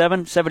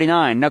 77,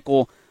 79.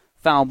 Knuckle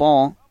foul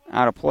ball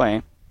out of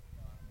play.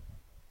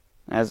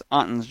 As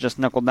Ottens just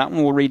knuckled that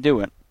one, we'll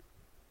redo it.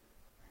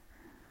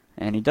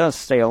 And he does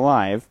stay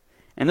alive.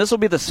 And this will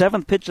be the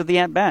 7th pitch of the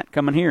at-bat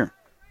coming here.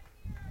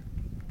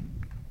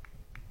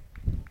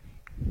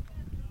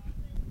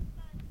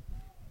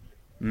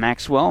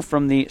 Maxwell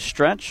from the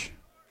stretch.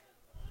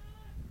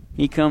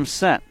 He comes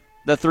set.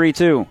 The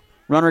 3-2.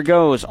 Runner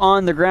goes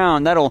on the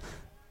ground. That'll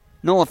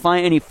nullify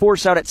any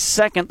force out at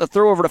second. The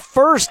throw over to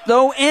first,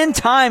 though, in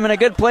time, and a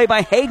good play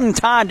by Hayden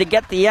Todd to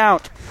get the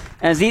out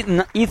as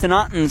Ethan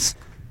Ottens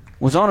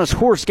was on his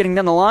horse getting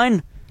down the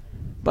line,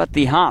 but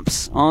the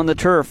hops on the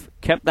turf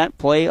kept that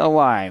play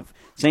alive.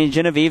 St.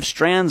 Genevieve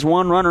strands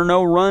one runner,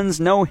 no runs,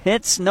 no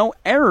hits, no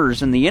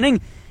errors in the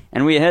inning.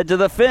 And we head to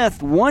the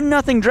fifth,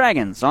 1-0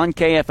 Dragons on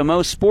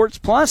KFMO Sports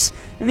Plus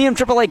in the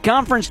MAAA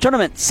Conference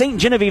Tournament. St.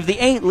 Genevieve, the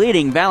 8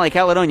 leading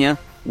Valley-Caledonia,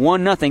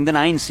 1-0 the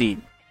 9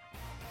 seed.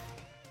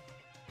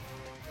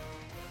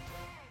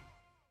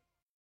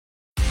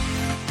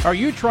 Are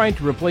you trying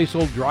to replace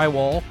old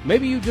drywall?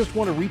 Maybe you just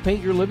want to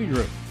repaint your living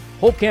room.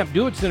 Holtcamp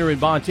Do It Center in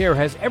Bonne Terre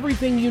has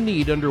everything you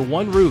need under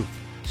one roof.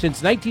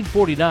 Since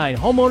 1949,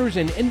 homeowners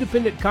and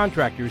independent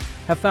contractors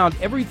have found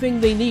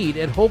everything they need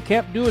at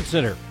Holtcamp Do It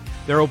Center.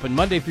 They're open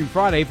Monday through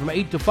Friday from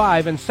 8 to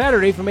 5 and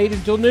Saturday from 8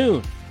 until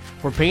noon.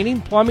 For painting,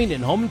 plumbing,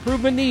 and home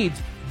improvement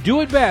needs, do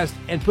it best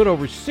and put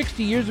over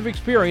 60 years of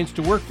experience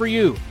to work for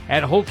you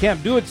at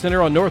Holtcamp Do It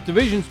Center on North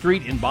Division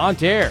Street in Bonne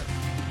Terre.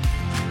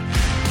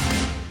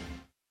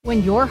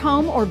 When your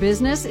home or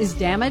business is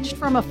damaged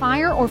from a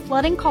fire or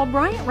flooding, call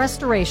Bryant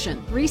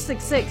Restoration,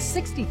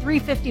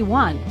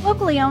 366-6351.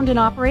 Locally owned and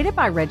operated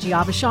by Reggie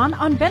Abishon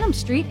on Benham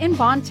Street in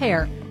Bonne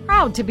Terre.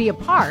 Proud to be a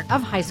part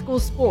of high school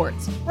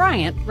sports.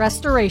 Bryant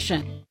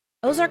Restoration.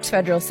 Ozarks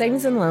Federal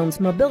Savings and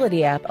Loans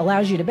Mobility app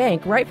allows you to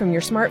bank right from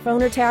your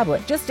smartphone or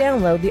tablet. Just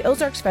download the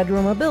Ozarks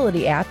Federal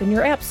Mobility app in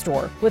your app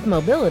store. With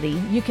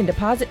Mobility, you can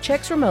deposit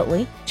checks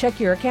remotely, check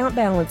your account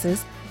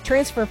balances,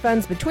 transfer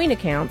funds between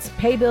accounts,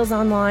 pay bills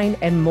online,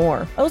 and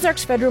more.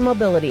 Ozarks Federal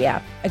Mobility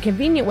app, a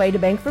convenient way to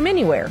bank from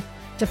anywhere.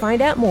 To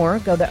find out more,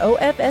 go to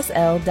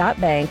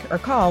ofsl.bank or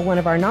call one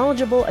of our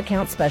knowledgeable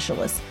account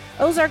specialists.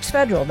 Ozarks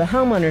Federal, the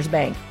homeowner's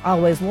bank.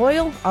 Always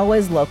loyal,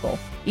 always local.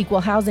 Equal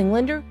housing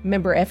lender,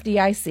 member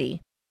FDIC.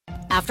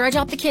 After I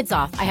drop the kids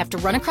off, I have to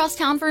run across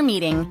town for a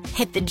meeting,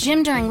 hit the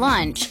gym during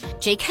lunch.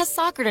 Jake has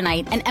soccer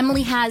tonight, and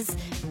Emily has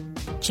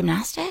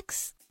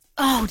gymnastics?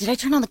 Oh, did I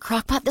turn on the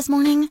crock pot this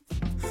morning?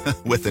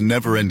 With a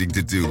never-ending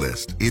to-do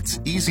list, it's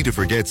easy to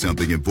forget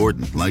something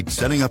important, like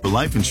setting up a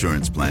life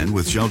insurance plan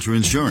with Shelter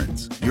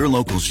Insurance. Your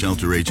local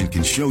Shelter agent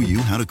can show you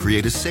how to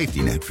create a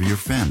safety net for your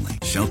family.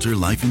 Shelter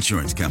Life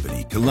Insurance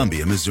Company,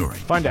 Columbia, Missouri.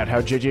 Find out how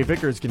JJ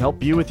Vickers can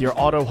help you with your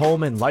auto,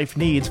 home, and life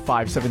needs.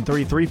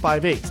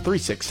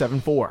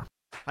 573-358-3674.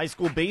 High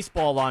school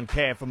baseball on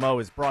KFMO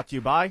is brought to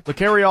you by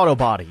LeCarry Auto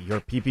Body,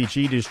 your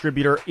PPG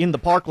distributor in the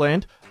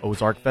Parkland,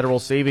 Ozark Federal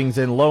Savings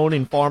and Loan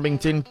in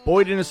Farmington,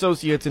 Boyd &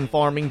 Associates in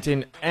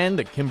Farmington, and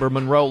the Kimber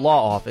Monroe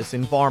Law Office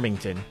in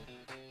Farmington.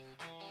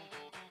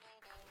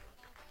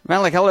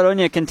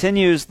 Valley-Caledonia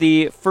continues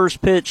the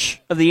first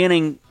pitch of the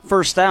inning,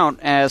 first out,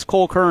 as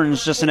Cole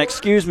Kearns, just an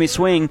excuse-me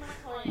swing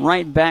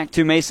right back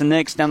to Mason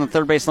Nix down the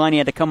third base line. He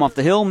had to come off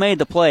the hill, made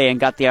the play, and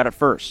got the out at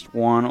first.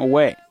 1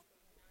 away.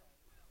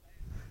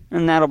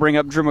 And that'll bring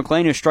up Drew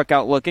McLean, who struck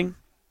out looking.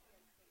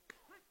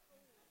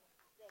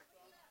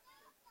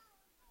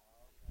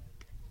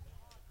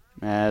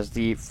 As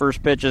the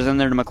first pitch is in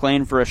there to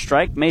McLean for a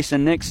strike.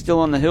 Mason Nix still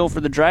on the hill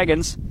for the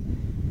Dragons,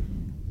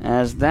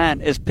 as that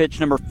is pitch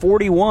number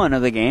 41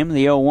 of the game,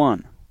 the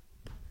 0-1.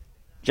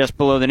 Just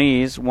below the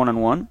knees,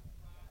 1-1.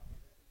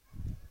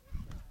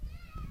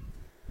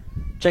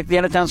 Check the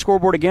out-of-town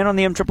scoreboard again on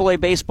the MAAA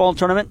baseball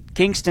tournament.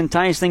 Kingston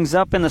ties things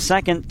up in the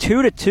second,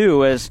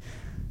 2-2, as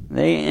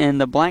they and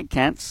the Black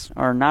Cats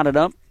are knotted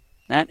up.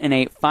 That in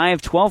a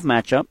 5-12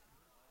 matchup,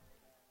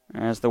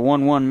 as the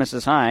 1-1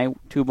 misses high,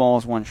 2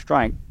 balls, 1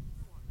 strike.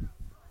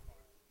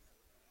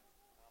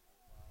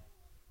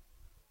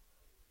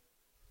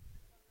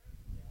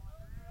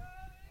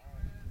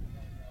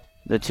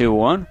 The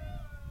 2-1.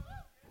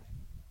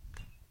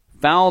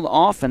 Fouled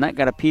off, and that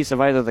got a piece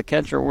of either the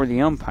catcher or the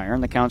umpire,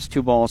 and the count's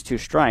 2 balls, 2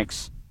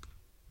 strikes.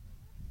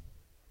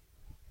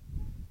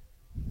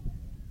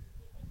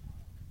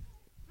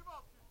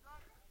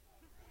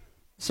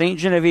 St.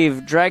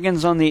 Genevieve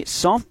Dragons on the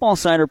softball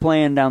side are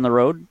playing down the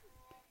road,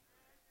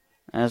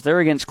 as they're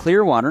against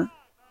Clearwater.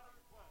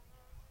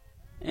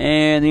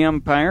 And the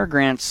umpire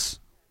grants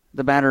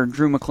the batter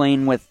Drew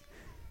McLean with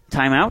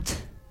timeout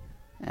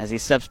as he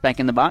steps back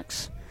in the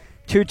box.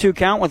 2-2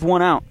 count with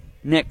 1 out.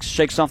 Nix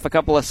shakes off a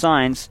couple of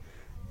signs.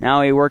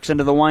 Now he works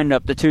into the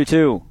windup, the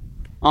 2-2.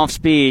 Off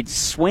speed,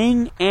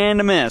 swing and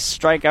a miss.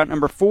 Strikeout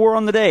number 4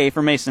 on the day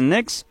for Mason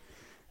Nix,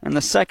 and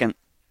the second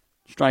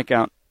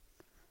strikeout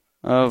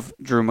of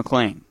Drew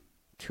McLean.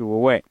 2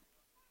 away.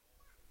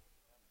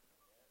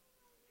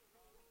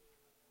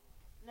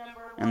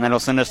 And that'll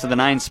send us to the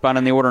 9th spot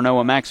in the order,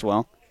 Noah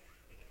Maxwell.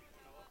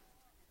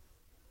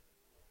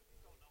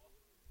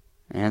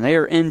 And they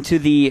are into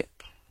the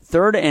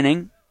 3rd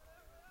inning.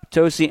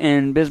 Tosi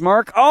and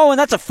Bismarck. Oh, and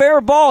that's a fair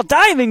ball.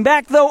 Diving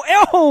back, though.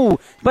 Oh,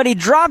 but he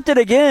dropped it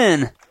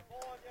again.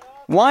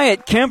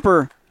 Wyatt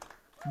Kemper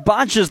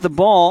botches the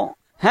ball.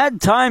 Had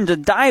time to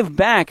dive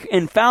back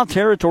in foul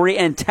territory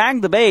and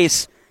tag the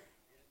base,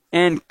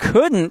 and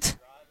couldn't,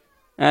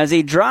 as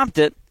he dropped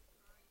it.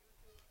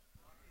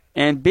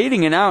 And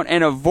beating it out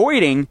and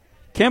avoiding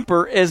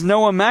Kemper is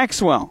Noah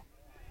Maxwell.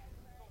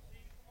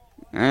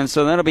 And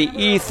so that'll be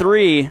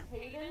E3.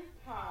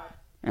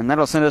 And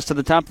that'll send us to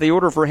the top of the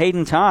order for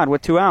Hayden Todd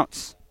with 2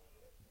 outs.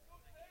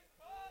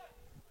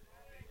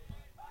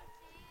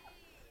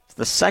 It's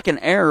the second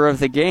error of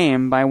the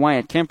game by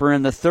Wyatt Kemper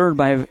and the third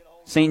by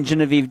St.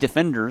 Genevieve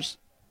defenders.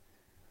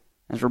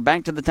 As we're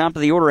back to the top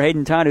of the order,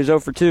 Hayden Todd, who's 0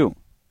 for 2.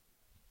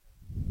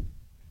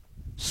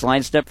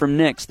 Slide step from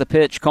Nix. The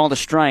pitch called a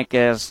strike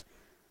as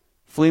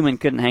Fleeman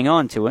couldn't hang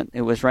on to it.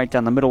 It was right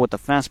down the middle with the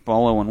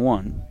fastball,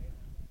 0-1.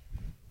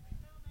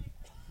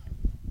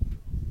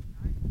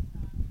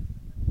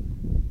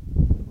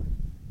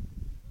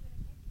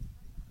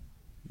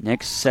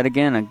 Nix set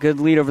again. A good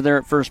lead over there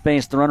at first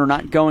base. The runner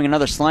not going.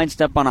 Another slide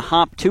step on a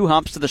hop. 2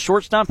 hops to the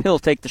shortstop. He'll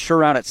take the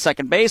sure out at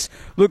second base.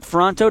 Luke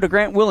Ferranto to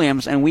Grant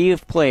Williams, and we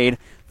have played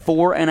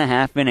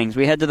 4.5 innings.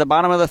 We head to the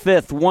bottom of the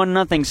 5th.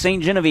 1-0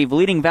 St. Genevieve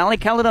leading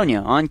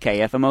Valley-Caledonia on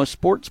KFMO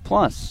Sports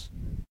Plus.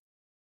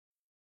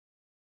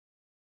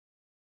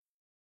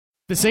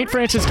 The St.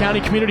 Francis County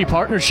Community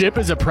Partnership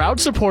is a proud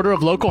supporter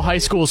of local high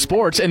school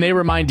sports, and they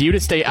remind you to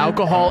stay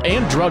alcohol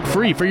and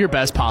drug-free for your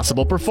best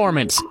possible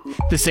performance.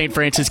 The St.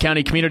 Francis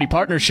County Community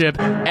Partnership,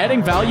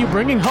 adding value,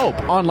 bringing hope,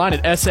 online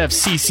at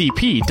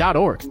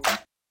sfccp.org.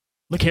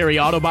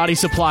 LeCarry Auto Body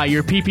Supply,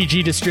 your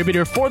PPG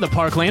distributor for the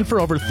Parkland for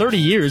over 30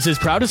 years, is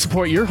proud to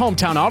support your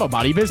hometown auto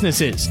body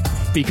businesses.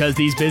 Because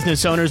these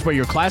business owners were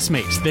your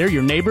classmates, they're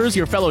your neighbors,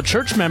 your fellow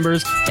church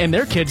members, and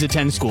their kids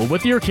attend school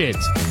with your kids.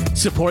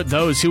 Support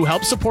those who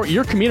help support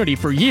your community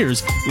for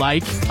years,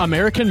 like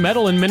American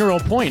Metal and Mineral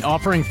Point,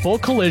 offering full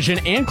collision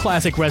and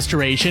classic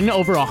restoration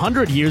over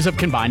 100 years of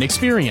combined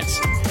experience.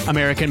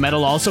 American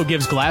Metal also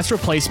gives glass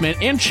replacement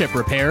and chip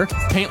repair,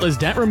 paintless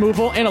dent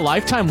removal, and a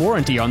lifetime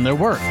warranty on their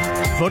work.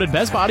 Voted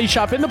Best Body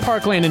Shop in the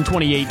Parkland in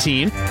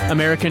 2018,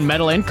 American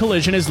Metal and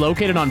Collision is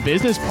located on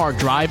Business Park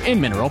Drive in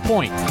Mineral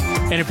Point.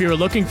 And if you're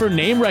looking for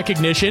name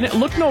recognition,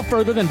 look no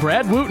further than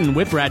Brad Wooten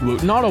with Brad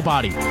Wooten Auto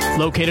Body.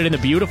 Located in the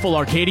beautiful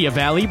Arcadia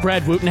Valley,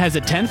 Brad Wooten has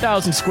a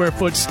 10,000 square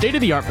foot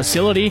state-of-the-art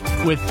facility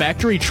with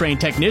factory-trained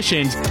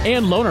technicians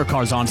and loaner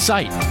cars on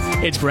site.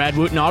 It's Brad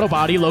Wooten Auto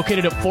Body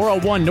located at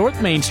 401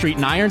 North Main Street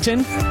in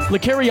Ironton.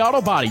 LeCarry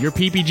Auto Body, your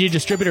PPG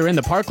distributor in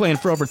the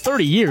Parkland for over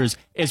 30 years,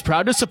 is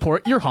proud to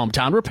support your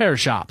hometown repair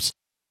shops.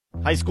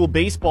 High school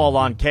baseball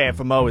on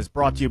KFMO is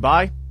brought to you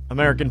by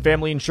American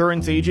Family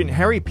Insurance agent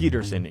Harry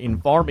Peterson in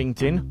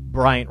Farmington,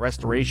 Bryant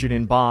Restoration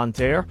in Bonne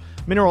Terre,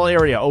 Mineral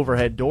Area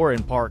Overhead Door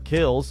in Park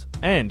Hills,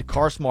 and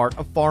CarSmart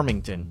of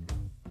Farmington.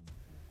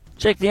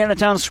 Check the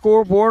out-of-town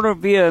scoreboard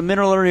via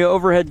Mineral Area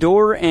Overhead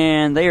Door,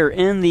 and they are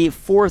in the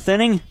 4th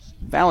inning.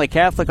 Valley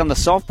Catholic on the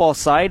softball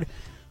side,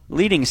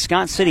 leading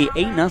Scott City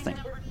 8-0.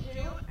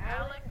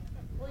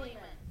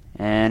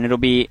 And it'll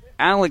be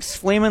Alex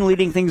Fleeman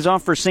leading things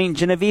off for St.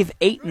 Genevieve.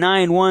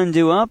 8-9-1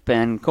 due up,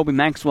 and Colby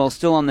Maxwell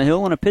still on the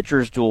hill in a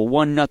pitcher's duel.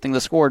 1-0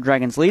 the score.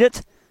 Dragons lead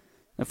it.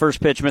 The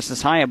first pitch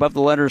misses high above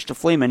the letters to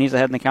Fleeman. He's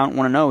ahead in the count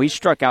 1-0. He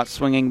struck out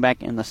swinging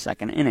back in the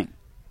 2nd inning.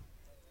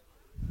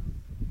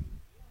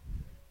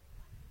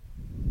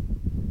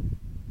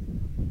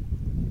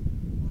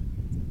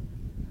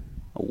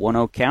 A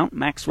 1-0 count.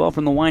 Maxwell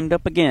from the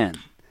windup again.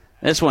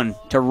 This one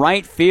to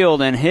right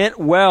field and hit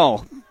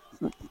well.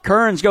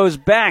 Kearns goes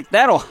back.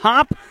 That'll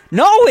hop.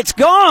 No, it's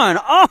gone.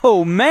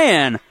 Oh,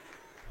 man.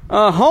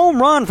 A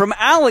home run from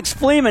Alex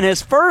Fleeman,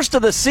 his first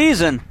of the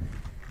season.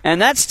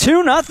 And that's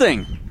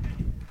 2-0.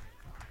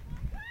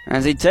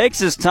 As he takes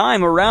his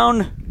time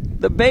around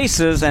the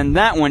bases, and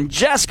that one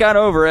just got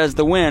over as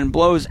the wind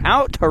blows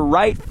out to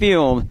right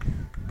field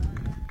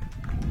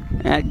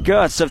at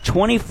gusts of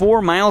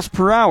 24 miles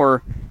per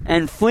hour,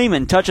 and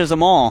Fleeman touches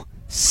them all.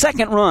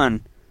 2nd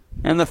run,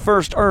 and the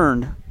first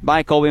earned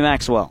by Colby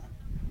Maxwell.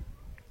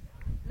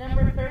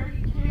 Number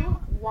 32,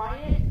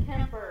 Wyatt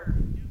Kemper.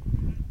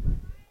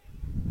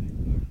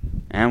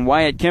 And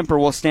Wyatt Kemper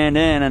will stand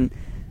in, and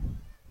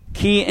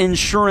key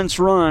insurance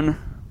run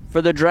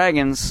for the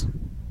Dragons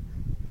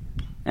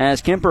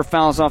as Kemper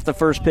fouls off the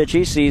first pitch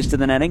he sees to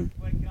the netting.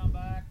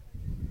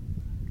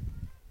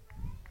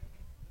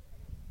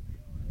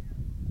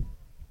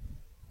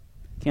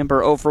 Kemper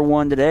 0 for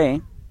 1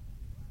 today.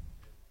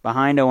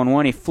 Behind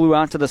 0-1, he flew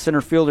out to the center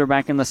fielder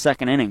back in the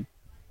 2nd inning.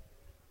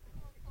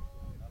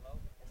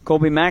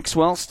 Colby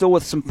Maxwell still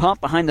with some pump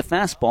behind the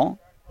fastball.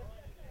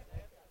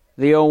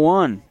 The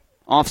 0-1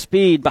 off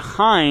speed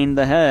behind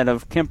the head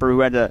of Kemper, who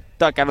had to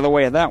duck out of the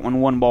way of that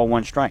one. 1 ball,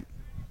 1 strike.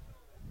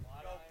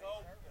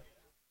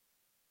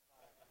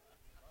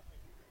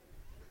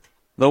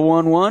 The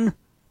 1-1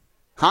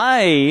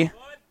 high,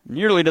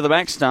 nearly to the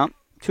backstop.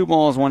 2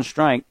 balls, 1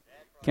 strike.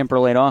 Kemper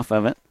laid off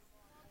of it.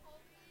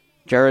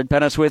 Jared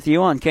Pettis with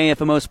you on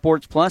KFMO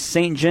Sports Plus.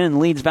 St. Gen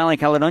leads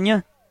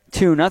Valley-Caledonia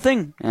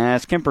 2-0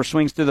 as Kemper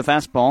swings through the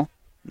fastball.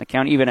 The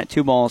count even at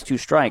 2 balls, 2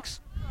 strikes.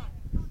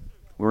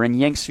 We're in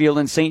Yanksfield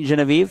in St.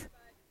 Genevieve.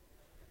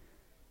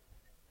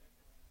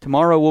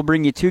 Tomorrow we'll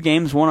bring you 2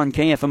 games, one on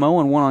KFMO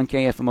and one on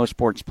KFMO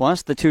Sports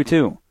Plus. The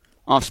 2-2.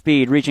 Off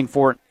speed, reaching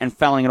for it, and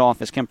fouling it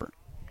off is Kemper.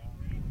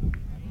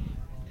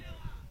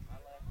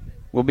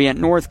 We'll be at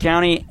North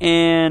County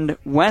and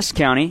West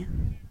County.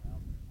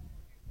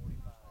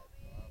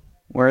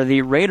 where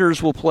the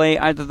Raiders will play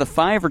either the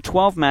 5 or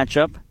 12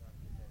 matchup,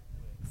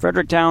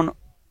 Fredericktown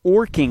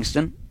or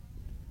Kingston.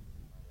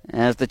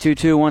 As the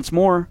 2-2 once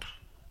more.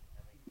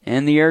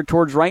 In the air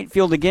towards right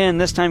field again.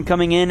 This time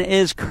coming in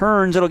is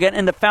Kearns. It'll get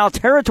into foul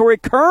territory.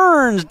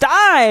 Kearns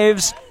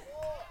dives.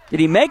 Did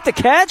he make the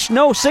catch?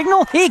 No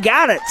signal. He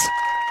got it.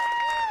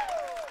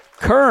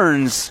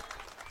 Kearns,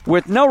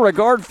 with no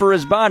regard for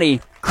his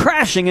body,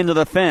 crashing into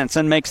the fence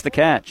and makes the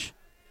catch.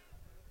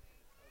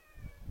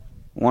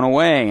 One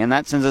away, and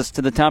that sends us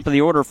to the top of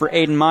the order for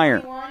Aiden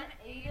Meyer.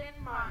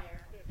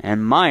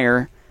 And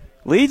Meyer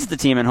leads the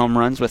team in home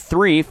runs with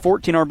 3,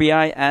 14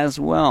 RBI as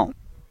well.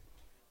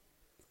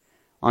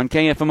 On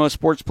KFMO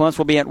Sports Plus,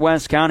 we'll be at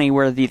West County,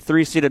 where the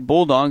 3-seeded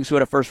Bulldogs, who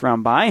had a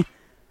first-round bye,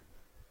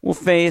 will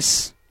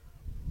face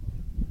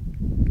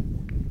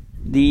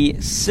the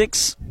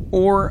 6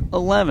 or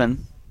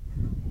 11.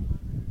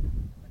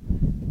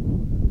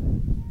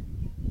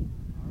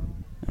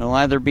 It'll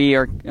either be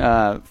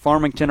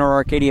Farmington or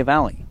Arcadia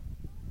Valley.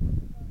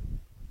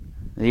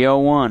 The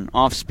 0-1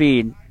 off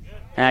speed.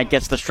 That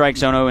gets the strike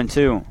zone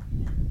 0-2.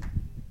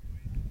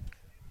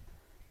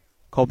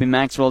 Colby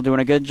Maxwell doing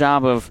a good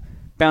job of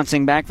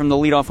bouncing back from the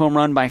leadoff home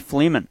run by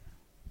Fleeman.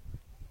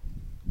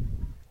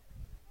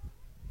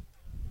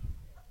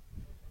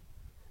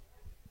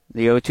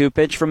 The 0-2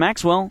 pitch from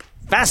Maxwell.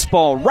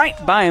 Fastball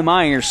right by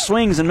Myers.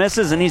 Swings and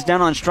misses, and he's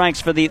down on strikes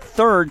for the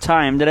 3rd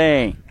time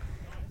today.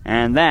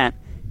 And that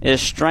is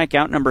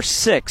strikeout number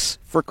 6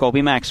 for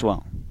Colby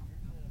Maxwell.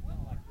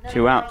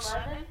 2 outs.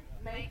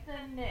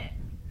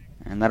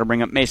 And that'll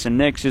bring up Mason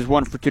Nix, who's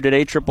 1 for 2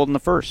 today, tripled in the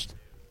first.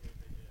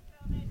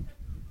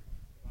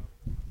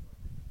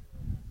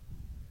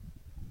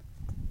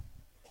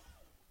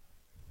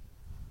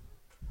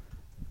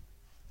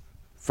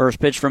 First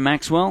pitch from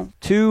Maxwell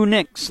to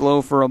Nix,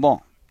 low for a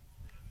ball.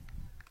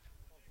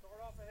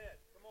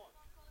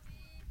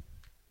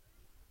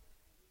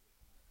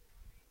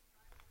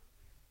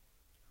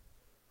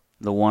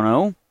 The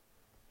 1-0.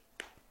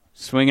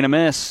 Swing and a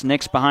miss.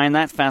 Nix behind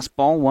that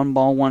fastball. 1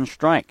 ball, 1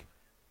 strike.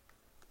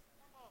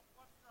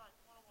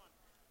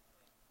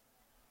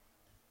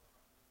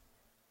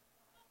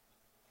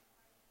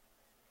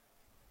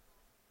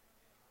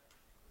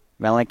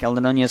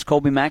 Valley-Caledonia's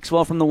Colby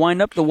Maxwell from the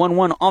windup. The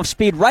 1-1 off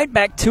speed right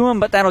back to him,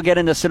 but that'll get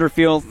into center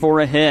field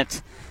for a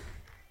hit.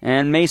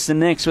 And Mason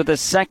Nix with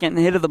his 2nd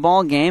hit of the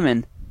ball game,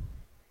 and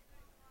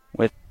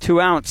with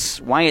 2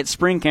 outs, Wyatt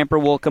Springcamper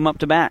will come up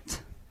to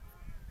bat.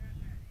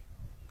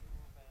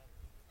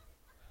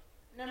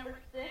 Number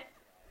 6,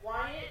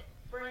 Wyatt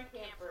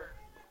Springcamper.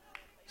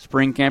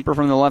 Springcamper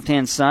from the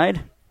left-hand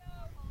side.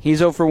 He's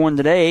 0 for 1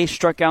 today.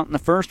 Struck out in the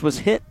first, was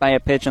hit by a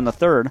pitch in the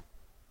 3rd.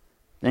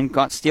 Then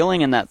caught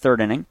stealing in that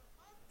 3rd inning.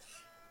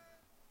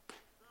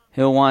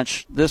 He'll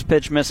watch this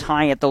pitch miss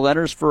high at the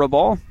letters for a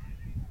ball.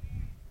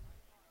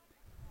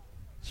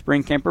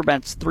 Springcamper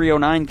bats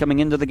 .309 coming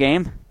into the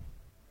game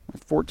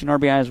with 14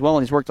 RBI as well.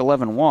 He's worked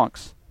 11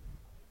 walks.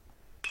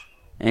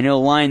 And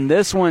he'll line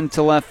this one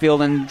to left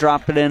field and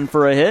drop it in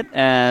for a hit,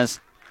 as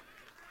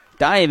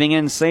diving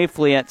in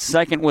safely at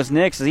second was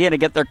Nix, as he had to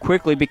get there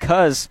quickly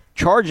because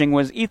charging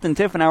was Ethan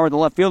Tiffenauer, the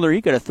left fielder.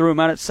 He could have threw him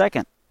out at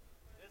second.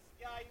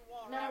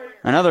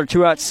 Another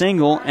 2-out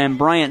single, and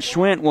Bryant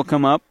Schwint will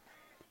come up.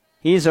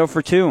 He's 0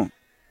 for 2.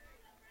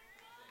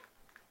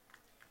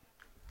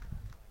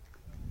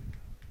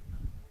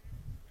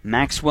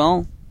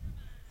 Maxwell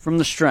from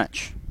the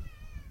stretch.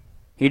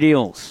 He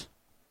deals.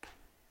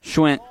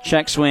 Schwint,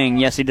 check swing.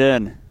 Yes, he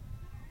did.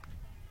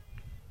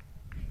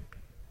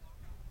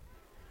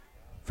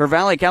 For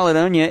Valley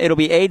Caledonia, it'll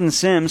be Aiden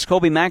Sims,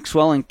 Colby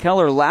Maxwell, and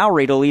Keller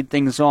Lowry to lead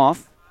things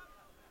off.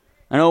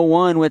 An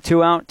 0-1 with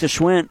 2 out to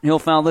Schwint. He'll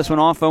foul this one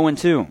off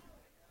 0-2.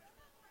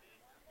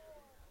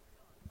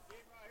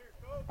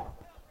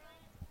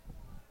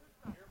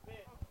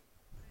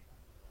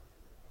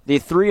 The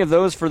 3 of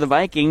those for the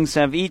Vikings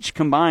have each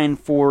combined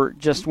for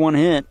just 1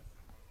 hit,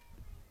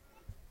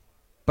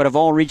 but have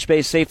all reached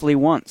base safely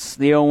once.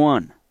 The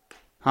 0-1,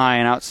 high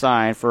and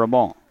outside for a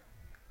ball.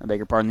 I beg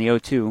your pardon, the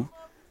 0-2.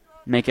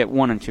 Make it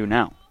 1-2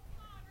 now.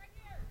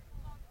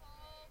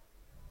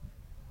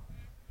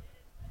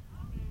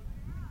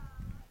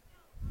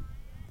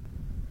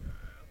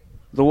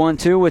 The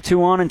 1-2 with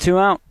 2 on and 2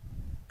 out.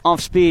 Off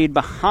speed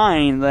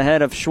behind the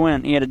head of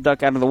Schwint. He had to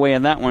duck out of the way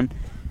of that one.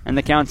 And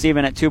the count's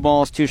even at 2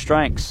 balls, 2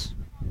 strikes.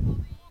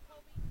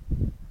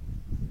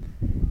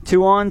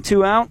 2 on,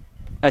 2 out.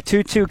 A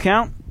 2-2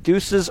 count.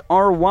 Deuces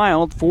are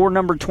wild for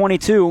number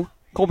 22,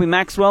 Colby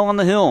Maxwell on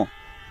the hill.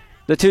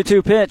 The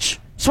 2-2 pitch.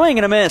 Swing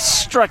and a miss.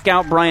 Struck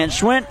out Bryant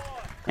Schwint.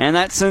 And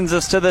that sends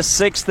us to the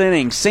 6th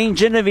inning. St.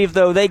 Genevieve,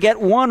 though, they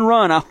get 1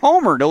 run. A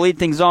homer to lead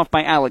things off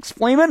by Alex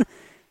Fleeman.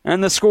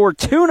 And the score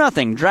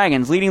 2-0.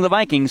 Dragons leading the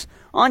Vikings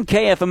on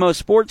KFMO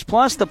Sports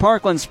Plus, the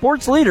Parkland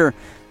Sports leader,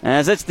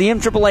 as it's the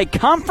MAAA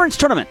Conference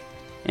Tournament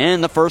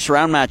in the first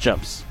round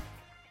matchups.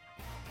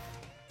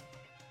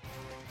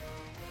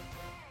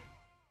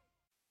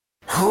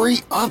 Hurry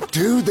up,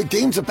 dude. The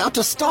game's about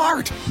to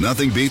start.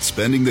 Nothing beats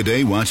spending the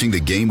day watching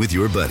the game with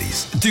your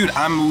buddies. Dude,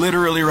 I'm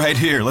literally right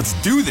here. Let's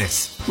do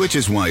this. Which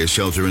is why a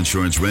shelter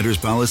insurance renter's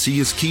policy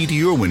is key to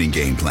your winning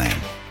game plan.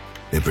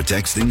 It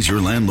protects things your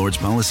landlord's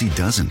policy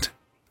doesn't.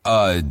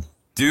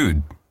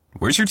 Dude,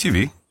 where's your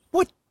TV?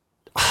 What?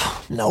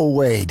 No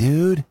way,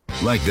 dude.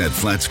 Like that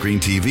flat screen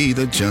TV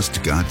that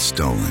just got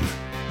stolen.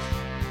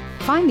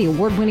 Find the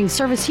award-winning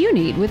service you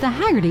need with the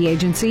Haggerty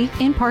Agency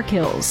in Park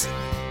Hills.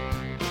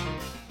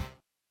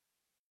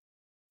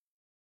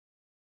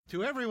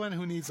 To everyone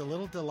who needs a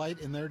little delight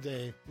in their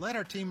day, let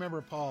our team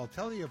member Paul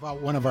tell you about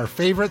one of our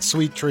favorite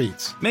sweet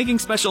treats. Making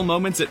special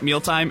moments at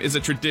mealtime is a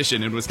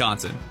tradition in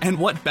Wisconsin. And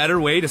what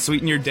better way to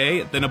sweeten your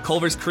day than a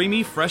Culver's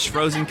creamy, fresh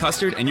frozen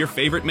custard and your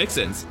favorite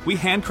mix-ins? We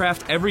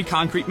handcraft every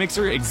concrete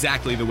mixer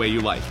exactly the way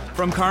you like.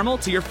 From caramel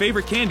to your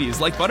favorite candies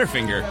like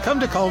Butterfinger. Come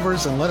to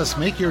Culver's and let us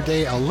make your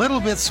day a little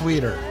bit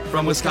sweeter.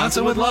 From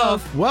Wisconsin with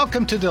love.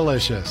 Welcome to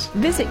Delicious.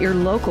 Visit your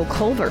local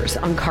Culver's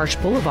on Karsh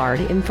Boulevard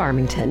in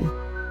Farmington.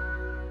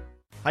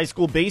 High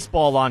school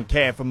baseball on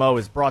KFMO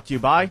is brought to you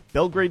by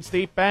Belgrade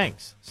State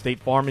Banks,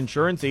 State Farm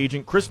Insurance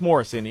agent Chris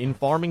Morrison in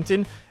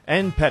Farmington,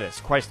 and Pettis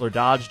Chrysler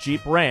Dodge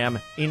Jeep Ram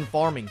in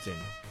Farmington.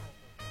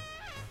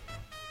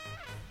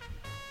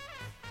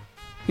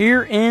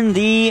 Here in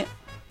the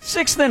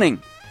 6th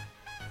inning.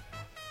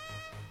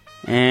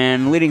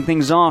 And leading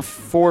things off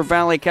for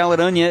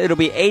Valley-Caledonia, it'll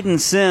be Aiden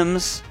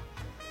Sims.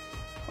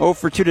 0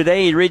 for 2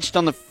 today. He reached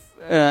on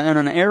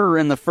an error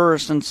in the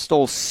first and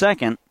stole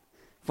second.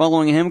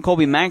 Following him,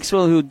 Colby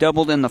Maxwell, who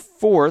doubled in the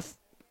 4th.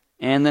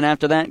 And then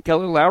after that,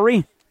 Keller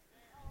Lowry.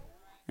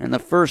 And the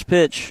first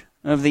pitch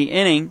of the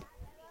inning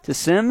to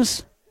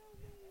Sims.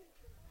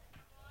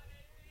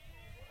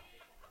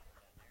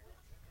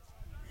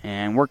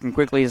 And working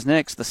quickly is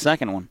Nix, the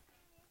second one.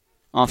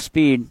 Off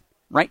speed,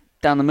 right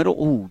down the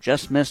middle. Ooh,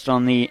 just missed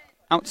on the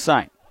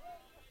outside.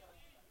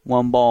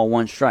 1 ball,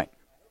 1 strike.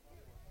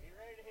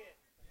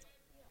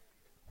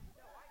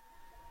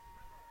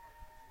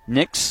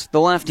 Nix, the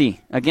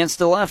lefty, against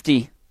the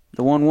lefty.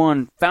 The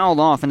 1-1 fouled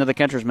off into the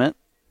catcher's mitt.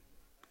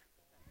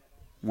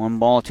 1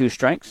 ball, 2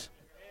 strikes.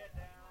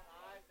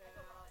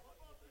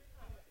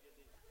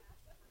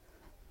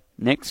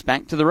 Nix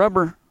back to the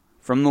rubber.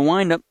 From the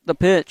windup, the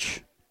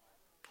pitch.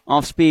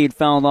 Off speed,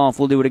 fouled off.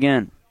 We'll do it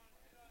again.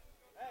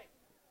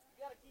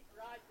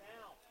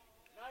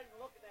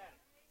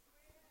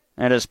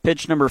 That is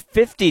pitch number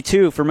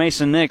 52 for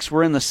Mason Nix.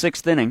 We're in the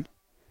 6th inning.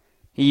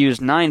 He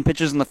used 9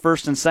 pitches in the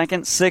first and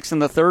second, 6 in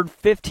the third,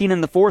 15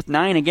 in the fourth,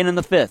 9 again in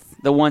the fifth.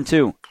 The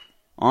 1-2.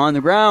 On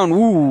the ground.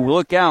 Ooh,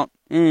 look out.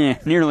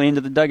 Nearly into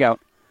the dugout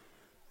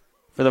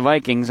for the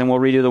Vikings, and we'll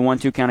redo the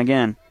 1-2 count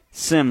again.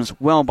 Sims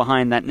well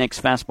behind that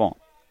Nix fastball.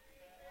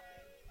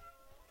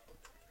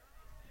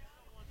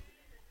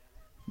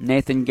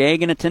 Nathan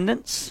Gagg in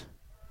attendance.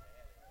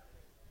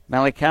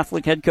 Valley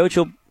Catholic head coach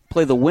will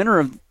play the winner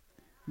of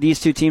these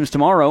two teams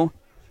tomorrow.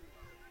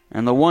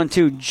 And the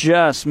 1-2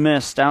 just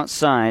missed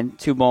outside.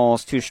 2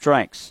 balls, 2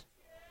 strikes.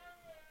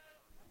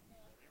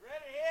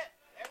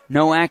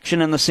 No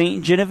action in the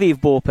St. Genevieve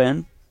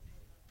bullpen.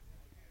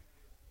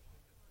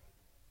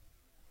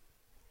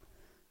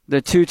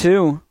 The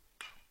 2-2.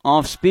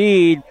 Off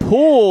speed.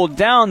 Pulled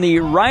down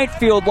the right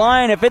field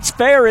line. If it's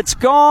fair, it's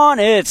gone.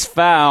 It's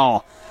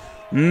foul.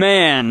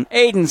 Man,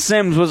 Aiden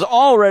Sims was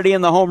already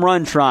in the home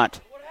run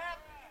trot.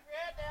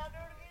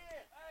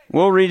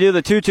 We'll redo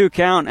the 2-2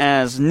 count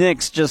as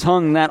Nix just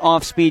hung that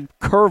off-speed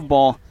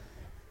curveball.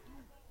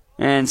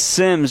 And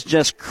Sims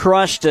just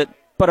crushed it,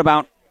 but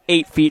about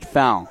 8 feet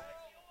foul.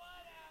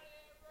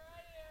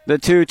 The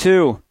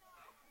 2-2.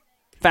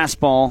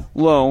 Fastball,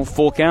 low,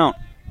 full count.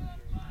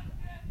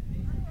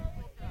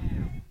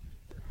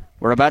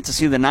 We're about to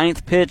see the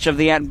 9th pitch of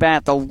the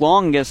at-bat, the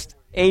longest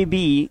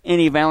AB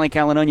any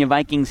Valley-Caledonia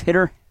Vikings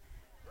hitter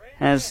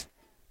has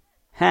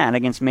had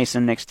against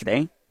Mason Nix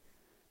today.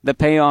 The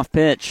payoff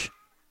pitch.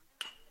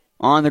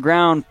 On the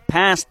ground,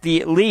 past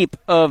the leap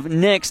of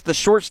Nix, the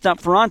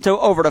shortstop Ferranto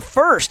over to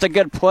first. A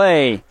good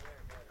play.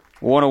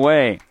 1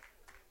 away.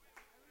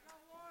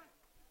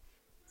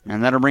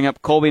 And that'll bring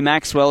up Colby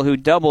Maxwell, who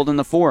doubled in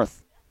the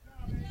 4th.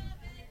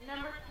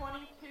 Number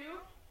 22,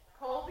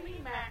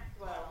 Colby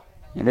Maxwell.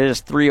 It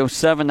is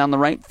 3:07 down the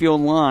right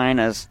field line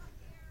as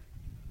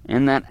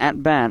in that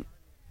at-bat,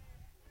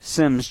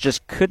 Sims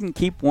just couldn't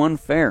keep one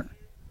fair.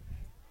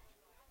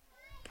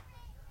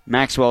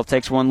 Maxwell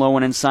takes one low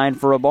and inside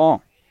for a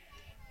ball.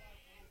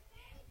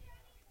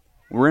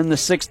 We're in the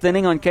 6th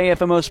inning on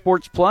KFMO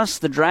Sports Plus.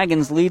 The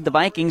Dragons lead the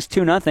Vikings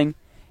 2-0.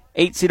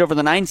 8 seed over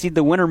the 9 seed.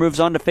 The winner moves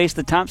on to face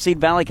the top seed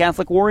Valley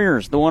Catholic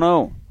Warriors, the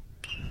 1-0.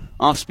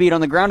 Off speed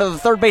on the ground to the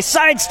third base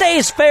side.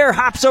 Stays fair.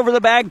 Hops over the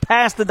bag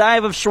past the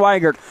dive of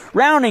Schweigert.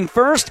 Rounding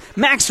first.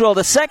 Maxwell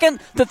to second.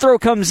 The throw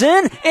comes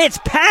in. It's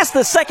past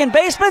the second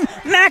baseman.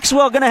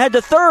 Maxwell going to head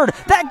to third.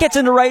 That gets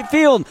into right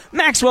field.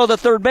 Maxwell to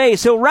third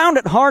base. He'll round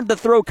it hard. The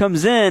throw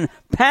comes in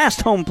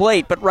past home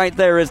plate. But right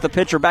there is the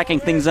pitcher backing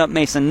things up,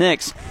 Mason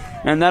Nix.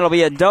 And that'll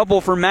be a double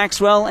for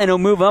Maxwell, and he'll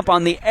move up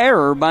on the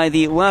error by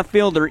the left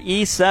fielder,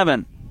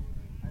 E7.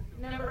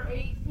 Number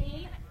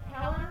 18,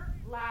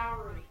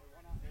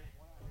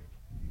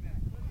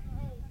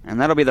 And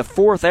that'll be the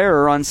fourth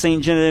error on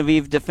St.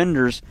 Genevieve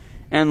defenders.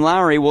 And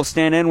Lowry will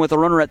stand in with a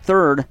runner at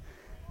third.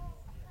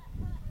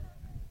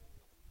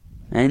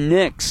 And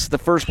Nix, the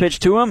first pitch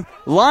to him.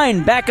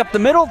 Line back up the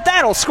middle.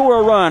 That'll score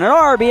a run. An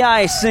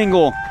RBI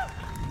single.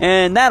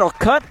 And that'll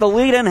cut the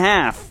lead in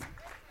half.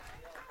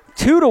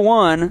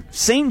 2-1.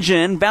 St.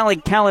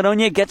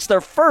 Gen-Valley-Caledonia gets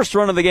their first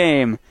run of the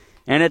game.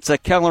 And it's a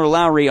Keller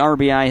Lowry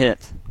RBI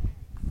hit.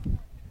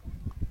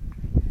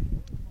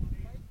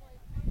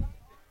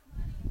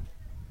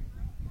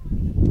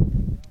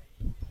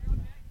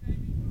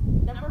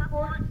 Number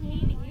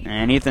 14.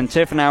 And Ethan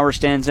Tiffenauer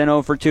stands in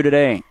 0 for 2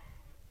 today.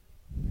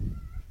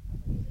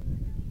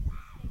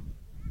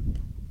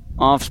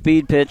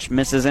 Off-speed pitch,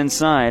 misses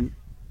inside.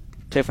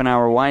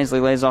 Tiffenauer wisely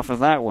lays off of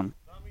that one.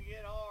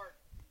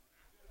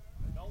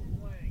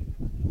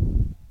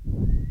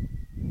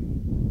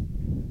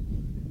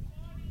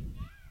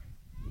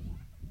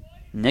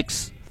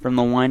 Nix from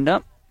the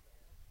windup.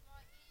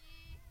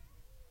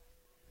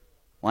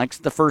 Likes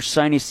the first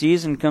sign he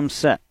sees and comes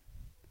set.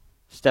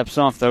 Steps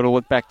off, though, to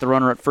look back the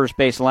runner at first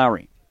base,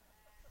 Lowry.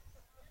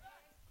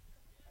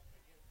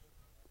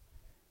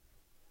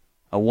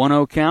 A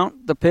 1-0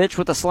 count. The pitch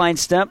with a slide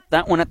step.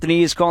 That one at the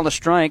knees called a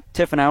strike.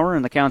 Tiffenauer,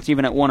 and the count's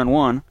even at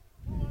 1-1.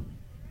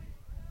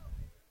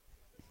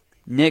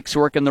 Nix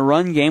working the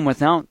run game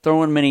without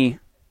throwing many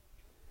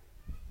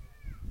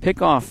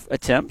pickoff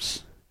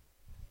attempts.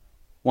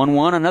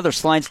 1-1, another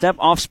slide step.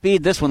 Off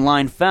speed, this one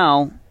line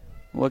foul.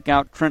 Look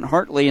out, Trent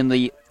Hartley in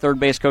the third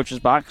base coach's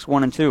box,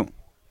 1-2.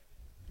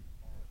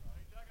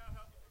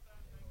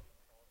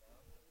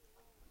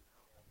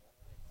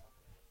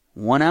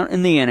 One out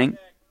in the inning.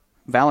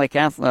 Valley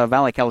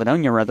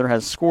Caledonia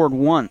has scored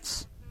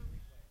once.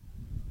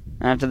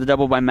 After the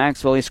double by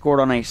Maxwell, he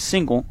scored on a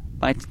single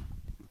by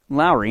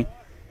Lowry.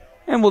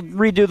 And we'll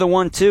redo the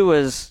 1-2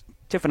 as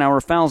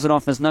Tiffenauer fouls it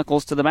off his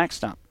knuckles to the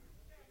backstop.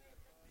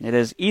 It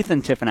is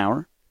Ethan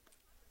Tiffenauer.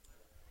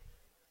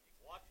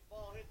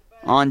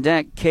 On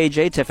deck,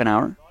 KJ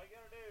Tiffenauer.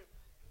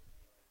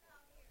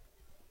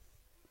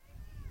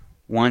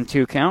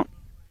 1-2 count.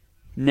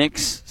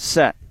 Nix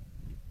set.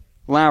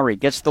 Lowry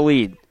gets the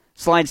lead.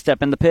 Slide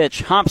step in the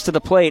pitch. Hops to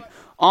the plate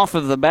off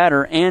of the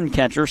batter and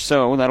catcher,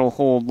 so that'll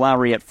hold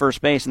Lowry at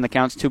first base, and the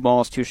count's 2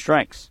 balls, 2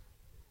 strikes.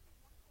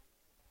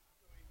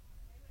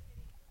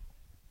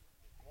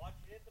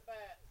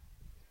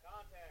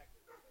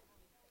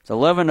 It's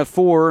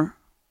 11-4.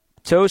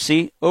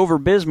 Potosi over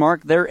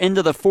Bismarck. They're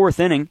into the 4th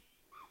inning.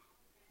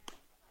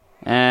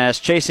 As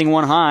chasing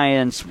one high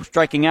and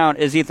striking out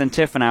is Ethan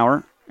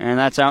Tiffenauer. And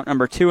that's out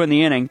number 2 in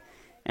the inning.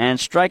 And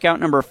strikeout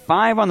number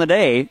 5 on the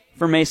day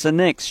for Mesa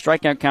Nix.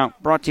 Strikeout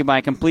count brought to you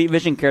by Complete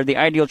Vision Care, the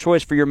ideal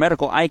choice for your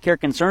medical eye care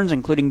concerns,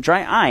 including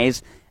dry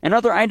eyes and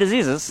other eye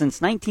diseases since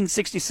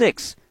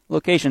 1966.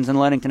 Locations in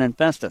Leadington and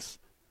Festus.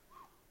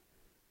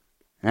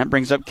 That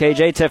brings up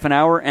KJ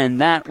Tiffenauer,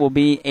 and that will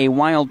be a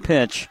wild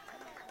pitch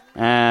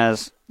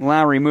as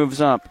Lowry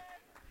moves up,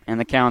 and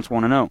the count's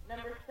 1-0. Number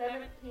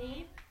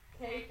 17,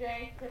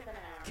 KJ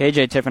Tiffenauer.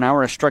 KJ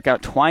Tiffenauer has struck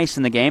out twice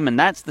in the game, and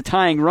that's the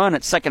tying run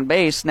at second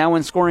base, now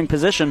in scoring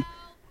position.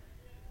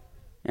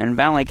 And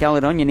Valley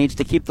Caledonia needs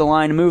to keep the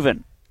line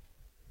moving.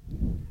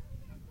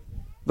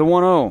 The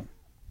 1-0.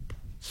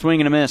 Swing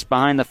and a miss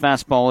behind the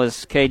fastball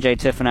is KJ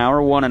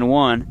Tiffenauer,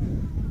 1-1.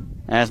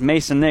 As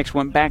Mason Nix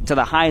went back to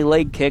the high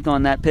leg kick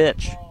on that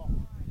pitch.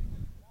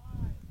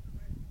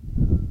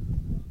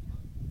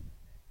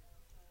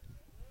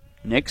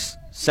 Nix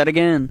set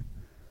again.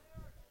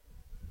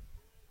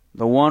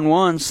 The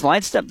 1-1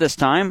 slide step this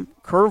time.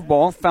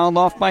 Curveball fouled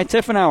off by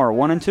Tiffenauer,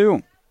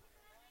 1-2.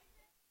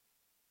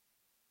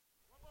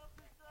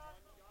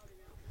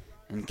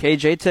 And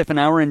KJ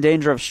Tiffenauer in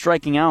danger of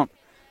striking out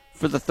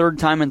for the 3rd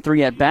time in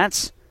 3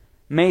 at-bats.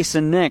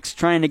 Mason Nix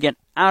trying to get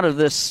out of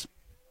this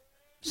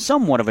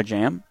somewhat of a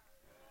jam.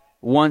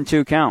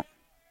 1-2 count.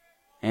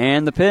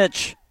 And the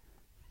pitch.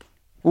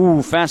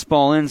 Ooh,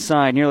 fastball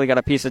inside. Nearly got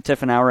a piece of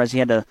Tiffenauer as he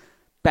had to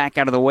back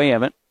out of the way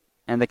of it.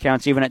 And the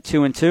count's even at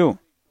 2-2.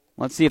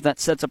 Let's see if that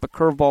sets up a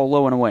curveball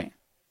low and away.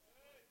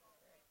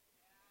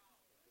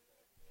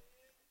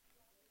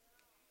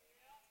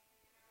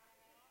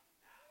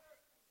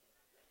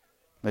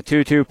 The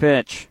 2-2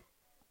 pitch.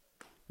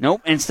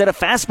 Nope, instead of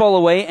fastball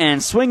away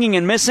and swinging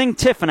and missing,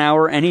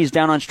 Tiffenauer, and he's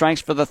down on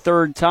strikes for the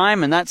 3rd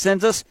time, and that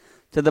sends us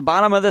to the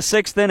bottom of the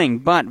 6th inning.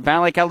 But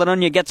Valley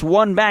Caledonia gets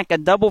one back, a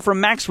double from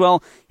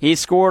Maxwell. He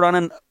scored on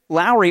a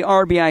Lowry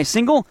RBI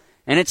single,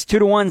 and it's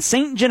 2-1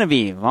 St.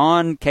 Genevieve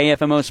on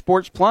KFMO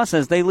Sports Plus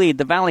as they lead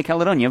the Valley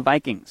Caledonia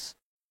Vikings.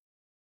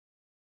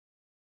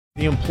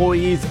 The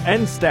employees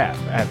and staff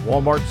at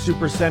Walmart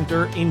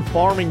Supercenter in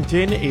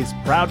Farmington is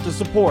proud to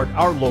support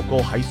our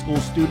local high school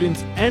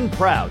students and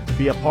proud to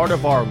be a part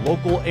of our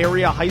local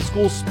area high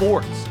school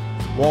sports.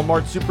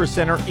 Walmart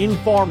Supercenter in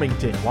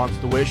Farmington wants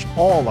to wish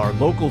all our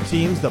local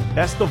teams the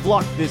best of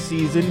luck this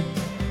season.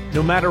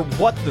 No matter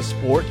what the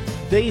sport,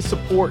 they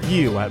support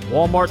you at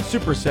Walmart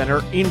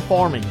Supercenter in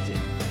Farmington.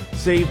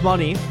 Save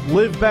money,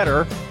 live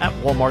better at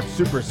Walmart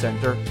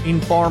Supercenter in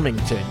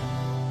Farmington.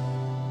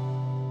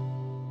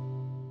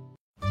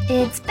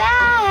 It's back!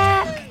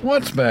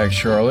 What's back,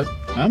 Charlotte?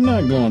 I'm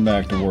not going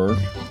back to work.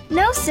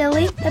 No,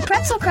 silly. The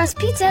pretzel crust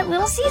pizza at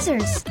Little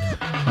Caesars.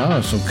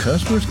 So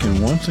customers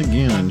can once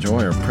again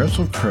enjoy our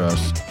pretzel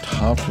crust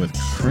topped with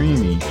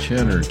creamy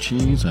cheddar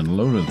cheese and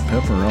loaded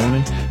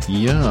pepperoni.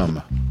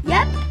 Yum.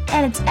 Yep,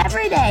 and it's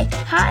every day,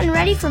 hot and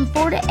ready from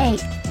 4 to 8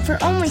 for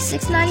only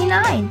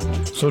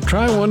 $6.99. So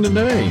try one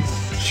today.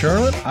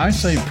 Charlotte, I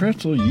say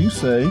pretzel, you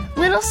say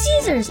Little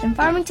Caesars in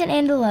Farmington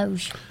and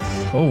Deloge.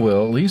 Oh,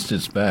 well, at least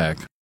it's back.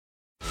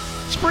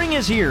 Spring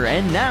is here,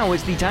 and now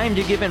is the time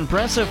to give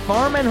Impressive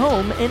Farm and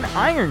Home in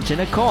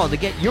Ironton a call to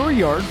get your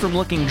yard from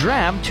looking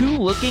drab to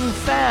looking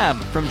fab.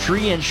 From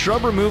tree and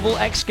shrub removal,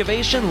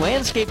 excavation,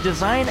 landscape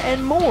design,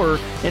 and more,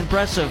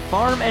 Impressive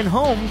Farm and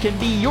Home can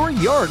be your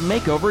yard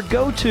makeover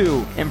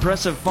go-to.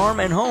 Impressive Farm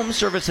and Home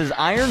services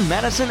Iron,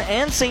 Madison,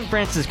 and St.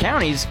 Francis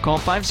counties. Call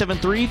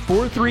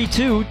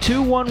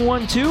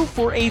 573-432-2112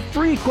 for a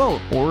free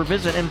quote, or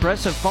visit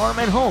Impressive Farm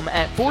and Home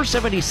at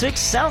 476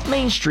 South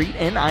Main Street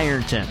in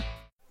Ironton.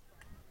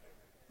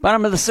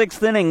 Bottom of the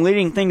sixth inning,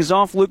 leading things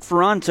off, Luke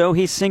Ferranto.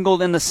 He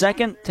singled in the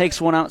second, takes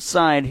one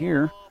outside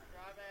here.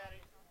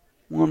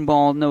 1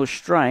 ball, no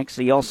strikes.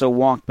 He also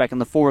walked back in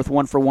the fourth,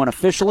 1 for 1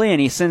 officially,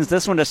 and he sends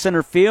this one to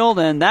center field,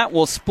 and that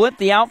will split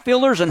the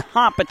outfielders and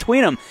hop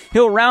between them.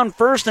 He'll round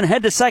first and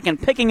head to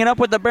second, picking it up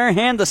with the bare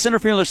hand. The center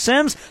fielder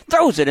Sims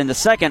throws it into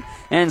second,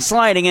 and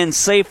sliding in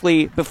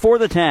safely before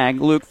the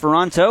tag, Luke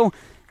Ferranto.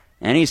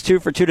 And he's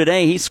 2 for 2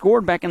 today. He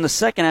scored back in the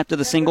second after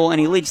the single, and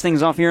he leads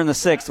things off here in the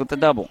sixth with the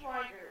double.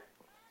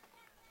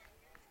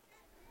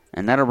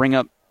 And that'll bring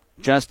up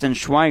Justin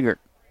Schweigert.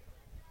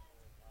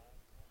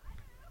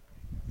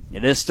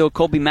 It is still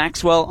Colby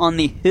Maxwell on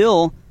the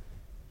hill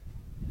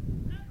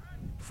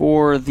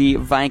for the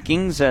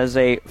Vikings as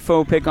a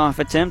faux pickoff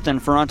attempt, and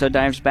Ferranto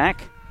dives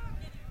back.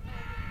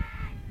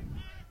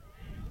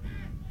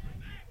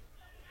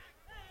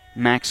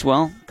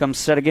 Maxwell comes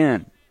set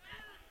again.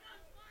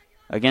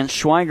 Against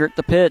Schweigert,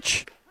 the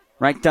pitch.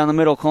 Right down the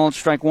middle, called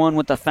strike one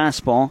with the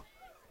fastball.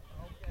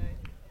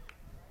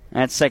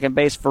 At second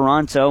base,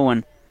 Ferranto,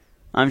 and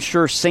I'm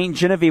sure St.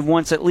 Genevieve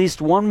wants at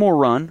least one more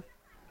run.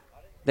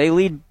 They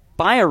lead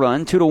by a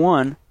run,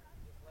 2-1,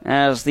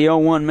 as the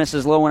 0-1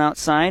 misses low and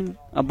outside,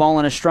 a ball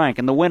and a strike,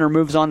 and the winner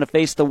moves on to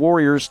face the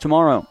Warriors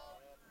tomorrow.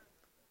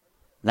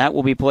 That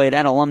will be played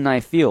at Alumni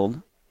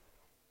Field.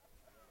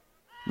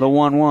 The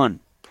 1-1,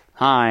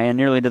 high and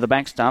nearly to the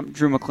backstop.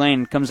 Drew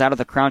McClain comes out of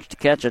the crouch to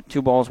catch it.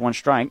 2 balls, 1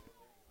 strike.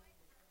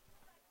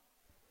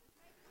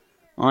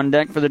 On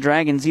deck for the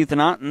Dragons, Ethan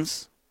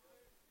Ottens.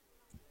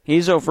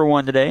 He's 0 for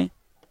 1 today.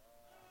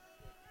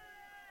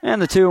 And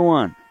the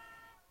 2-1.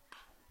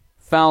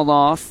 Fouled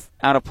off,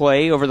 out of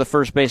play, over the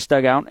first base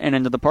dugout and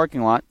into the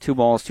parking lot. 2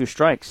 balls, 2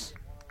 strikes.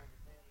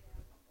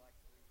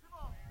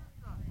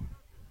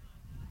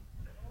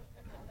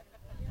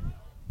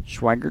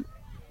 Schweigert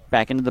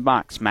back into the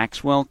box.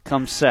 Maxwell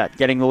comes set,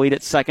 getting the lead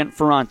at second.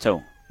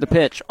 Ferranto. The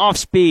pitch, off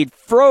speed,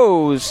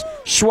 froze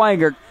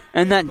Schweigert,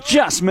 and that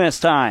just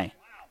missed high.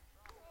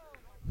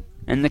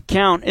 And the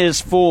count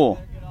is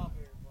full.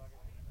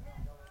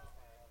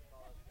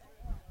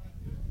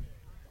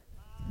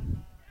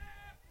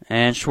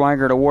 And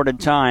Schweigert awarded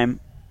time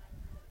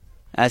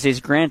as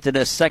he's granted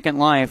a second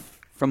life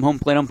from home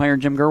plate umpire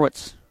Jim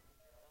Gerwitz.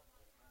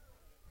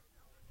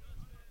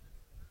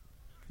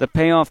 The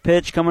payoff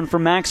pitch coming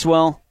from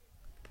Maxwell.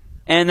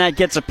 And that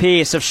gets a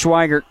piece of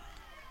Schweigert.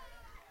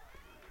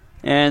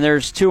 And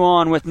there's 2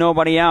 on with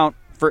nobody out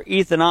for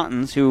Ethan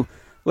Ottens, who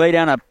laid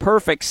down a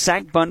perfect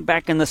sac bunt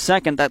back in the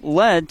second that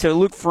led to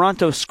Luke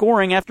Ferranto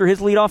scoring after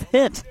his leadoff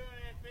hit.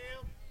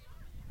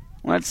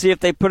 Let's see if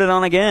they put it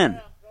on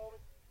again.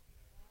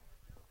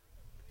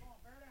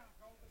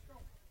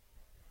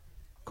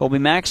 Colby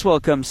Maxwell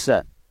comes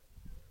set.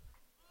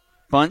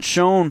 Bunt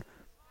shown,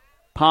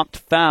 popped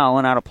foul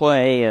and out of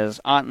play as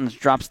Ottens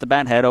drops the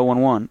bat head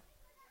 0-1.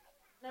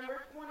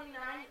 Number 29,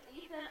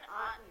 Ethan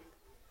Ottens.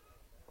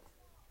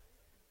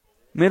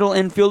 Middle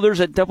infielders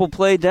at double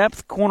play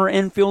depth. Corner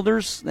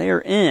infielders, they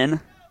are in.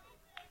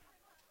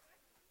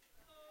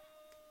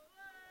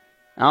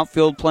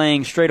 Outfield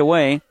playing straight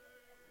away.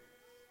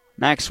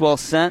 Maxwell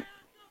set.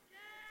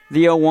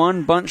 The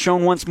 0-1, bunt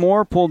shown once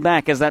more, pulled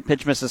back as that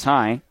pitch misses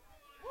high.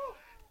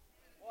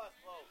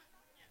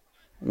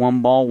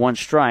 1 ball, 1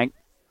 strike.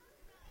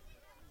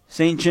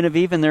 St.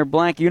 Genevieve in their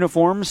black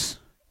uniforms,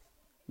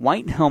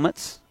 white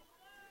helmets,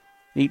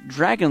 the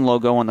Dragon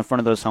logo on the front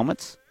of those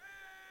helmets.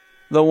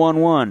 The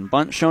 1-1,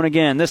 bunt shown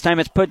again. This time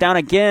it's put down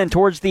again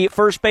towards the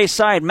first base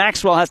side.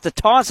 Maxwell has to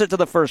toss it to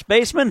the first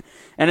baseman,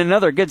 and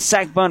another good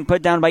sac bunt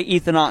put down by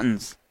Ethan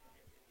Ottens.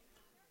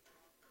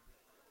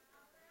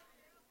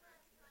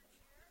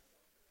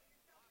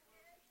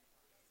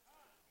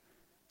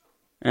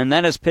 And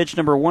that is pitch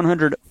number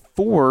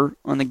 104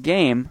 on the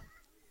game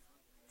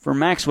for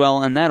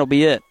Maxwell, and that'll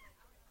be it.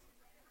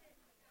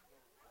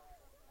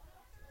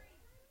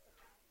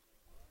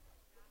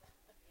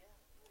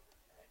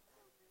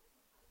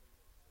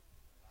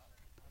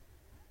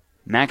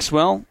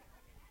 Maxwell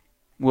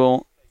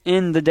will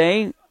end the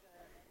day.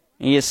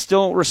 He is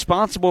still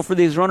responsible for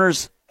these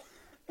runners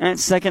At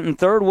second and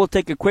third, we'll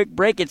take a quick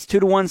break. It's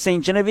 2-1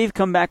 St. Genevieve.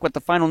 Come back with the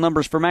final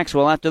numbers for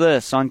Maxwell after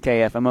this on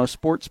KFMO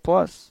Sports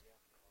Plus.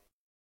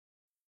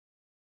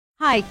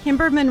 Hi,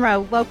 Kimber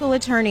Monroe, local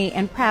attorney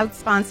and proud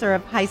sponsor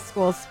of high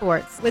school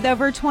sports. With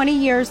over 20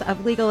 years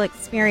of legal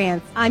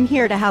experience, I'm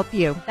here to help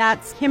you.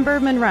 That's Kimber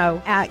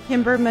Monroe at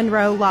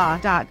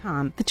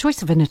kimbermonroelaw.com. The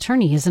choice of an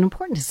attorney is an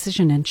important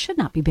decision and should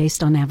not be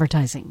based on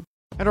advertising.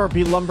 At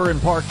RP Lumber in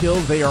Park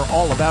Hills, they are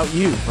all about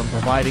you, from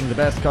providing the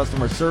best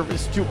customer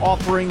service to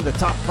offering the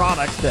top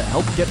products to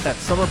help get that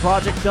summer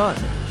project done.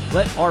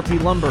 Let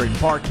RP Lumber in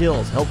Park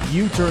Hills help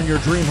you turn your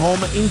dream home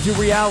into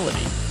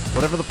reality.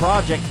 Whatever the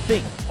project,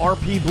 think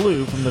RP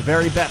Blue, from the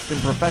very best in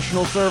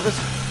professional service,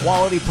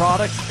 quality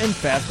products, and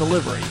fast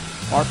delivery.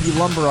 RP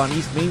Lumber on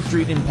East Main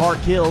Street in Park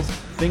Hills.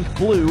 Think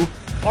blue,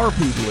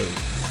 RP Blue.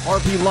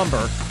 RP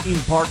Lumber in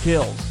Park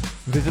Hills.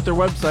 Visit their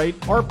website,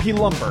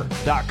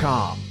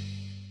 rplumber.com.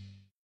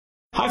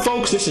 Hi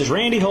folks, this is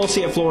Randy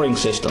Hulsey at Flooring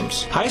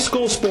Systems. High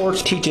school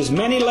sports teaches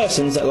many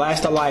lessons that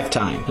last a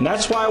lifetime, and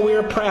that's why we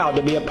are proud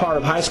to be a part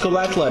of high school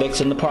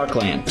athletics in the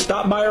Parkland.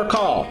 Stop by or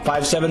call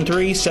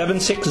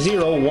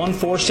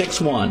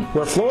 573-760-1461.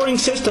 We're Flooring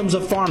Systems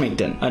of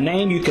Farmington, a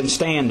name you can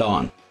stand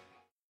on.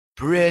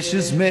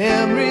 Precious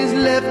memories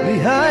left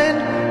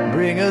behind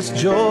bring us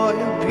joy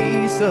and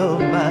peace of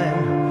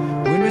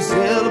mind when we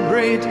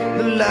celebrate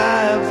the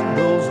lives of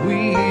those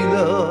we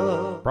love.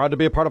 Proud to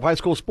be a part of high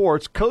school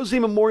sports, Cozy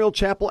Memorial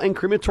Chapel and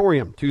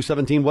Crematorium,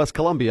 217 West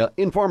Columbia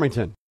in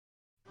Farmington.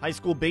 High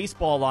school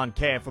baseball on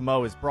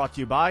KFMO is brought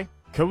to you by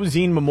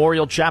Cozine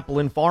Memorial Chapel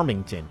in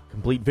Farmington,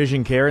 Complete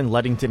Vision Care in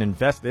Leadington and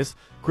Festus,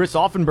 Chris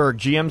Offenberg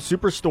GM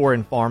Superstore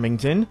in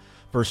Farmington,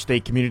 First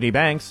State Community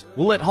Banks,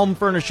 Willett Home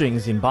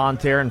Furnishings in Bonne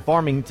Terre and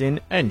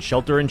Farmington, and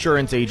Shelter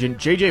Insurance Agent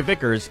JJ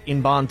Vickers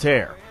in Bonne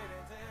Terre.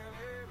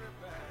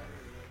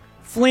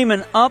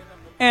 Fleeman up,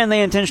 and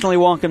they intentionally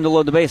walk him to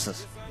load the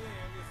bases.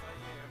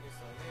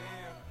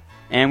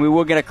 And we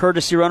will get a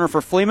courtesy runner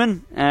for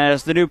Fleeman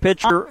as the new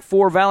pitcher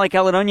for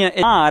Valley-Caledonia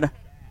is odd.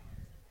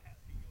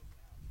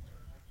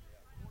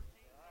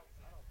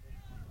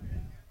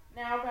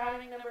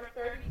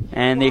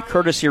 And the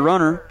courtesy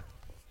runner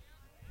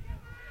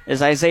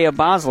is Isaiah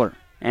Bosler.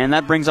 And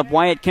that brings up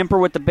Wyatt Kemper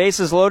with the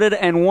bases loaded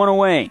and one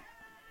away.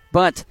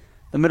 But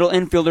the middle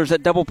infielders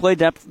at double play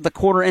depth, the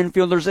corner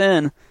infielders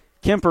in.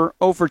 Kemper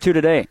 0 for 2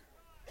 today.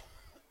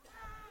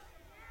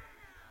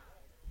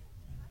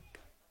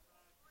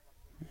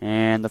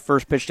 And the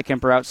first pitch to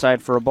Kemper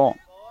outside for a ball.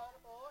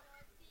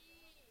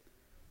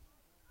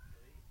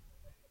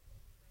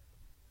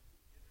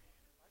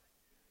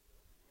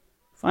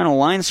 Final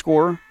line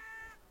score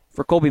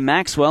for Colby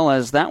Maxwell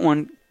as that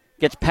one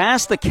gets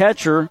past the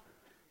catcher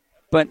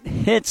but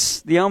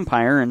hits the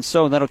umpire, and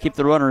so that'll keep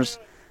the runners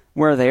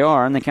where they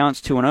are, and the count's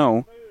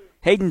 2-0.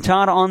 Hayden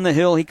Todd on the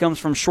hill. He comes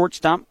from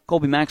shortstop.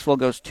 Colby Maxwell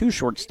goes to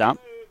shortstop.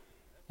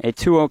 A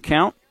 2-0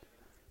 count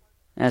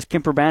as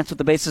Kemper bats with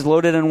the bases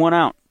loaded and one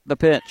out. The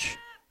pitch.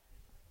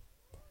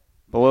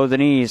 Below the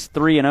knees,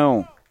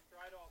 3-0.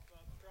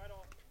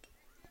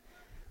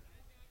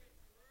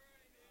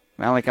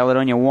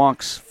 Valley-Caledonia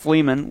walks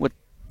Fleeman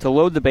to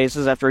load the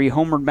bases after he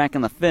homered back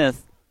in the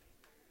fifth.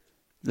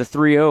 The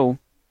 3-0.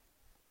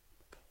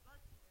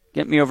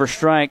 Get me over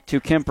strike to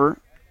Kemper.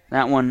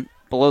 That one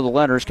below the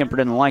letters. Kemper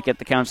didn't like it.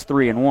 The count's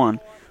 3-1.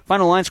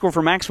 Final line score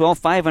for Maxwell,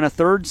 5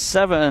 1/3,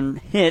 7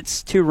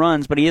 hits, 2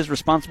 runs, but he is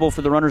responsible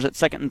for the runners at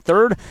second and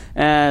third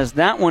as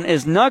that one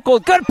is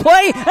knuckled. Good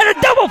play and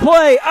a double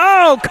play.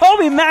 Oh,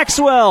 Colby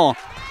Maxwell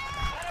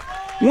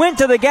went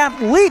to the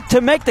gap, leaped to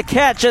make the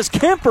catch as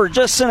Kemper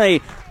just sent a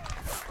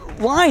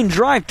line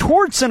drive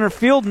towards center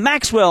field.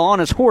 Maxwell on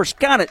his horse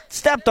got it,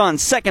 stepped on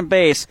second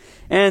base,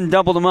 and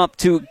doubled him up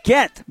to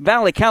get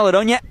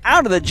Valley-Caledonia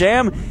out of the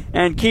jam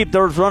and keep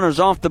those runners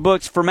off the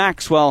books for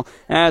Maxwell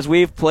as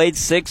we've played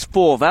 6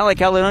 full.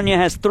 Valley-Caledonia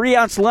has 3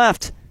 outs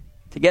left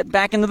to get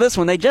back into this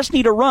one. They just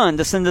need a run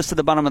to send us to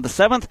the bottom of the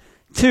 7th,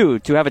 2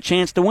 to have a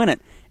chance to win it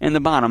in the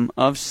bottom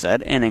of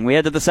said inning. We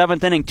head to the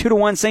 7th inning,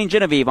 2-1 St.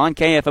 Genevieve on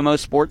KFMO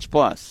Sports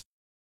Plus.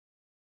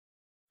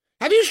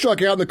 Have you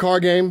struck out in the car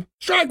game?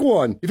 Strike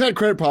 1, you've had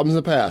credit problems in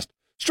the past.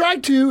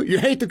 Strike 2, you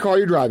hate the car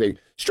you're driving.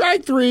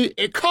 Strike 3,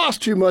 it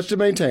costs too much to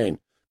maintain.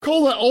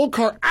 Call that old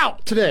car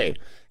out today.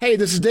 Hey,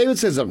 this is David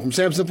Sissom from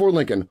Samson Ford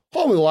Lincoln,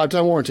 home with a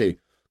lifetime warranty.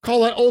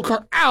 Call that old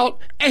car out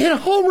and hit a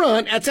home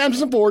run at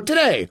Samson Ford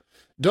today.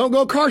 Don't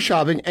go car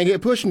shopping and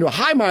get pushed into a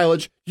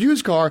high-mileage,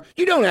 used car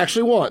you don't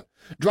actually want.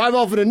 Drive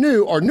off in a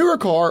new or newer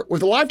car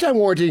with a lifetime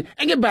warranty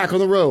and get back on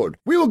the road.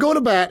 We will go to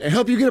bat and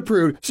help you get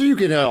approved so you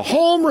can hit a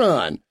home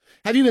run.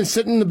 Have you been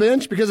sitting on the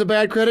bench because of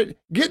bad credit?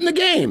 Get in the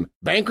game.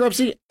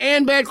 Bankruptcy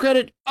and bad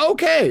credit?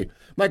 Okay.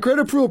 My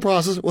credit approval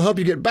process will help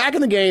you get back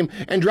in the game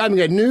and driving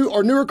a new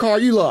or newer car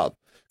you love.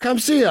 Come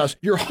see us,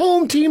 your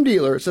home team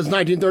dealer since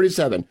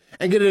 1937,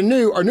 and get a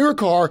new or newer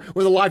car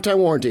with a lifetime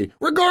warranty,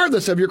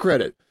 regardless of your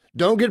credit.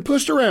 Don't get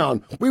pushed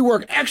around. We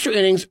work extra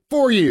innings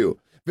for you.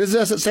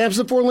 Visit us at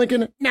Samson Ford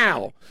Lincoln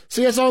now.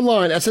 See us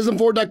online at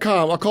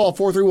SamsonFord.com or call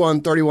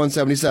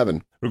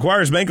 431-3177.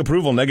 Requires bank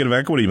approval. Negative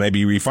equity may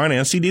be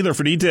refinanced. See dealer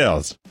for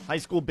details. High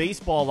school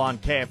baseball on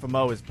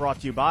KFMO is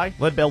brought to you by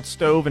Lead Belt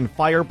Stove and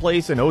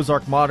Fireplace and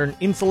Ozark Modern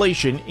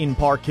Insulation in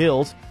Park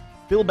Hills.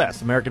 Bill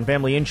Best, American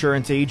Family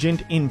Insurance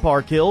Agent in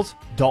Park Hills.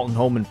 Dalton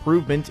Home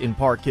Improvement in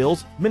Park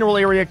Hills. Mineral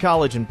Area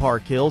College in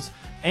Park Hills.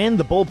 And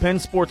the Bullpen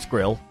Sports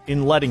Grill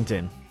in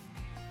Leadington.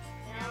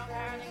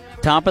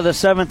 Top of the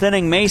 7th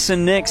inning,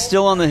 Mason Nix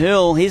still on the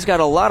hill. He's got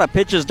a lot of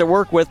pitches to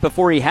work with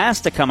before he has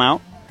to come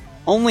out.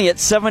 Only at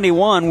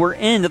 71, we're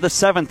into the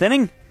 7th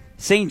inning.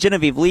 St.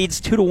 Genevieve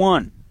leads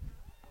 2-1.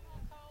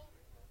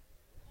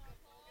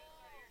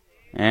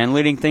 And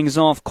leading things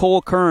off,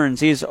 Cole Kearns.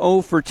 He's 0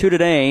 for 2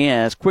 today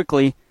as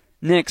quickly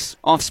Nix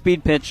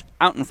off-speed pitch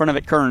out in front of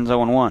it. Kearns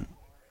 0-1.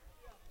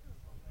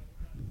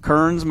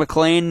 Kearns,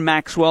 McLean,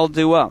 Maxwell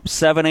due up.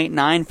 7, 8,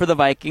 9 for the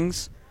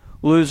Vikings.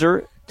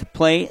 Loser to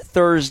play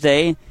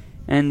Thursday.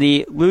 And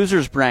the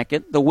losers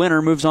bracket, the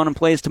winner moves on and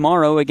plays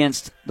tomorrow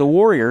against the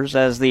Warriors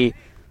as the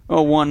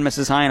 0-1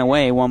 misses high and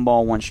away, 1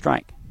 ball, 1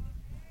 strike.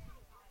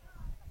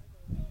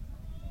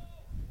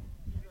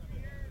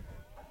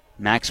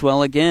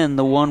 Maxwell again,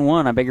 the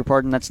 1-1. I beg your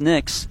pardon, that's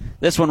Nix.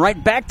 This one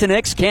right back to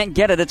Nix. Can't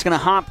get it. It's going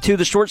to hop to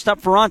the shortstop,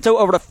 Ferranto,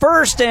 over to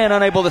first, and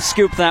unable to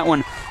scoop that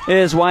one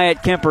is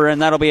Wyatt Kemper,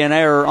 and that'll be an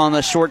error on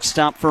the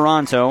shortstop,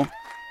 Ferranto.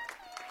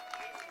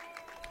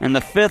 And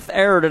the 5th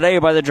error today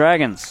by the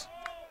Dragons.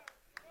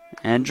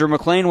 Andrew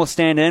McLean will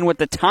stand in with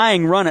the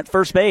tying run at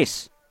first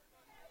base.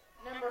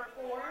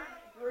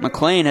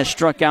 McLean has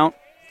struck out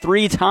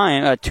 2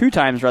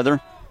 times,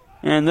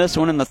 and this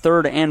one in the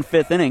 3rd and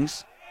 5th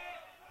innings.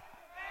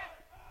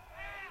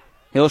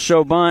 He'll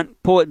show bunt,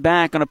 pull it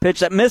back on a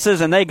pitch that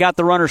misses, and they got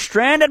the runner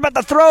stranded, but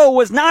the throw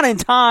was not in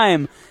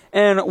time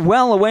and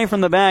well away from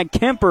the bag.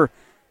 Kemper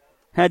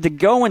had to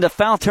go into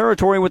foul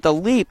territory with a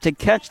leap to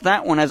catch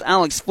that one as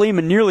Alex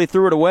Fleeman nearly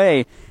threw it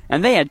away,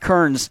 and they had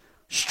Kearns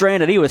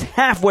stranded. He was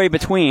halfway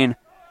between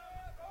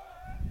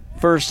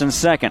first and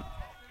second.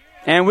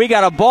 And we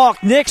got a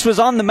balk. Nix was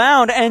on the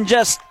mound and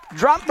just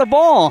dropped the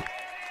ball.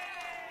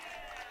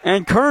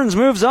 And Kearns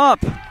moves up.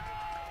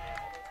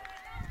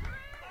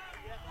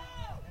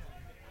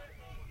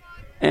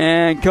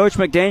 And Coach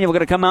McDaniel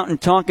going to come out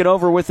and talk it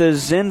over with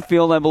his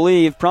infield, I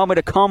believe, probably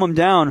to calm him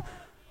down.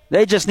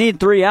 They just need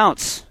 3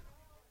 outs.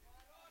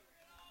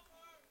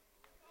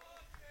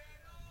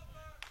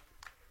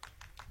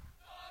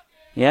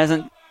 He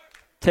hasn't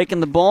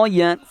taken the ball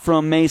yet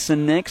from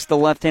Mason Nix, the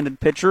left-handed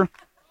pitcher.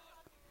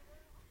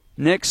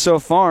 Nix so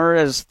far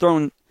has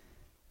thrown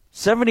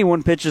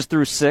 71 pitches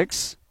through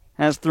 6,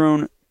 has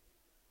thrown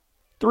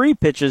 3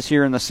 pitches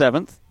here in the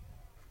 7th.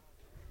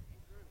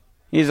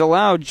 He's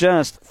allowed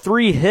just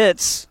 3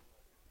 hits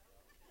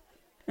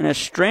and has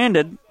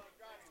stranded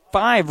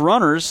 5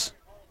 runners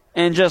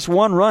and just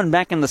 1 run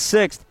back in the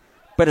 6th.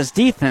 But his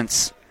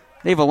defense,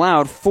 they've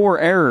allowed 4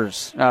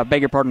 errors.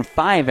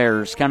 5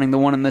 errors, counting the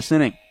one in this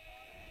inning.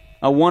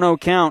 A 1-0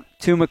 count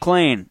to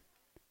McLean.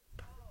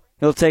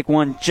 He'll take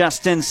one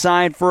just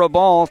inside for a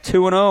ball,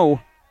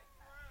 2-0.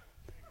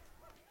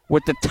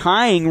 With the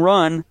tying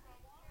run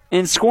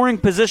in scoring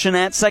position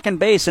at second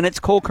base, and it's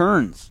Cole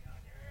Kearns.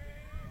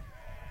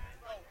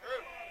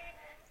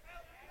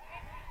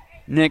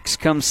 Nix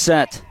comes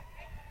set.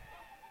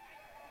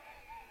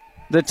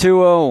 The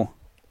 2-0.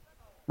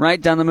 Right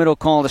down the middle,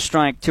 call to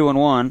strike,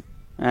 2-1.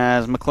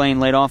 As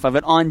McLean laid off of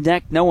it. On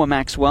deck, Noah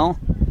Maxwell.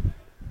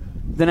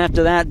 Then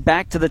after that,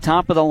 back to the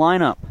top of the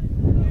lineup.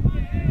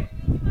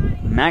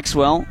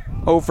 Maxwell,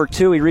 0 for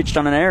 2. He reached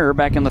on an error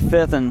back in the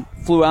 5th and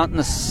flew out in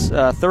the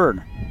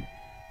 3rd.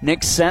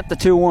 Nix set, the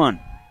 2-1.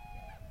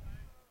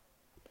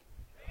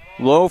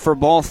 Low for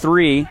ball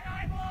 3.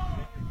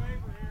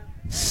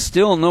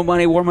 Still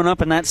nobody warming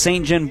up in that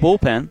St. Gen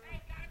bullpen.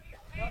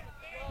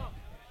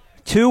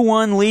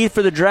 2-1 lead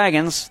for the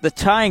Dragons. The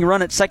tying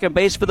run at second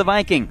base for the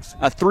Vikings.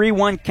 A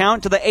 3-1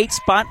 count to the 8th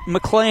spot,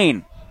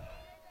 McLean.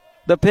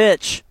 The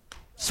pitch.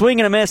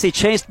 Swing and a miss. He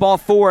chased ball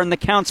 4, and the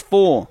count's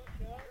full.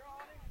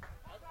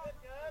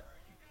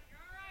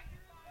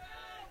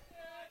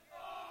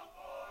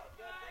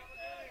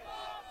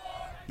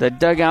 The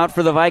dugout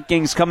for the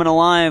Vikings coming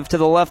alive to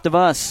the left of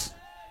us.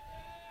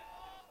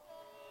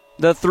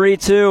 The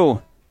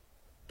 3-2.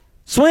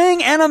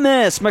 Swing and a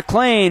miss.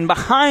 McLean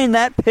behind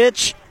that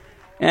pitch,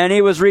 and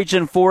he was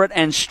reaching for it,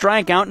 and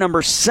strikeout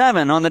number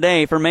 7 on the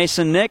day for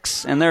Mason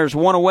Nix, and there's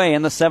 1 away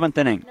in the 7th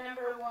inning.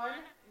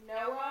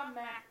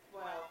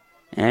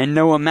 And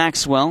Noah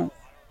Maxwell,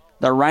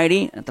 the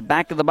righty at the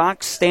back of the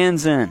box,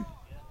 stands in.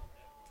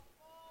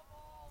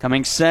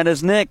 Coming set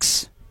is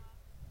Nix.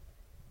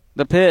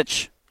 The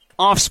pitch,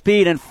 off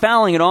speed and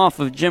fouling it off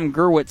of Jim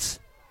Gerwitz.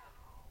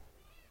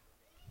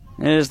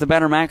 It is the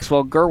batter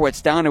Maxwell.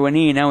 Gerwitz down to a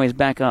knee, now he's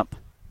back up.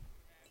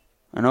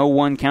 An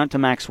 0-1 count to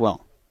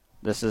Maxwell.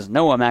 This is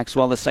Noah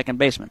Maxwell, the second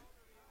baseman.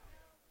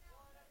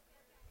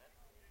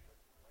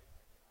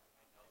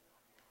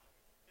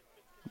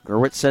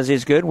 Gerwitz says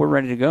he's good, we're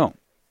ready to go.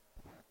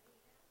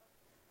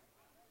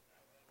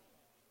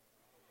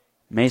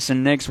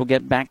 Mason Nix will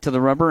get back to the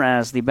rubber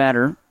as the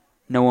batter.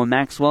 Noah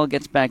Maxwell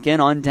gets back in.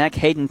 On deck,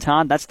 Hayden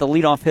Todd. That's the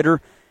leadoff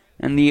hitter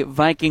in the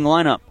Viking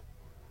lineup.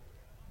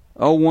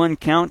 0-1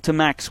 count to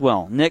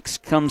Maxwell. Nix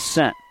comes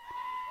set.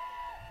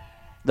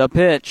 The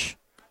pitch.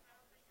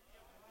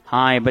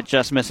 High, but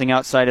just missing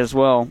outside as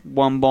well.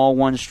 1 ball,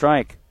 1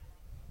 strike.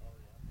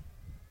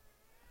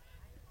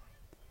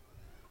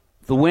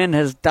 The wind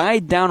has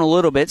died down a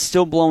little bit,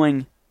 still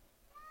blowing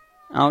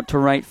out to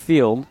right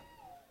field.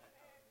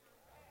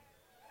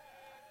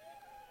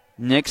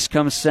 Nix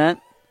comes set.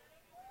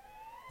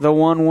 The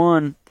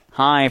 1-1.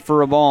 High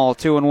for a ball,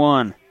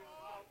 2-1.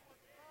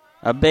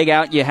 A big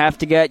out you have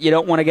to get. You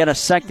don't want to get a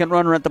second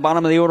runner at the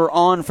bottom of the order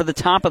on for the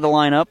top of the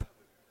lineup.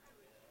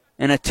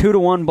 In a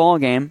 2-1 ball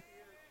game.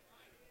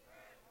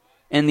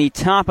 In the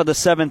top of the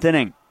 7th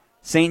inning.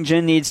 St.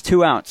 John needs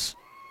 2 outs.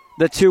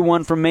 The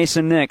 2-1 from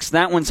Mason Nix.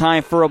 That one's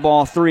high for a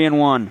ball,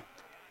 3-1.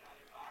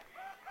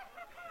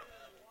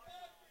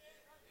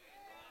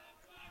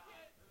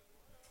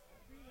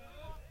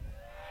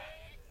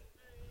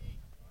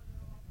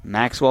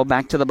 Maxwell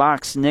back to the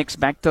box. Nix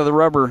back to the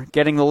rubber.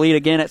 Getting the lead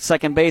again at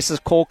second base is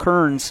Cole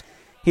Kearns.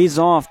 He's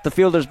off. The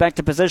fielder's back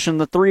to position.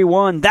 The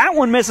 3-1. That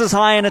one misses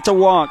high, and it's a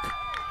walk.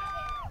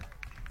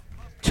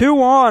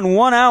 2 on,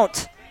 1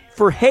 out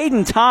for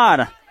Hayden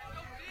Todd.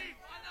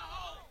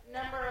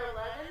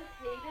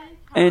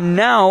 And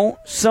now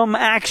some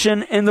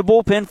action in the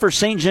bullpen for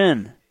St.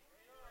 John.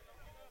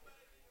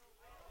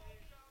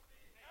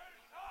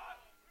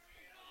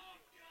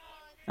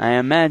 I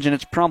imagine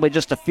it's probably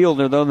just a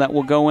fielder, though, that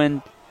will go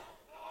in.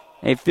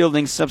 A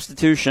fielding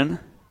substitution.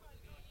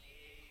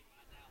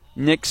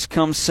 Nix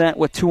comes set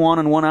with 2 on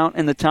and 1 out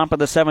in the top of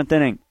the 7th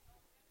inning.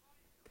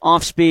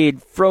 Off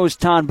speed, froze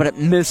Todd, but it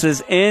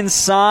misses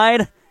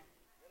inside.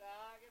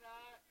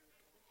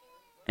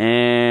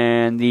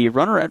 And the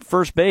runner at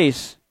first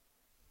base,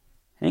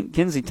 Hank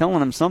Kinsey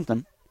telling him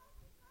something.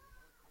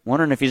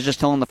 Wondering if he's just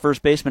telling the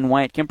first baseman,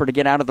 Wyatt Kemper, to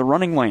get out of the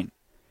running lane.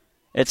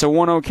 It's a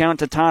 1-0 count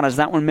to Todd as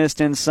that one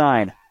missed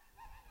inside.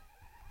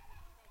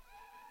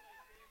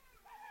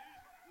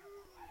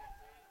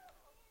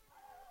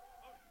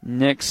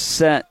 Nix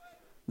set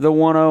the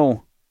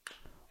 1-0.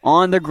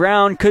 On the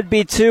ground, could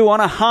be 2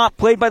 on a hop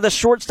played by the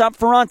shortstop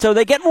Ferranto.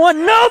 They get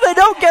 1. No, they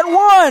don't get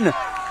 1.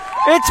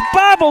 It's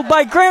bobbled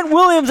by Grant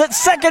Williams at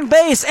second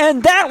base,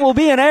 and that will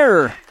be an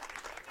error.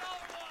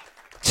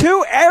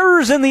 2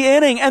 errors in the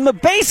inning, and the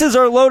bases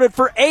are loaded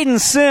for Aiden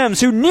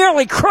Sims, who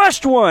nearly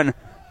crushed one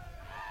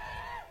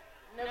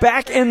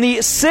back in the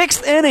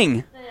 6th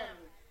inning.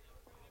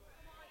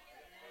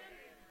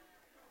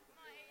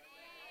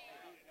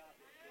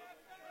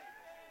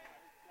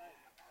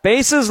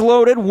 Bases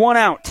loaded, 1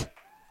 out.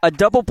 A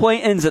double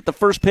play ends it. The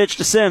first pitch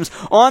to Sims.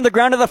 On the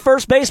ground to the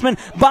first baseman.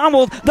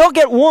 Bobbled. They'll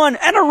get 1,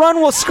 and a run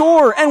will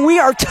score. And we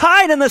are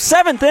tied in the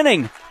 7th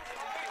inning.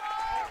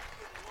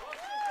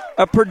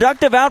 A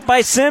productive out by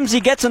Sims.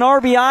 He gets an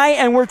RBI,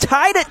 and we're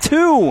tied at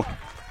 2.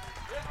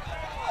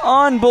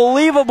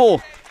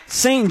 Unbelievable.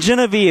 St.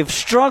 Genevieve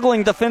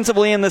struggling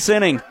defensively in this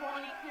inning.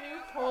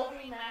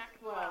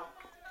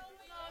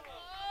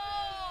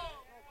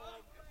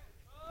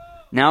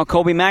 Now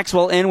Colby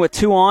Maxwell in with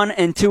 2 on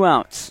and 2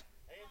 outs.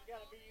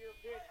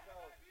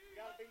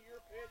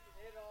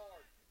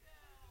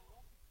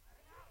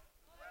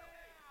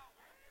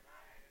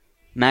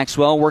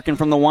 Maxwell working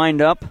from the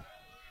windup.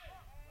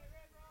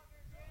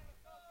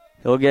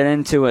 He'll get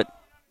into it.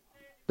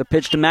 The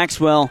pitch to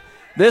Maxwell.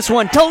 This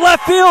one to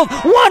left field.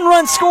 1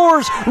 run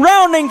scores.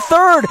 Rounding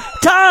third.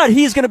 Todd,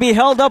 he's going to be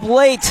held up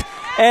late.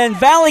 And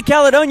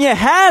Valley-Caledonia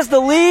has the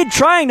lead.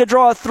 Trying to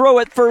draw a throw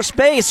at first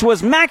base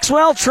was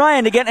Maxwell,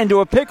 trying to get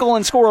into a pickle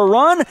and score a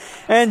run.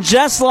 And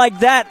just like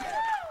that,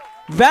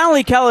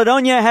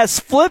 Valley-Caledonia has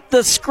flipped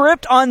the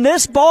script on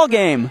this ball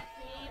game.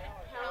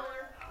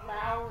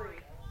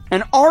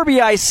 An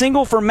RBI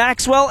single for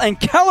Maxwell, and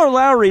Keller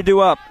Lowry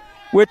due up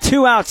with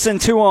 2 outs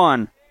and 2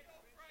 on.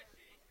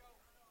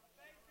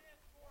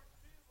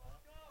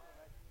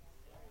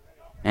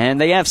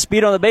 And they have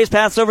speed on the base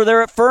paths over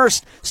there at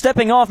first.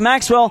 Stepping off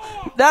Maxwell.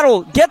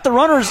 That'll get the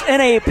runners in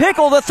a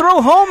pickle. The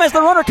throw home as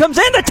the runner comes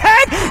in. The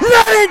tag!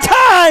 Not in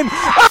time!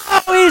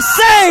 Oh, he's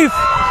safe!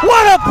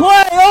 What a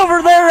play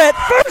over there at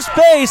first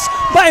base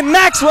by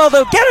Maxwell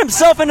to get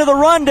himself into the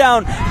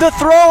rundown. The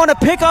throw and a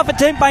pickoff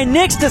attempt by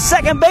Nix to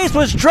second base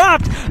was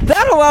dropped.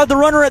 That allowed the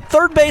runner at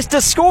third base to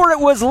score. It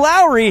was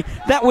Lowry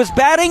that was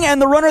batting,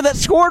 and the runner that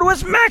scored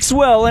was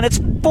Maxwell, and it's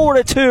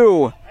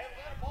 4-2.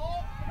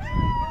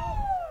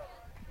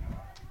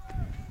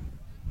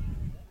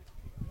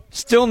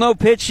 Still no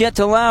pitch yet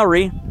to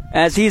Lowry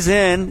as he's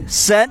in.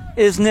 Set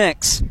is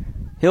Nix.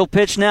 He'll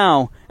pitch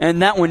now,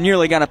 and that one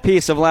nearly got a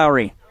piece of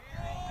Lowry.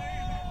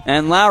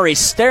 And Lowry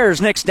stares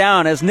Nix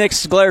down as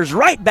Nix glares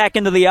right back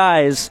into the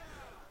eyes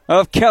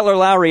of Keller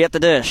Lowry at the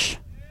dish.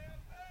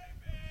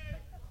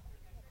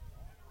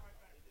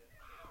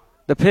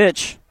 The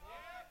pitch.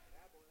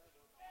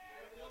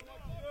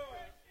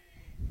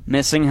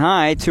 Missing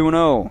high,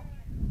 2-0.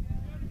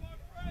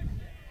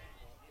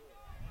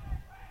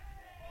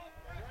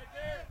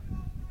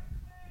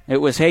 It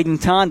was Hayden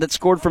Todd that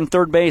scored from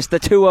third base, the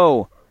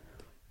 2-0.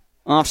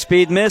 Off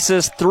speed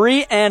misses,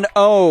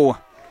 3-0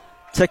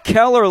 to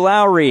Keller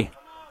Lowry.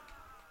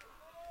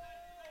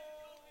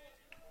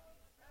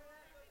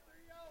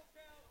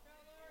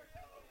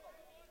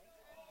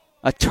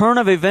 A turn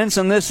of events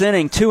in this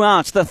inning. 2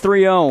 outs, the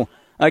 3-0.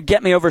 A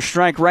get-me-over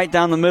strike right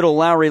down the middle.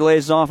 Lowry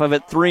lays off of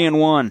it,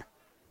 3-1.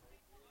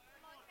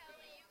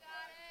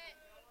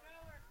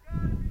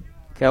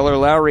 Keller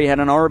Lowry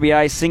had an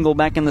RBI single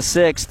back in the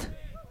 6th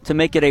to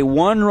make it a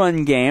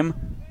 1-run game.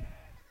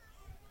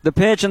 The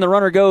pitch and the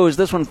runner goes.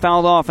 This one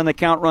fouled off and the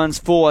count runs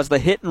full as the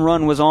hit and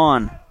run was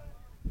on.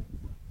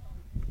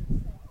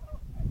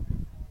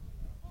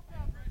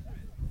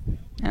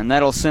 And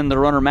that'll send the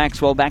runner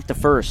Maxwell back to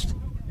first.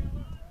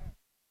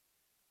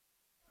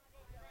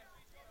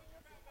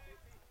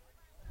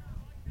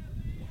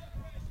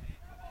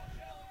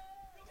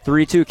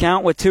 Three-two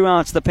count with 2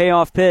 outs. The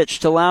payoff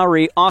pitch to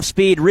Lowry. Off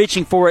speed,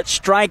 reaching for it,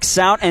 strikes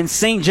out, and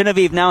St.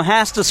 Genevieve now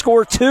has to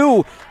score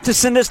 2 to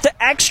send us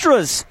to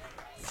extras.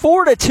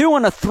 4-2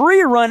 on a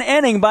 3-run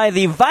inning by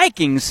the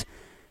Vikings.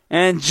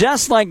 And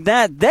just like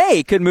that,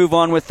 they could move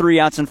on with 3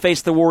 outs and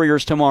face the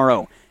Warriors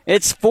tomorrow.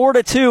 It's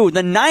 4-2.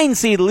 The 9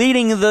 seed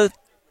leading the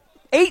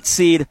 8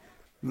 seed,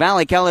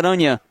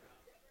 Valley-Caledonia,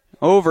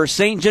 over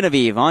St.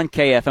 Genevieve on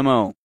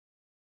KFMO.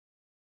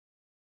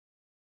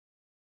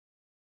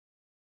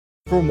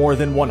 For more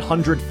than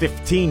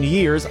 115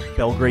 years,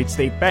 Belgrade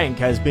State Bank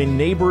has been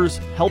neighbors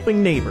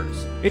helping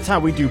neighbors. It's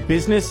how we do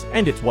business,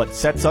 and it's what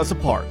sets us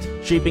apart,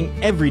 shaping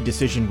every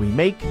decision we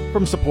make,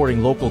 from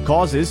supporting local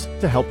causes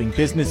to helping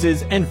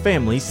businesses and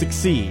families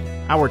succeed.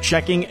 Our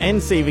checking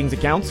and savings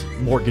accounts,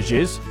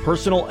 mortgages,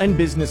 personal and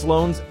business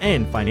loans,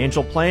 and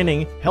financial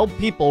planning help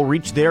people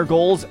reach their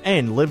goals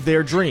and live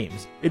their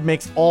dreams. It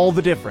makes all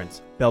the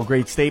difference.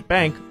 Belgrade State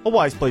Bank, a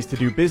wise place to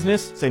do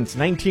business since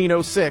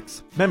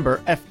 1906. Member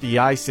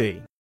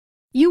FDIC.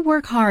 You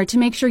work hard to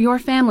make sure your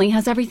family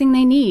has everything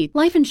they need.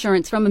 Life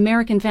insurance from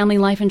American Family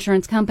Life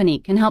Insurance Company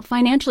can help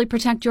financially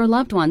protect your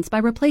loved ones by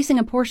replacing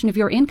a portion of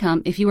your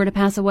income if you were to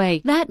pass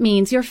away. That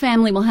means your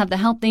family will have the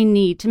help they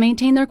need to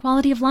maintain their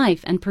quality of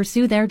life and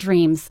pursue their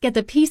dreams. Get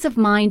the peace of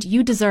mind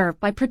you deserve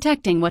by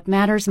protecting what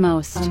matters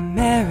most.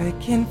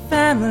 American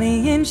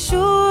Family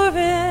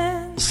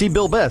Insurance. See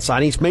Bill Betts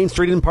on East Main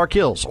Street in Park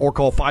Hills or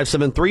call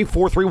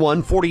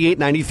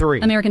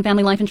 573-431-4893. American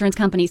Family Life Insurance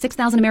Company,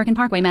 6000 American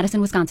Parkway, Madison,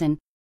 Wisconsin.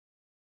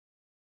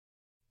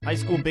 High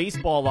school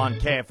baseball on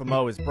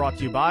KFMO is brought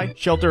to you by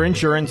Shelter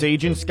Insurance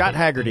agent Scott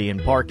Haggerty in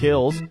Park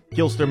Hills,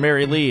 Gilster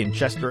Mary Lee in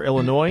Chester,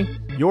 Illinois,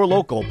 your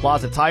local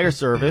Plaza Tire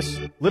Service,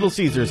 Little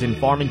Caesars in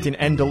Farmington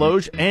and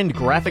Deloge, and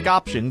Graphic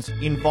Options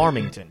in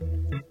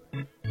Farmington.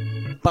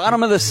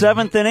 Bottom of the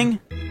 7th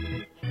inning.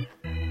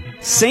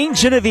 St.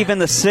 Genevieve in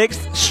the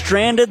 6th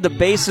stranded the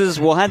bases,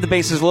 had the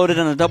bases loaded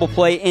on a double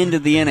play into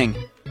the inning.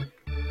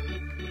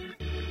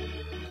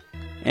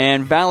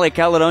 And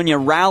Valley-Caledonia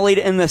rallied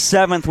in the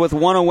 7th with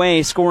 1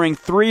 away, scoring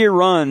 3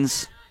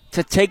 runs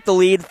to take the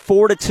lead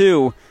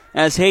 4-2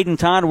 as Hayden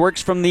Todd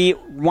works from the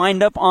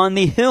windup on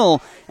the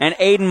hill. And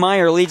Aiden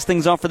Meyer leads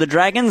things off for the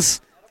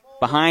Dragons,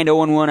 behind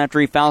 0-1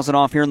 after he fouls it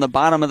off here in the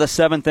bottom of the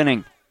 7th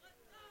inning.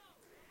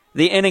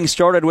 The inning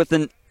started with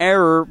an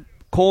error.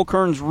 Cole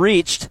Kearns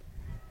reached.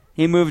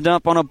 He moved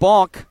up on a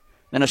balk,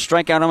 then a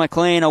strikeout on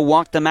McLean, a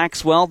walk to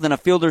Maxwell, then a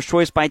fielder's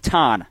choice by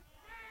Todd.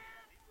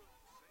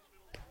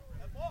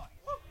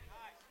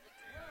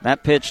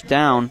 That pitch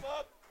down.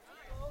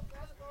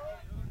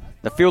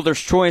 The fielder's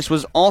choice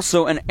was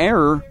also an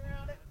error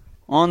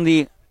on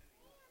the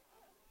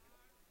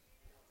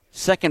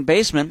second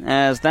baseman,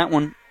 as that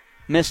one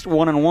missed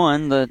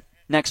 1-1. The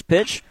next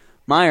pitch,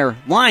 Meyer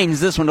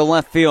lines this one to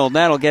left field.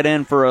 That'll get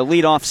in for a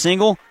leadoff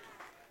single.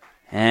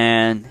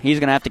 And he's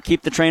going to have to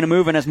keep the train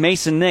moving as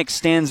Mason Nix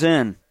stands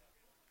in.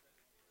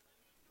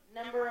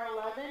 Number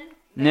 11.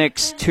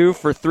 Nix 2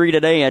 for 3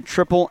 today, a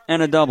triple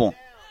and a double.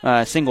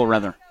 Single,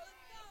 rather.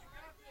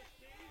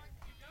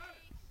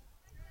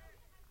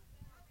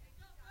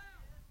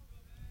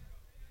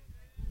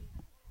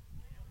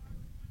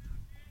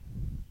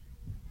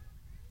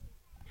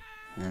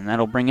 And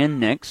that'll bring in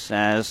Nix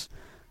as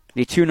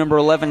the 2 number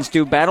 11s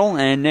do battle,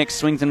 and Nix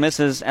swings and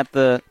misses at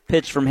the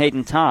pitch from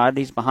Hayden Todd.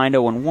 He's behind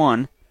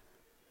 0-1.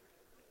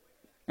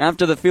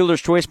 After the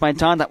fielder's choice by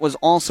Todd, that was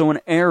also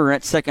an error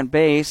at second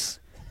base.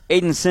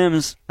 Aiden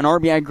Sims, an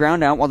RBI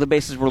ground out while the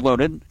bases were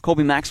loaded.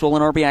 Colby Maxwell,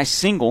 an RBI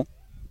single.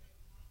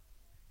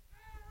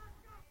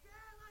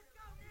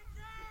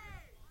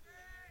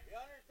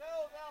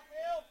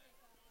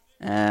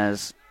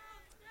 As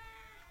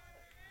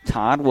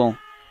Todd will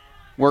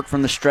work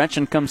from the stretch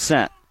and come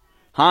set.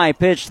 High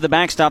pitch to the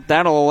backstop.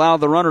 That'll allow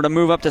the runner to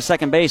move up to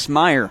second base,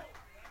 Meyer.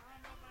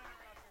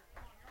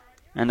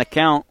 And the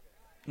count,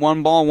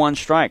 1 ball, 1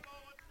 strike.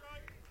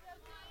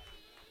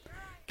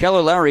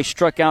 Keller Lowry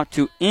struck out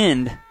to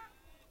end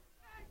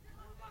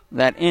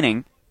that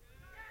inning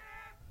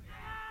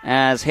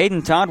as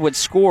Hayden Todd would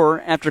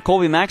score after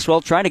Colby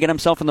Maxwell tried to get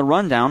himself in the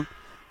rundown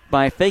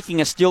by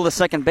faking a steal to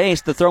second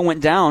base. The throw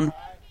went down,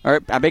 or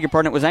I beg your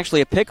pardon, it was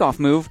actually a pickoff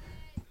move.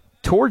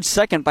 towards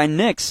second by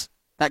Nix.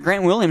 That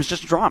Grant Williams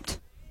just dropped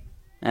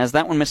as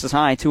that one misses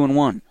high,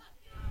 2-1.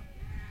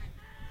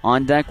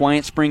 On deck,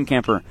 Wyatt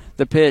Springcamper.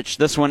 The pitch,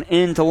 this one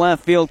into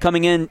left field,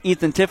 coming in,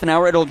 Ethan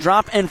Tiffenauer. It'll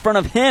drop in front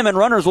of him, and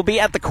runners will be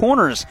at the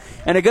corners.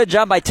 And a good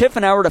job by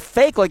Tiffenauer to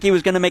fake like he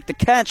was going to make the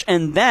catch,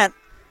 and that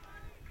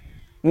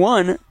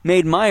one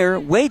made Meyer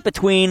wait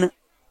between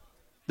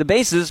the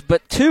bases,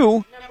 but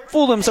two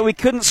fooled him so he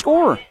couldn't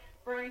score.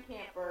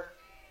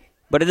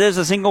 But it is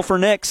a single for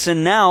Nix,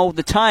 and now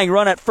the tying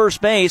run at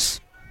first base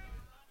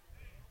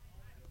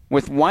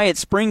with Wyatt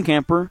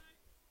Springcamper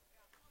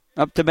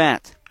up to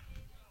bat.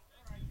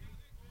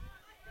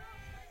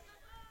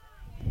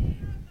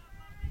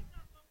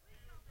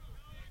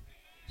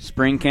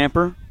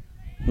 Springcamper,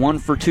 1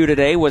 for 2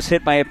 today, was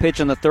hit by a pitch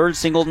in the third,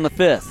 singled in the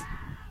fifth.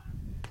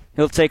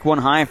 He'll take one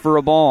high for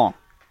a ball.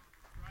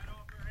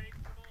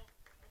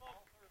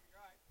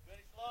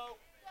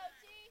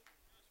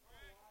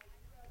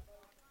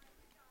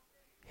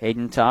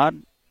 Hayden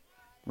Todd,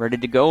 ready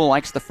to go,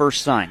 likes the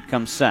first sign,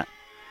 comes set.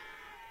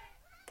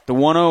 The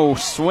 1-0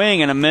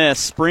 swing and a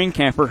miss.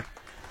 Springcamper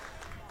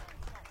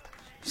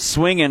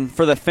swinging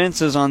for the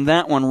fences on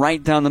that one,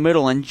 right down the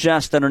middle and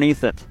just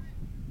underneath it.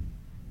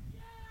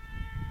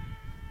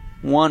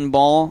 1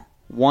 ball,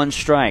 1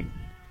 strike.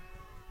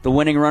 The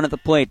winning run at the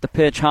plate, the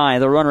pitch high,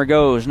 the runner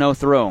goes, no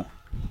throw.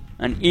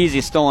 An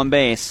easy stolen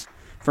base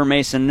for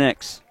Mason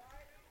Nix.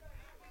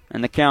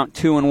 And the count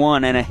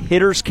 2-1, and a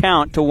hitter's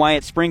count to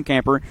Wyatt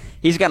Springcamper.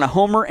 He's got a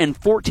homer and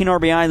 14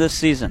 RBI this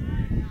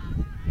season.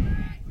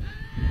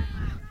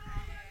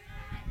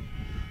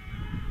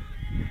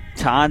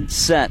 Todd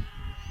set.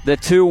 The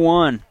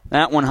 2-1.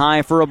 That one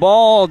high for a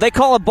ball. They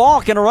call a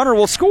balk, and a runner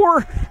will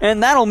score,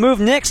 and that'll move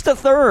Nix to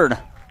third.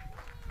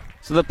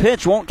 So the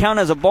pitch won't count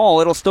as a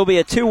ball. It'll still be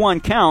a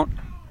 2-1 count.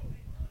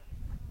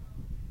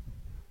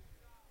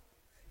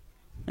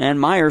 And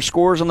Meyer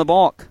scores on the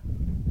balk.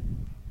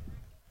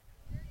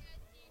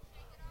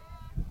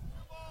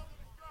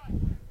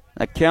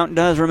 The count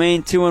does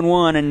remain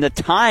 2-1, and the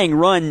tying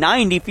run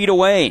 90 feet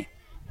away.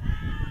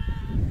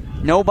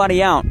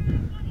 Nobody out.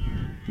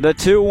 The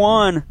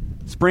 2-1.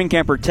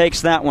 Springcamper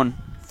takes that one.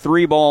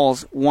 3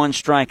 balls, 1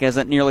 strike, as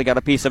it nearly got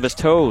a piece of his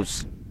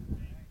toes.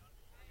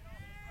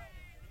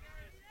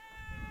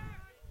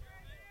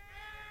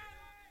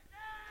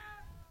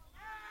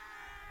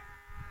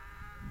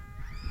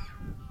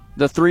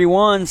 The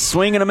 3-1,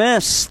 swing and a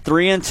miss,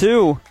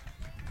 3-2.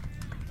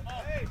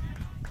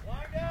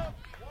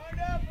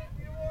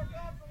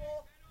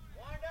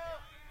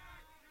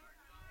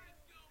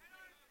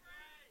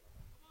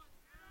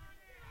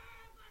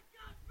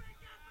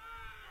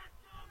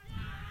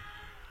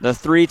 The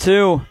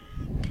 3-2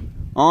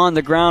 on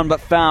the ground,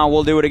 but foul.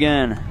 We'll do it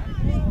again.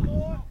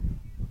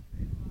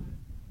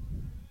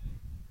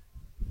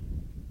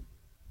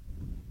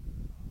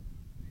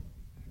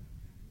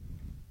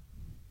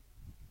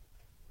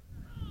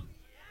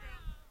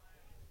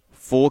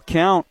 Full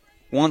count.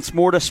 Once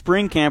more to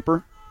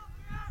Springcamper.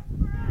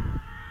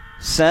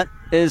 Set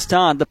is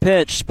Todd. The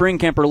pitch.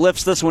 Springcamper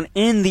lifts this one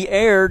in the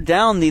air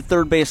down the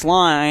third base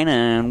line,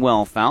 and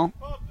well, foul.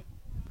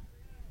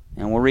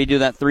 And we'll redo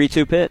that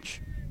 3-2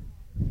 pitch.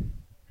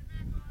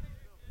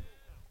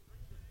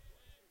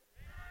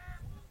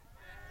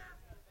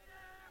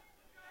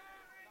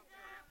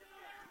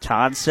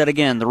 Todd set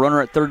again. The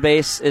runner at third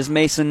base is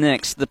Mason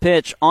Nix. The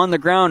pitch on the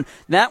ground.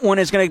 That one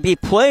is going to be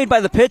played by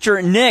the pitcher.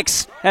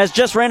 Nix has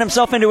just ran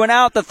himself into an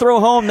out. The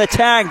throw home, the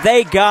tag.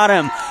 They got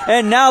him.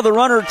 And now the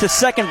runner to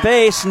second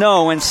base.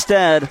 No,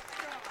 instead,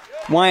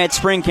 Wyatt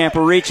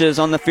Springcamper reaches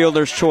on the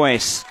fielder's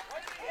choice.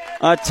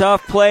 A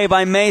tough play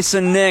by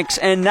Mason Nix,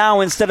 and now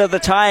instead of the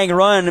tying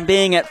run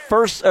being at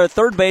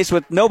third base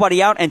with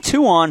nobody out and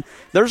 2 on,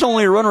 there's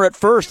only a runner at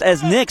first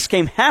as Nix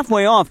came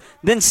halfway off,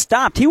 then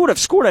stopped. He would have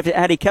scored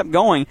had he kept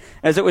going,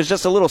 as it was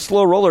just a little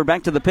slow roller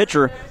back to the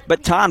pitcher,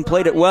 but Todd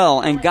played it well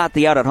and got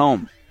the out at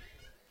home.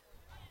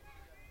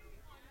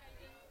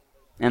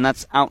 And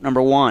that's out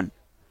number 1.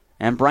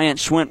 And Bryant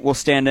Schwint will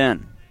stand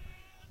in.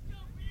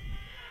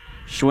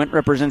 Schwint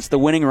represents the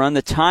winning run,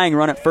 the tying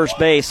run at first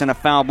base, and a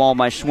foul ball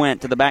by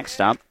Schwint to the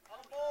backstop.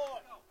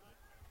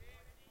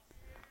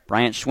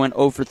 Bryant Schwint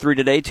 0 for 3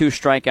 today, 2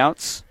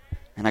 strikeouts,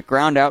 and a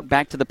ground out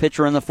back to the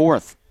pitcher in the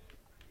fourth.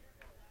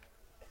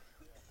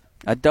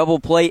 A double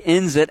play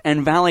ends it,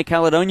 and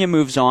Valley-Caledonia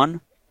moves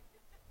on.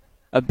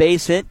 A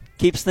base hit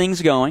keeps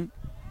things going.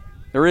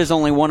 There is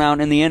only 1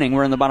 out in the inning.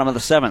 We're in the bottom of the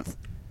 7th.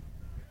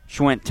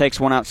 Schwint takes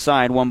one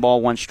outside, 1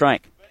 ball, 1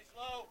 strike.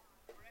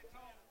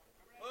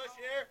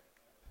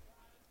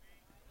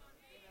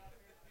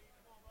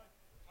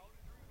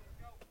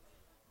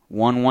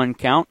 1-1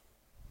 count.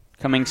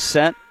 Coming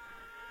set.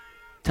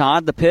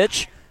 Todd, the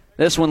pitch.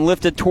 This one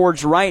lifted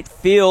towards right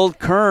field.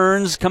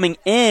 Kearns coming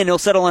in. He'll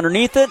settle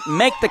underneath it.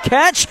 Make the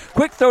catch.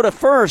 Quick throw to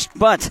first,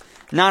 but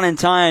not in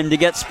time to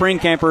get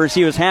Springcamper as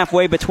he was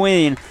halfway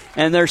between.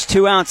 And there's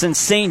 2 outs, and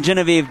St.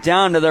 Genevieve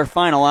down to their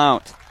final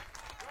out.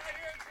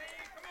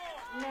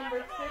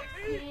 Number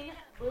 16,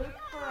 Luke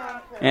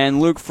Ferranto.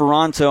 And Luke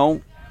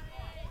Ferranto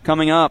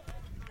coming up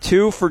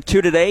 2 for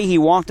 2 today. He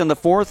walked in the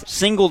 4th,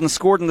 singled and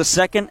scored in the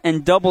 2nd,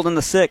 and doubled in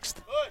the 6th.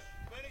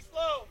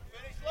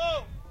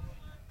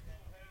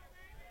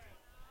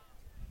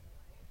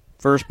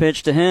 First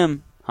pitch to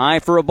him. High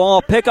for a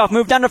ball. Pickoff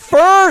move down to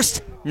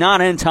first.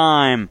 Not in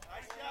time.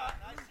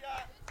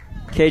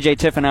 KJ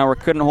Tiffenauer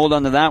couldn't hold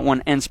on to that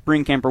one, and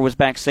Springcamper was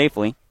back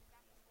safely.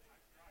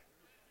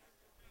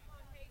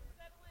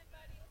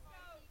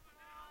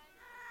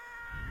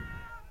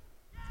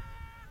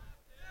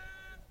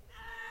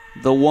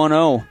 The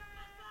 1-0.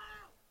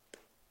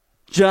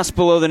 Just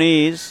below the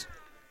knees.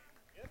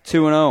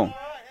 2-0.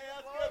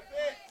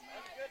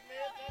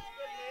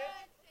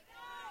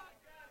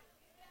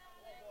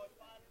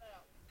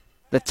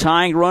 The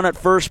tying run at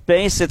first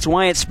base. It's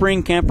Wyatt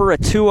Springcamper, a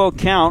 2-0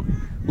 count.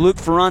 Luke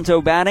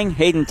Ferranto batting.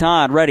 Hayden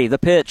Todd ready. The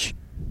pitch.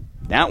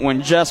 That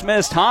one just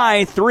missed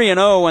high.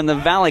 3-0, and the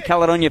Valley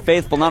Caledonia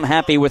faithful not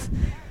happy with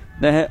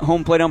the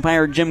home plate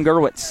umpire, Jim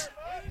Gerwitz.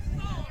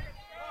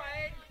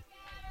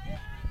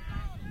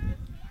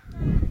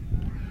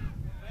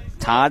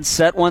 Todd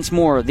set once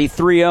more. The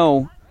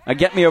 3-0. A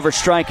get-me-over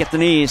strike at the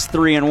knees.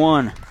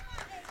 3-1.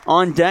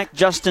 On deck,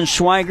 Justin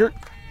Schweigert.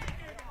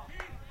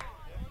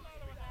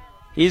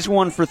 He's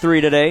 1 for 3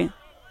 today.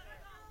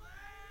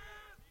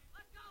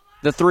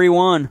 The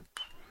 3-1.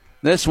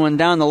 This one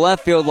down the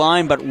left field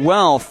line, but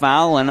well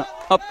foul and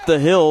up the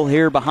hill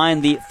here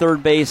behind the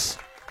third base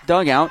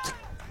dugout.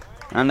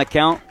 And the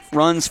count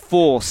runs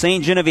full.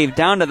 St. Genevieve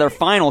down to their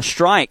final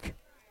strike.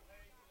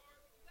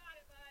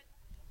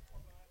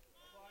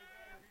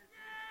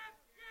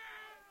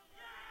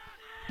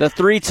 The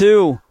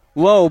 3-2.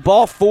 Low,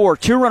 ball 4.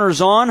 2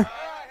 runners on.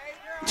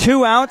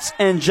 2 outs,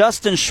 and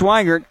Justin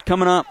Schweigert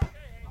coming up.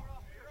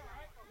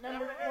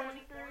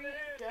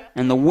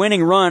 And the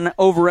winning run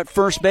over at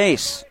first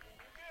base.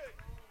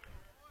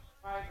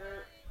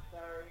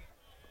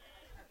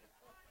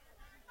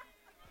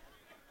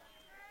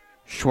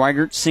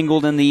 Schweigert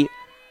singled in the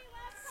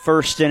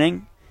first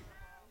inning.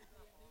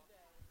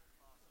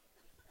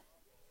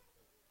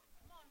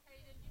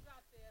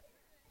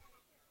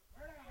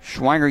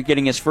 Schweigert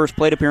getting his first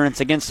plate appearance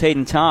against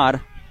Hayden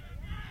Todd.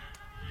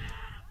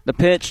 The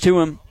pitch to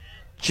him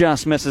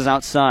just misses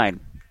outside.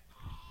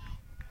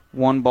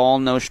 1 ball,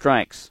 no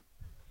strikes.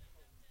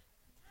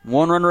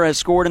 1 runner has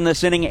scored in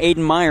this inning, Aiden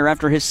Meyer.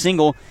 After his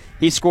single,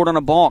 he scored on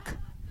a balk.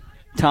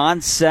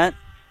 Todd set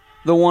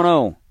the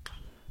 1-0.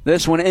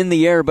 This one in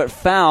the air, but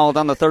fouled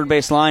on the third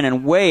base line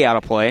and way out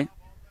of play.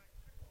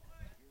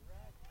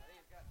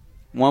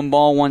 1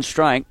 ball, 1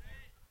 strike.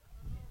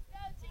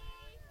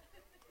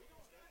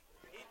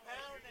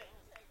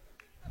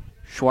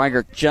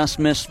 Schweigert just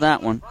missed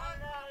that one.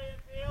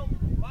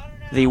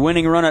 The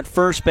winning run at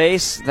first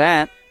base,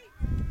 that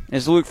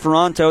is Luke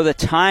Ferranto. The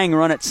tying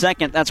run at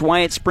second, that's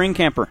Wyatt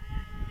Springcamper.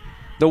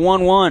 The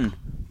 1-1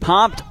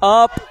 popped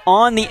up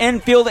on the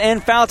infield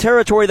in foul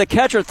territory. The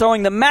catcher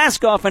throwing the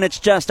mask off, and it's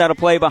just out of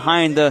play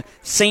behind the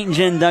St.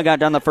 Gen dugout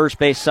down the first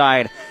base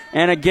side.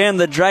 And again,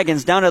 the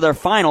Dragons down to their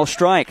final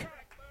strike.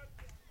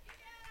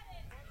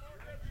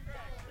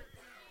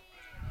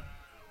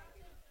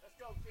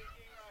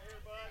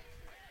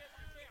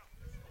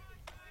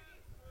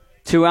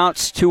 Two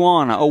outs, 2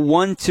 on. A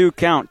 1-2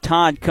 count.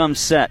 Todd comes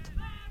set.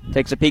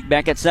 Takes a peek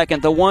back at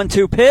second. The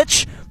 1-2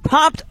 pitch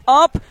popped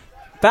up.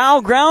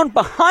 Foul ground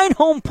behind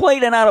home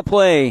plate and out of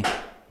play.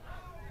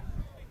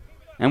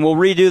 And we'll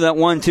redo that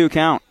 1-2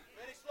 count.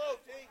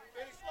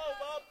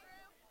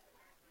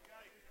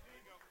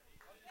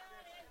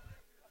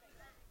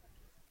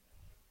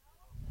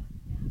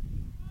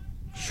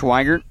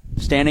 Schweigert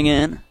standing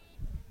in.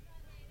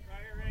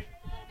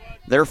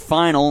 Their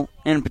final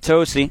in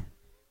Potosi.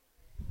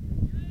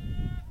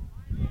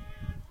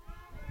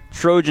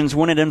 Trojans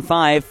win it in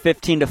 5,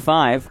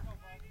 15-5.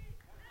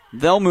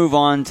 They'll move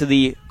on to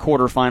the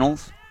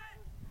quarterfinals.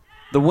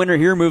 The winner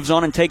here moves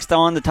on and takes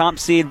on the top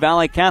seed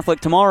Valley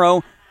Catholic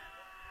tomorrow.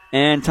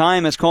 And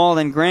time is called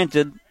and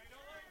granted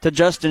to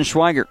Justin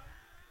Schweigert.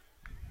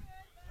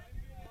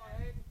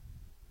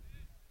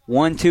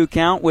 1-2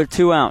 count with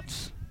 2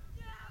 outs.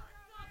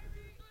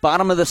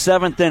 Bottom of the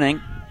 7th inning.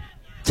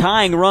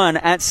 Tying run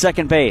at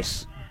second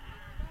base.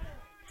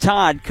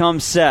 Todd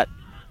comes set.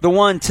 The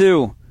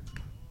 1-2.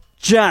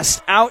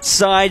 Just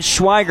outside,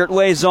 Schweigert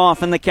lays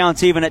off, and the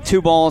count's even at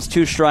 2 balls,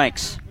 2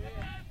 strikes.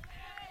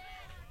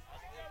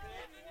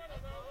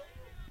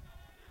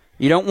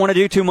 You don't want to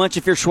do too much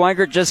if you're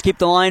Schweigert. Just keep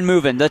the line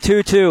moving. The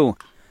 2-2.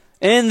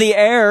 In the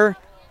air,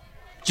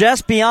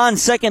 just beyond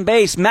second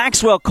base.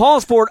 Maxwell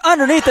calls for it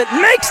underneath it,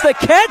 makes the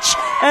catch,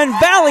 and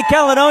Valley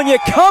Caledonia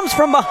comes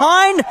from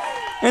behind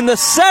in the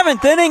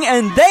 7th inning,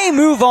 and they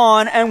move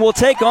on and will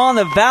take on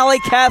the Valley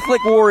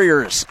Catholic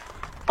Warriors.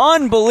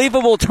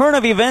 Unbelievable turn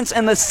of events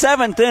in the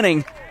 7th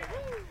inning.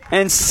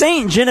 And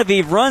St.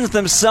 Genevieve runs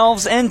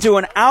themselves into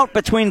an out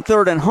between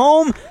third and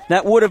home.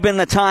 That would have been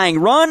the tying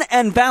run,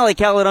 and Valley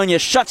Caledonia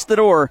shuts the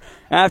door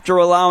after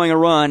allowing a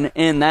run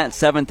in that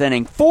 7th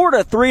inning.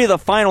 4-3 the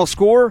final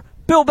score.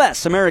 Bill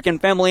Best, American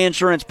Family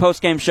Insurance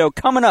postgame show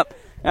coming up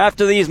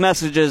after these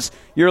messages.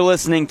 You're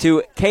listening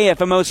to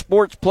KFMO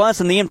Sports Plus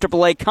and the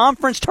MAAA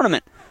Conference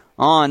Tournament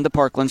on the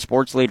Parkland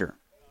Sports Leader.